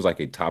 but I think he was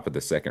like a top of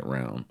the second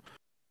round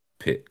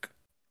pick.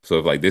 So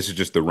if like this is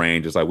just the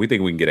range, it's like we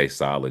think we can get a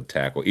solid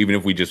tackle, even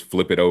if we just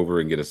flip it over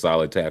and get a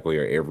solid tackle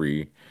here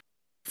every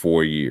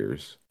 4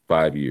 years,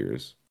 5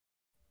 years.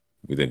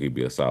 We think he'd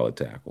be a solid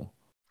tackle.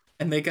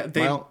 And they got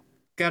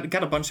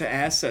a bunch of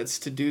assets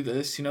to do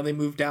this. They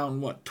moved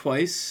down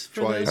twice?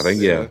 Twice. I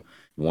think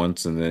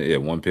once and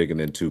then 1 pick and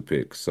then 2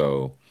 picks.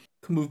 So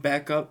can move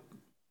back up.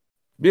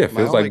 Yeah,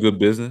 feels like good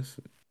business.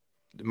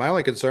 My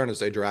only concern is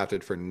they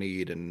drafted for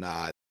need and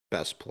not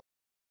best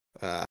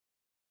play.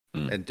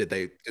 And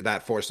did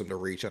that force them to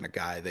reach on a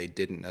guy they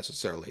didn't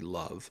necessarily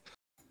love?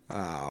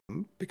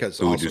 Because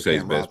who would you say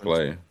is best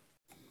player?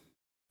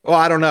 Well,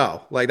 I don't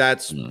know. Like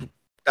that's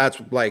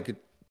like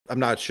I'm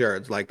not sure.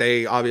 It's like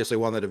they obviously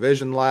won the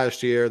division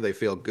last year. They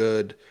feel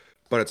good,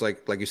 but it's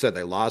like you said,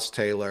 they lost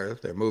Taylor.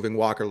 They're moving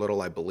Walker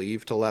Little, I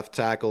believe, to left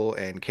tackle,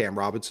 and Cam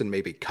Robinson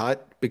may be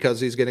cut because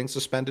he's getting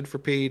suspended for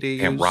PED.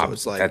 Cam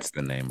Robinson, that's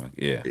the name.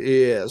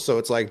 Yeah. So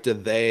it's like,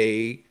 did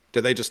they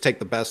just take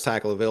the best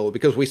tackle available?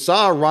 Because we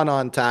saw a run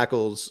on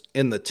tackles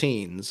in the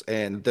teens,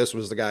 and this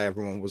was the guy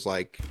everyone was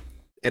like,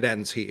 it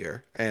ends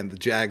here, and the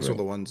Jags were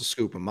the ones to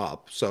scoop him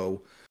up.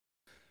 So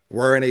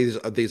were any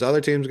of these other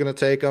teams going to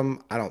take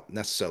him? I don't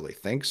necessarily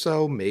think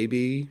so.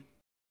 Maybe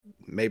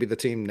the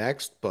team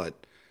next,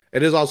 but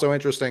it is also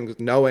interesting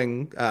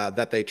knowing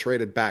that they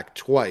traded back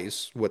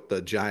twice with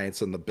the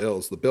Giants and the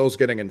Bills. The Bills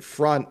getting in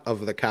front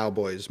of the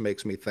Cowboys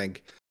makes me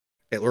think,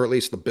 or at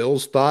least the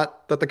Bills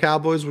thought that the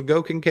Cowboys would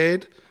go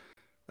Kincaid.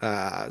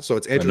 So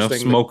it's interesting. Enough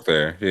smoke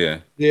there,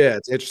 yeah. Yeah,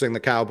 it's interesting the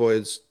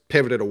Cowboys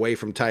pivoted away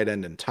from tight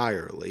end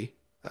entirely.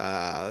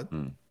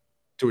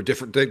 To a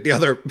different, the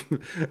other,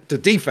 to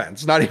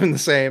defense, not even the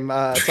same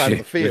side of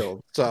the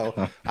field.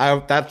 So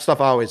that stuff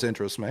always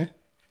interests me.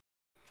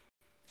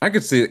 I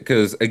could see it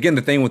because, again,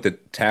 the thing with the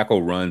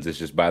tackle runs is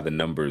just by the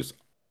numbers,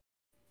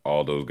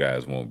 all those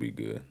guys won't be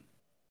good.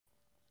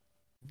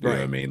 You know what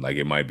I mean? Like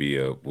it might be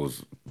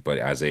but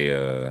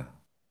Isaiah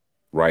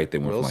Wright, they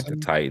went from like the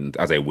Titans.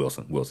 Isaiah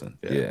Wilson.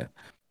 Yeah.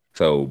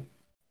 So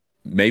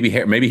maybe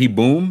he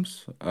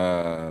booms.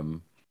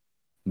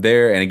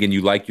 There, and again,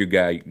 you like your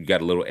guy, you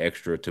got a little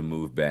extra to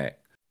move back.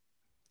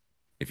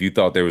 If you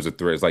thought there was a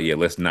threat, it's like, yeah,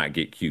 let's not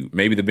get cute.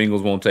 Maybe the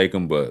Bengals won't take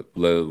him, but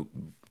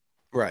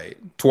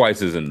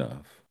twice is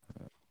enough.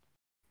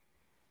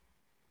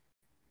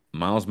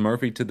 Myles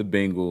Murphy to the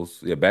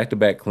Bengals. Yeah,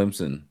 back-to-back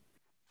Clemson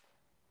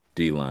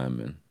D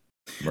linemen.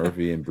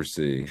 Murphy and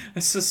Bresee.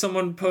 I saw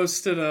someone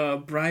posted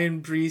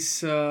Brian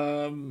Brees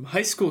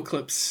high school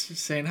clips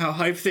saying how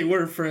hyped they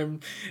were for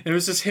him. And it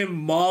was just him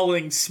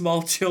mauling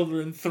small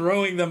children,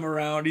 throwing them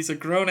around. He's a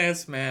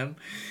grown-ass man.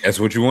 That's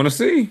what you want to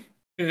see.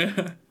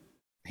 Yeah.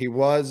 He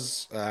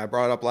was, I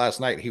brought it up last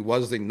night, he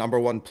was the number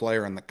one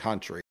player in the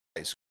country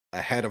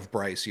ahead of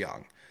Bryce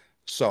Young.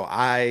 So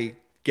I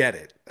get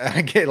it.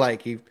 I get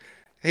like he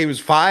was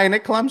fine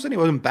at Clemson. He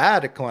wasn't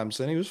bad at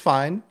Clemson. He was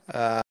fine.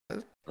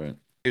 Right.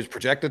 He was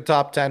projected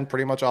top 10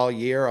 pretty much all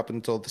year up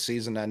until the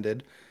season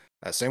ended.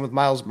 Same with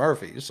Myles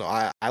Murphy. So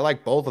I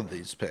like both of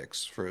these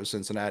picks for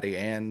Cincinnati.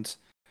 And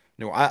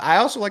I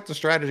also like the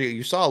strategy.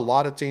 You saw a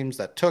lot of teams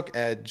that took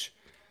edge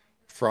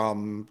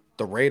from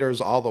the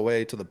Raiders all the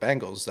way to the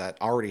Bengals that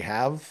already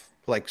have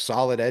like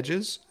solid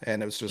edges.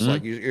 And it was just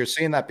like you're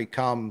seeing that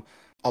become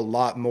a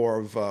lot more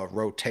of a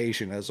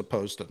rotation as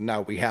opposed to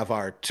now we have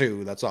our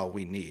two. That's all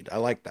we need. I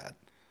like that.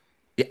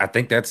 Yeah, I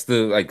think that's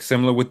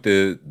similar with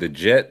the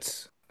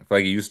Jets.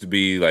 Like it used to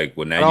be like,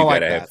 well, now you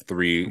gotta have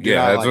three.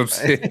 Yeah, that's what I'm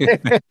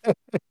saying.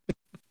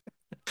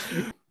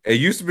 It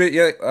used to be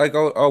like,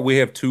 oh, we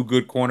have two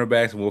good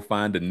cornerbacks and we'll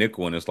find a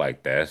nickel, and it's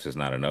like that's just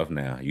not enough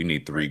now. You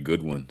need three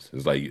good ones.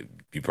 It's like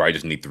you probably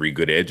just need three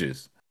good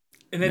edges.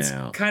 And it's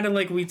kind of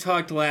like we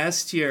talked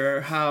last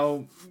year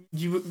how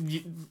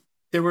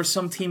there were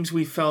some teams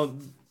we felt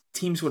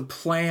teams would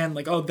plan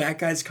like, oh, that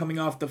guy's coming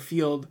off the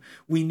field.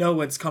 We know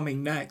what's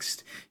coming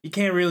next. You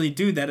can't really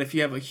do that if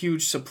you have a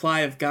huge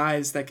supply of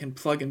guys that can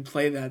plug and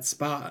play that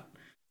spot.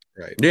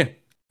 Right. Yeah.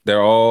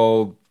 They're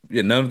all,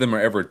 none of them are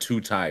ever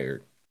too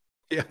tired.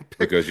 Yeah.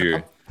 Because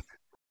you're.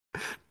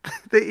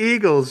 The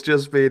Eagles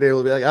just being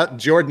able to be like,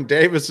 Jordan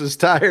Davis is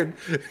tired.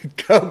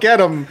 Go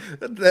get him.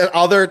 The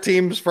other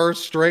team's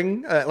first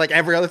string, like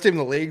every other team in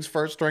the league's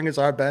first string is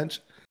our bench.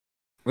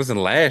 Listen,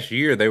 last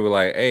year they were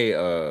like,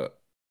 hey,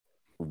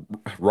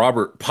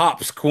 Robert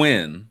Pops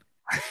Quinn,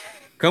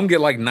 come get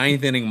like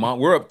ninth inning.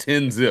 We're up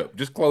 10-0.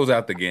 Just close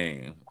out the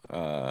game.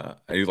 And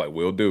he was like,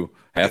 "We'll do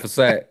half a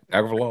sack,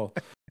 tackle for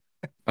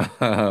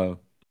loss."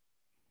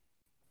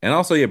 And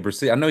also,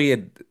 Bresee, I know he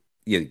had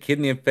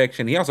kidney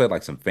infection. He also had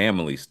like some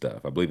family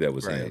stuff. I believe that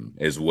was him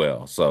as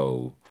well.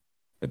 So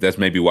if that's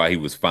maybe why he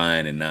was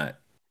fine and not,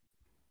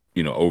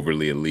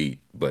 overly elite.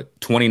 But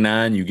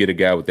 29, you get a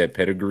guy with that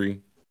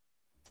pedigree.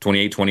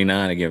 28,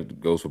 29 again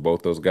goes for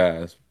both those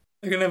guys.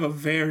 They're going to have a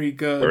very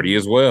good 30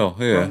 as well.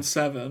 Yeah. Front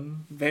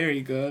seven.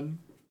 Very good.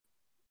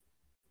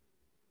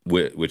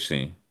 Which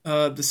team?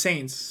 The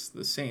Saints.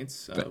 The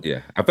Saints.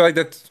 Yeah. I feel like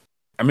that's,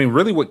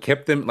 really what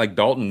kept them, like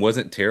Dalton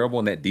wasn't terrible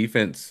in that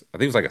defense. I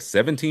think it was like a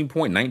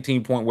 17-point,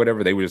 19-point,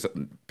 whatever. They were just,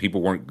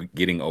 people weren't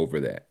getting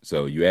over that.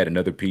 So you add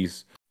another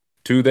piece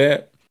to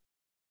that.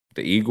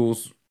 The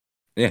Eagles,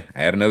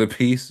 add another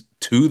piece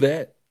to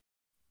that.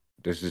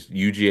 There's this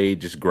UGA,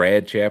 just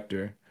grad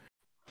chapter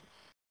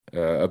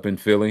up in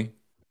Philly.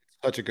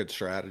 Such a good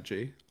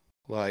strategy.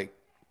 Like,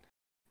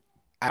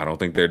 I don't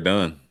think they're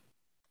done.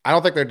 I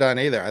don't think they're done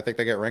either. I think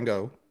they get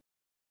Ringo.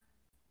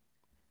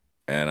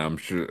 And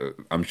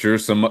I'm sure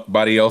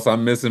somebody else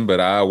I'm missing, but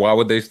why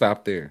would they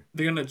stop there?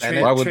 They're gonna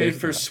trade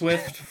for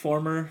Swift,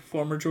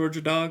 former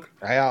Georgia dog.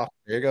 Yeah,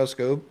 here you go,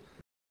 Scoob.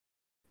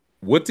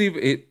 What's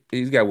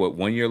he's got what,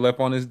 1 year left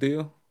on his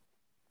deal?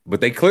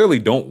 But they clearly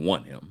don't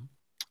want him.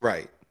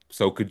 Right.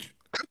 So could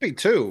be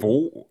 2.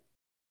 4?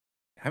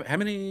 How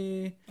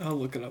many? I'll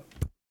look it up.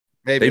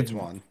 Maybe it's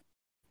 1.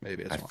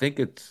 Maybe it's 1. I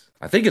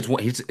think it's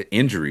 1. He's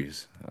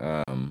injuries.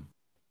 I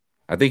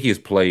think he has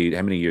played.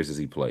 How many years has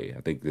he played?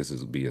 I think this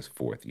will be his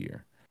 4th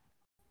year.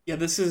 Yeah,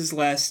 this is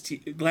last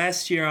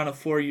year on a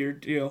 4-year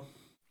deal.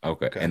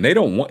 Okay. And they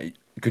don't want.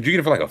 Could you get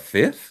him for like a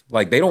 5th?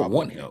 Like they don't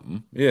want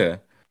him. Yeah.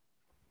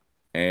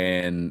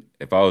 And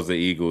if I was the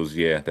Eagles,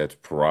 yeah, that's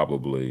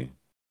probably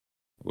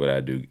what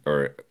I do.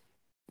 Or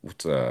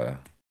what's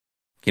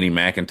Kenny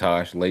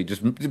McIntosh late?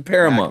 Just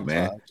pair him up,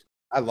 man.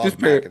 I love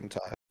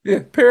McIntosh. Yeah,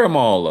 pair them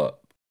all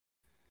up.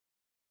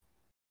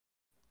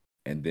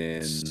 And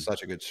then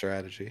such a good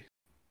strategy.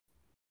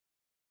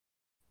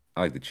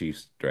 I like the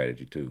Chiefs'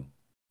 strategy too.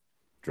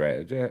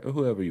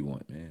 Whoever you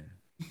want, man.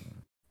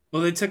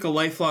 Well, they took a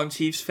lifelong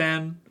Chiefs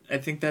fan. I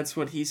think that's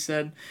what he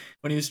said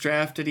when he was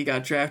drafted. He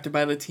got drafted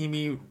by the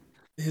team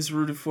he's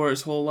rooted for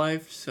his whole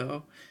life,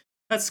 so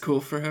that's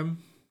cool for him.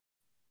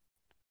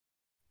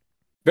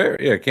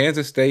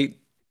 Kansas State.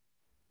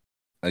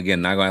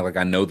 Again, not going like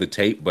I know the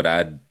tape, but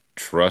I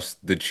trust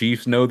the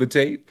Chiefs know the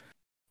tape,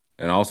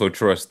 and also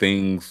trust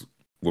things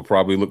will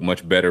probably look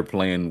much better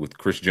playing with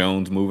Chris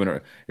Jones moving.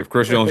 Or if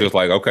Chris Jones just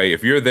like, okay,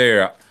 if you're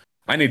there,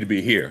 I need to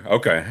be here.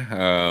 Okay,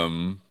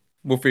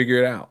 we'll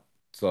figure it out.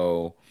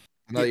 So,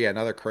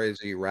 another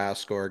crazy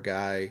RAS-score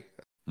guy,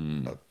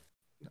 a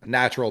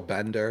natural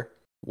bender,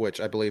 which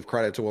I believe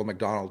credit to Will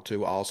McDonald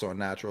too, also a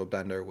natural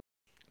bender.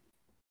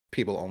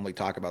 People only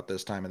talk about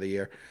this time of the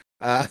year.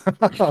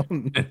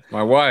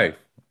 My wife.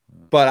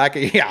 But I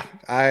think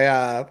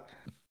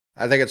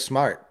it's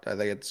smart. I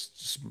think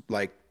it's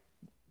like,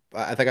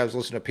 I think I was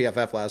listening to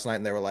PFF last night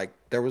and they were like,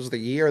 there was the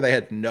year they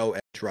had no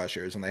edge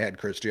rushers and they had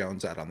Chris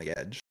Jones out on the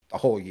edge the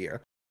whole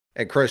year.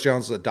 And Chris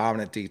Jones is a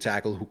dominant D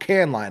tackle who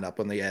can line up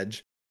on the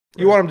edge.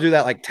 You want him to do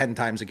that like 10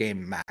 times a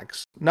game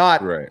max,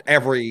 not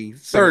every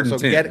third and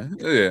 10.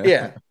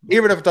 Yeah.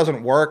 Even if it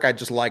doesn't work, I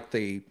just like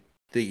the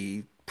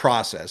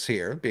process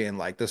here being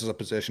like, this is a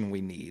position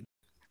we need.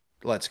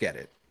 Let's get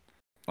it.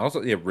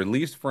 Also,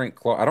 released Frank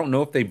Clark. I don't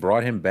know if they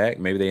brought him back.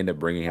 Maybe they end up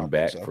bringing him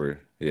back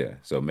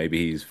so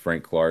maybe he's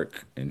Frank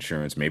Clark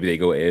insurance. Maybe they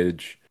go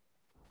edge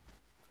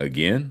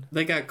again.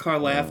 They got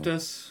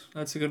Karlaftis.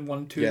 That's a good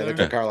one too. Yeah, they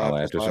got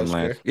Karlaftis from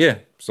last. Yeah,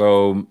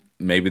 so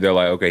maybe they're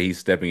like, okay, he's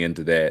stepping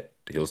into that.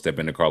 He'll step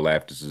into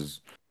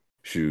Karlaftis's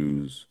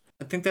shoes.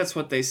 I think that's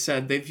what they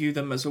said. They view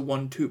them as a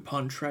 1-2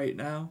 punch right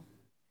now.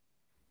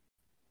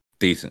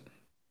 Decent.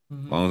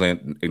 As long as they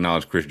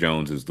acknowledge Chris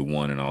Jones is the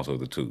 1 and also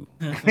the 2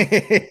 of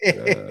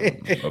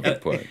the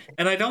punch.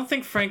 And I don't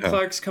think Frank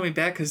Clark's coming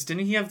back because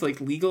didn't he have like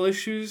legal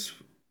issues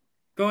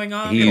going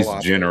on? He's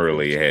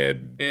generally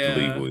had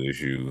legal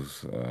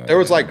issues. There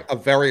was like a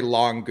very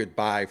long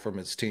goodbye from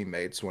his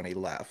teammates when he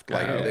left.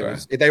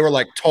 Like they were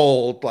like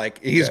told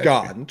like he's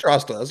gone.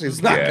 Trust us,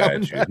 he's not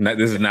coming back.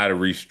 This is not a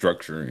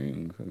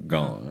restructuring.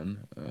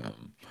 Gone.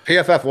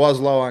 PFF was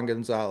low on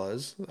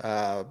Gonzalez.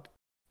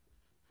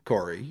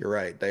 Corey, you're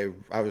right.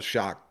 I was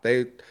shocked.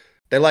 They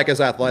like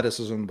his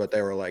athleticism, but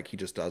they were like, he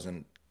just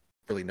doesn't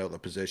really know the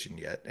position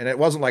yet. And it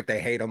wasn't like they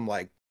hate him,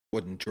 like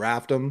wouldn't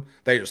draft him.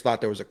 They just thought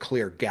there was a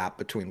clear gap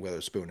between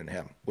Witherspoon and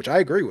him, which I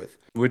agree with.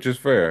 Which is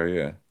fair,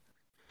 yeah.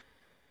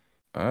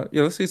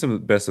 Let's see some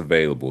best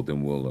available,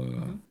 then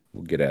we'll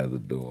get out of the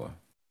door.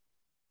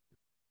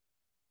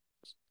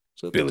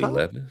 So Billy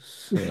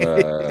Levis.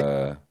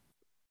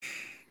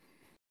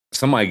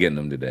 Somebody getting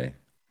them today.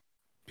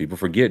 People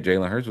forget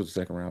Jalen Hurts was a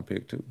 2nd-round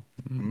pick too.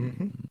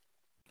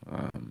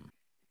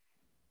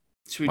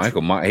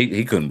 Michael,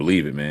 he couldn't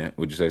believe it, man.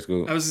 What'd you say,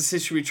 School? I was gonna say,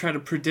 should we try to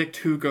predict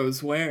who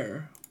goes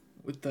where?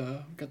 With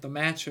got the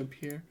matchup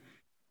here.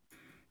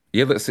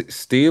 Yeah, let's see.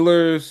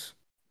 Steelers.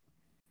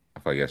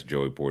 I feel like that's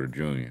Joey Porter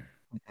Jr.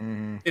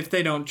 If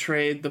they don't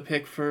trade the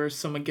pick for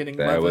someone getting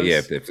Levis. Well,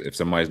 yeah, if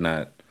somebody's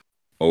not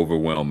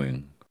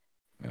overwhelming,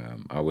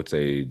 I would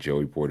say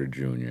Joey Porter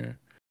Jr.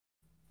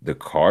 The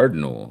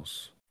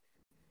Cardinals.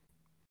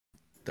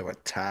 They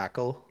went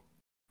tackle.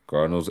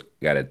 Cardinals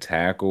got a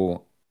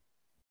tackle.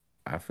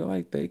 I feel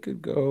like they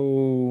could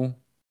go.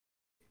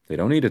 They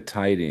don't need a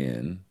tight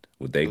end.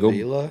 Would they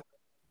Avila? Go?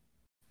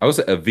 I would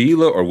say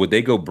Avila, or would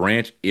they go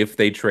Branch if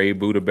they trade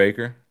Budda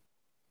Baker?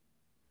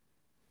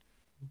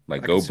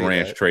 Like go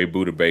Branch, trade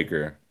Budda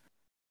Baker.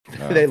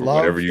 They love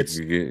whatever you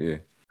can get. Yeah.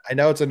 I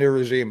know it's a new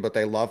regime, but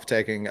they love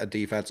taking a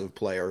defensive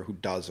player who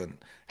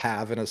doesn't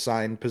have an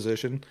assigned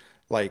position.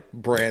 Like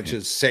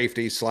Branch's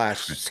safety /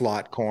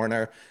 slot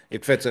corner.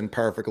 It fits in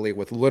perfectly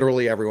with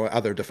literally every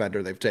other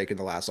defender they've taken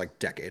the last like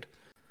decade.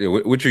 Yeah,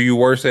 which are you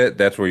worse at?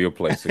 That's where you'll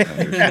play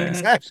 600.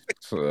 Exactly.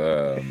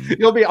 So,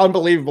 you'll be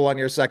unbelievable on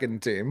your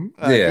second team.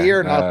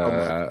 Here,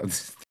 not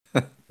so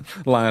much.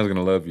 Lions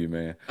gonna love you,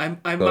 man.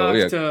 I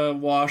mocked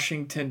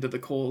Washington to the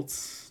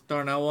Colts.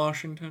 Darnell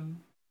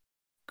Washington.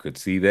 Could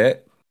see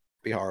that.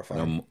 Be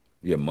horrifying.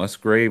 Yeah,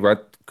 Musgrave. I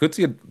could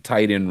see a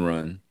tight end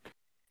run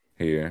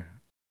here.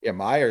 Yeah,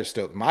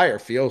 Meyer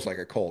feels like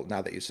a Colt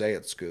now that you say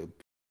it, Scoob.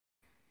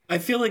 I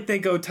feel like they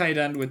go tight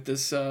end with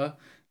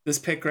this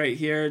pick right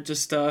here.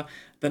 Just the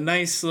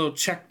nice little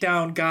check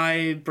down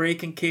guy,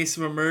 break in case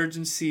of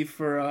emergency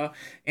for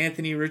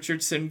Anthony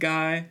Richardson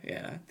guy.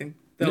 Yeah, I think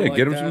they'll like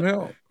get him that. some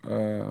help.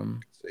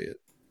 See it.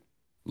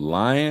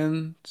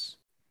 Lions.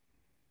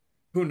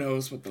 Who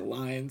knows what the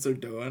Lions are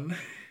doing?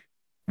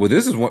 Well,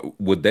 this is what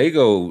would they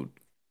go?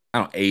 I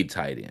don't a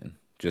tight end,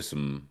 just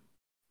some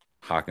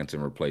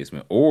Hockenson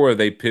replacement, or are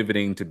they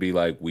pivoting to be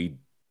like we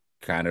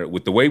kind of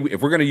with the way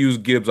if we're going to use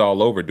Gibbs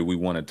all over, do we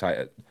want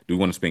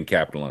to spend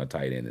capital on a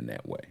tight end in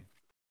that way?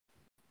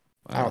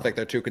 I don't think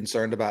they're too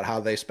concerned about how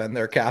they spend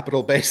their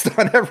capital based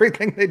on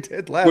everything they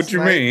did last night. What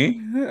you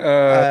mean?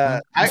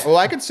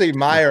 I could see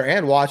Meyer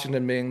and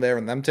Washington being there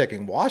and them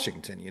taking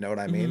Washington. You know what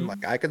I mean? Mm-hmm.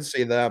 Like I could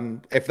see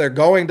them if they're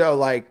going to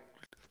like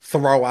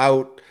throw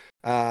out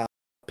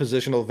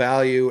positional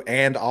value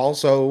and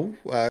also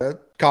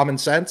common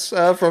sense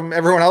from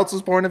everyone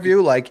else's point of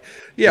view. Like,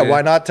 yeah.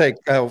 Why not take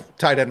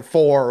tight end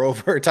 4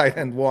 over tight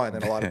end 1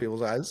 in a lot of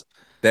people's eyes?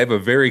 They have a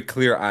very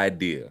clear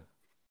idea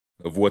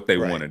of what they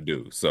want to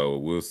do. So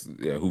we'll see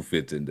who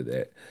fits into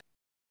that.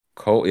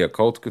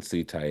 Colts could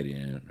see tight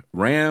end.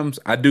 Rams,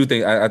 I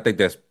think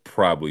that's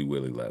probably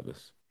Willie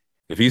Levis.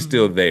 If he's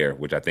still there,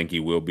 which I think he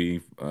will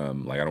be, I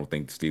don't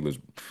think the Steelers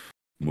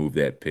move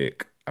that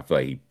pick. I feel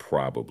like he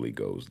probably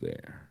goes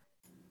there.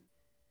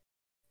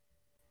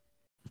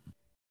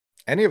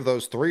 Any of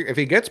those 3, if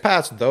he gets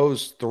past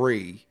those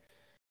 3,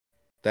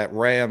 that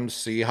Rams,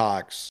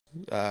 Seahawks,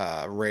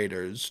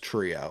 Raiders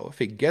trio, if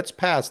he gets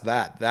past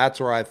that, that's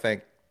where I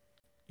think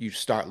you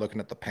start looking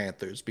at the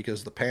Panthers,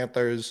 because the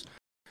Panthers,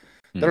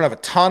 they don't have a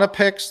ton of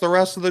picks the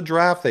rest of the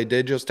draft. They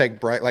did just take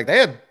Bryce. Like they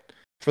had,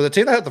 for the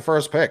team that had the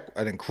first pick,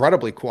 an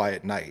incredibly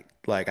quiet night.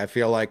 Like I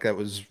feel like that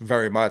was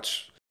very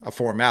much a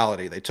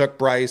formality. They took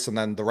Bryce and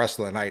then the rest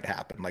of the night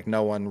happened. Like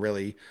no one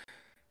really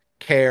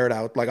cared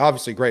out. Like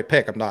obviously great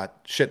pick. I'm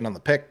not shitting on the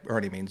pick or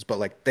any means, but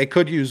like they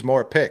could use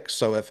more picks.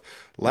 So if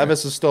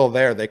Levis is still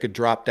there, they could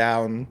drop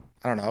down,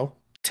 I don't know,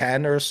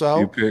 10 or so.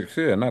 Few picks,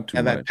 yeah, not too much.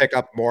 And then pick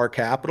up more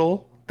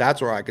capital.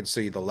 That's where I could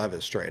see the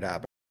Levis trade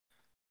happen.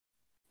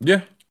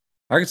 Yeah.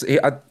 I can see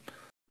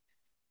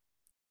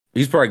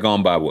he's probably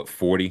gone by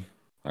 40.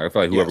 I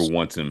feel like whoever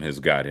wants him has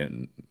got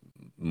him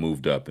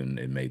moved up and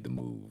made the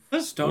move. I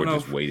just don't know.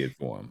 Just waited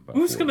for him.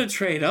 Who's going to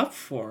trade up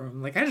for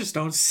him? Like, I just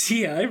don't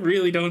see it. I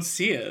really don't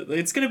see it.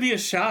 It's going to be a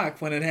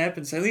shock when it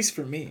happens, at least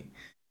for me.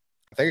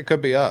 I think it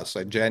could be us.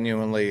 I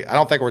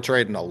don't think we're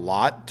trading a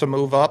lot to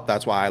move up.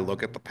 That's why I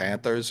look at the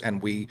Panthers,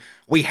 and we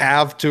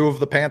have 2 of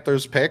the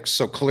Panthers picks.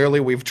 So clearly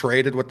we've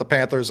traded with the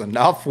Panthers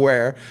enough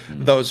where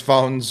those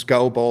phones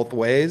go both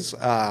ways.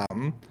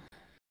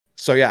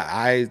 So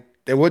yeah,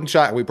 it wouldn't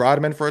shock. We brought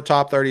him in for a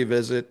top 30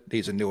 visit.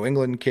 He's a New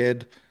England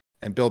kid,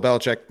 and Bill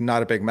Belichick,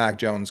 not a big Mac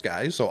Jones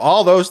guy. So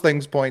all those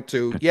things point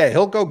to, yeah,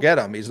 he'll go get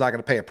him. He's not going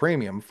to pay a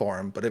premium for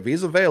him, but if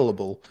he's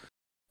available,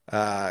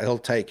 he'll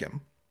take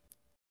him.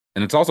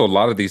 And it's also a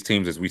lot of these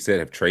teams, as we said,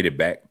 have traded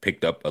back,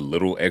 picked up a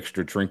little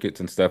extra trinkets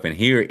and stuff. And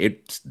here,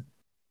 it's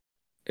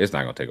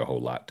not going to take a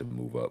whole lot to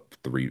move up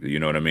 3. You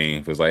know what I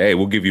mean? If it's like, hey,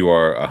 we'll give you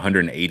our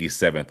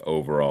 187th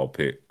overall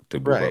pick to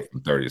move up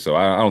from 30. So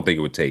I don't think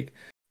it would take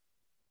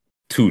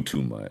too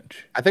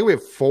much. I think we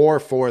have 4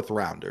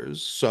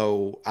 4th-rounders.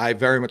 So I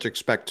very much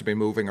expect to be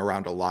moving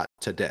around a lot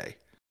today.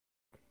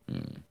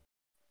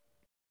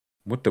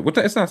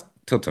 It's not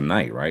till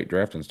tonight, right?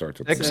 Drafting starts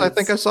at 6. I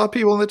think I saw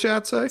people in the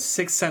chat say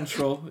 6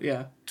 Central.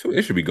 Yeah,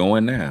 it should be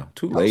going now.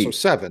 Too late. So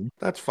 7.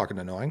 That's fucking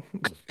annoying.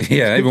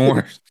 Yeah, even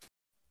worse.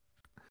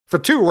 For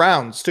 2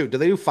 rounds too. Do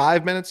they do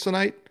 5 minutes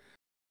tonight?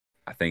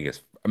 I think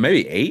it's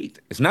maybe 8.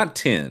 It's not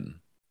 10.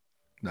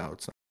 No,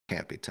 it's not. It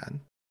can't be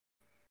 10.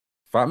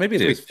 5. Maybe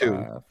it is 2.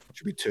 5. It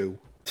should be 2.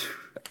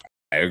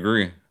 I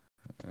agree.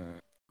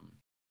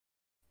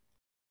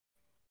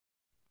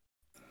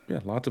 Yeah,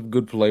 lots of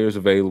good players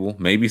available.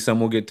 Maybe some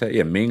will get taken.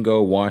 Yeah,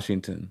 Mingo,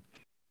 Washington,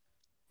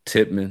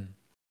 Tippmann,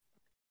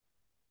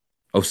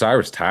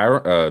 Osiris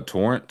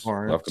Torrance.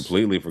 I've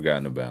completely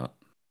forgotten about.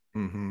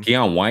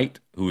 Keon White,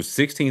 who was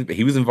 16th,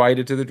 he was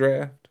invited to the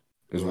draft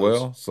as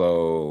well.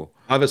 So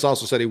Levis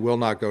also said he will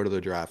not go to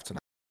the draft tonight.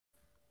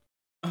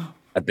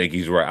 I think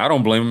he's right. I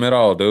don't blame him at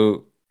all,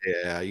 dude.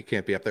 Yeah, you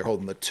can't be up there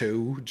holding the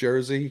 2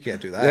 jersey. You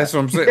can't do that. That's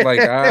what I'm saying.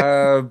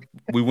 Like,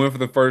 we went for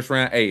the first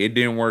round. Hey, it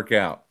didn't work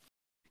out.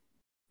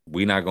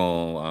 We not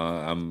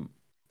gonna.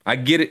 I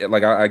get it.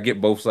 Like I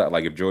get both sides.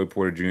 Like if Joey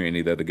Porter Jr. and any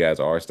of the other guys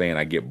are staying,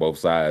 I get both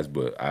sides.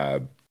 But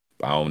I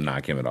don't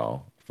knock him at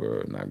all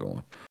for not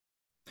going.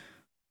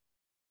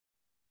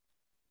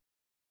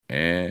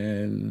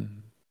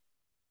 And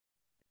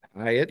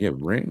Hyatt, yeah,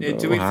 Ringo.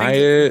 Do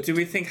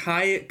we think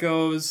Hyatt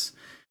goes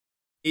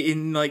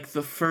in like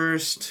the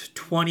first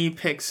 20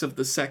 picks of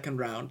the second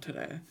round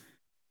today?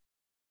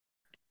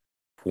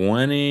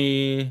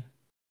 20.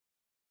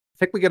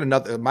 think we get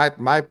another.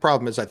 My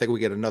problem is I think we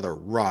get another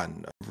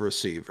run of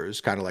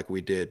receivers, kind of like we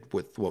did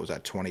with what was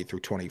that 20 through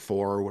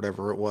 24 or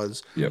whatever it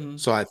was. Yep.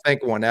 So I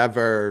think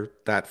whenever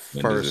that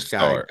first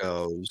guy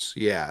goes,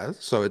 yeah.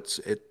 So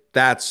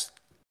that's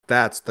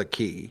the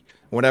key.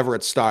 Whenever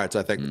it starts,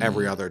 I think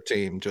every other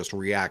team just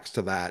reacts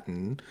to that,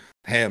 and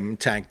him,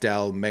 Tank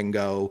Dell,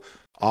 Mingo.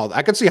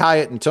 I could see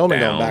Hyatt and Tillman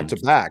going back to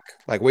back.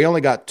 Like we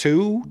only got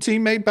 2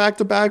 teammate back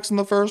to backs in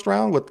the first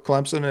round with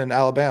Clemson and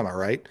Alabama,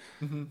 right?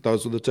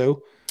 Those were the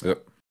 2.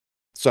 Yep.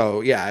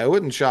 So yeah, it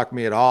wouldn't shock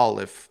me at all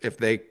if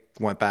they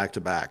went back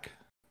to back.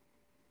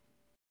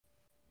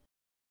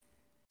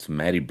 It's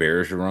Matty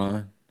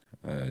Bergeron,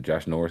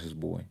 Josh Norris's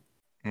boy.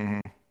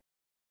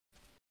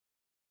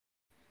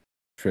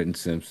 Trenton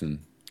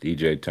Simpson,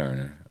 DJ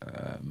Turner,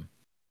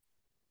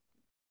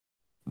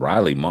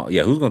 Riley Moss.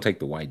 Yeah, who's gonna take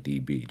the white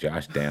DB?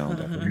 Josh Downs.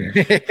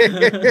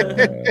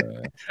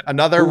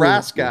 Another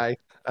RAS guy,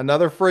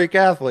 another freak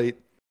athlete.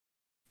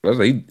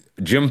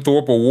 Jim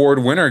Thorpe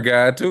Award winner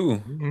guy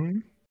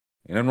too.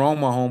 Nothing wrong,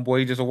 my homeboy.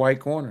 He's just a white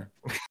corner.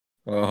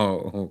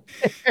 Oh,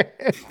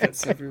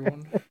 that's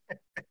everyone.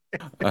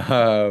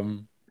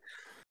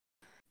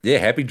 Yeah,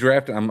 happy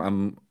draft.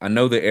 I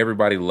know that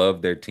everybody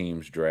loved their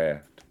team's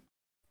draft.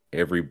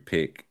 Every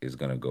pick is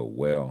gonna go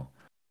well.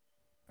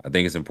 I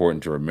think it's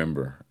important to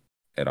remember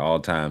at all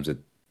times that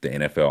the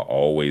NFL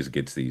always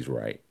gets these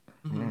right.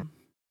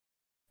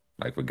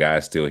 Like, if a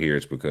guy's still here,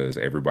 it's because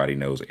everybody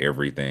knows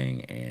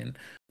everything, and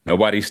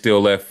nobody still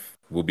left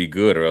will be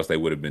good, or else they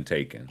would have been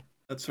taken.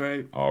 That's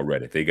right.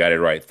 Already. They got it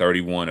right,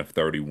 31 of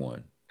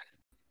 31.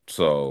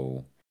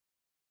 So,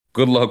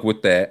 good luck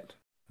with that.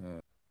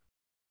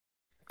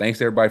 Thanks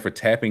to everybody for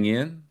tapping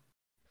in.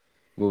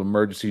 Little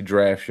emergency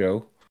draft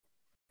show.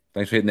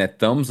 Thanks for hitting that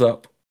thumbs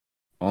up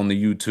on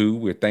the YouTube.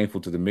 We're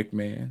thankful to the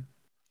McMahon.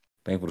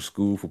 Thankful to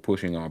school for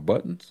pushing our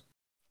buttons.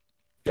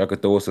 Y'all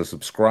could throw us a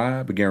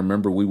subscribe. Again,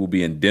 remember, we will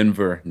be in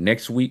Denver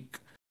next week.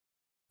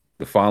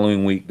 The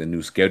following week, the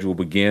new schedule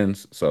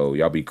begins. So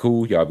y'all be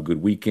cool. Y'all have a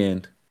good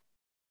weekend.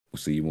 We'll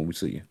see you when we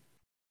see you.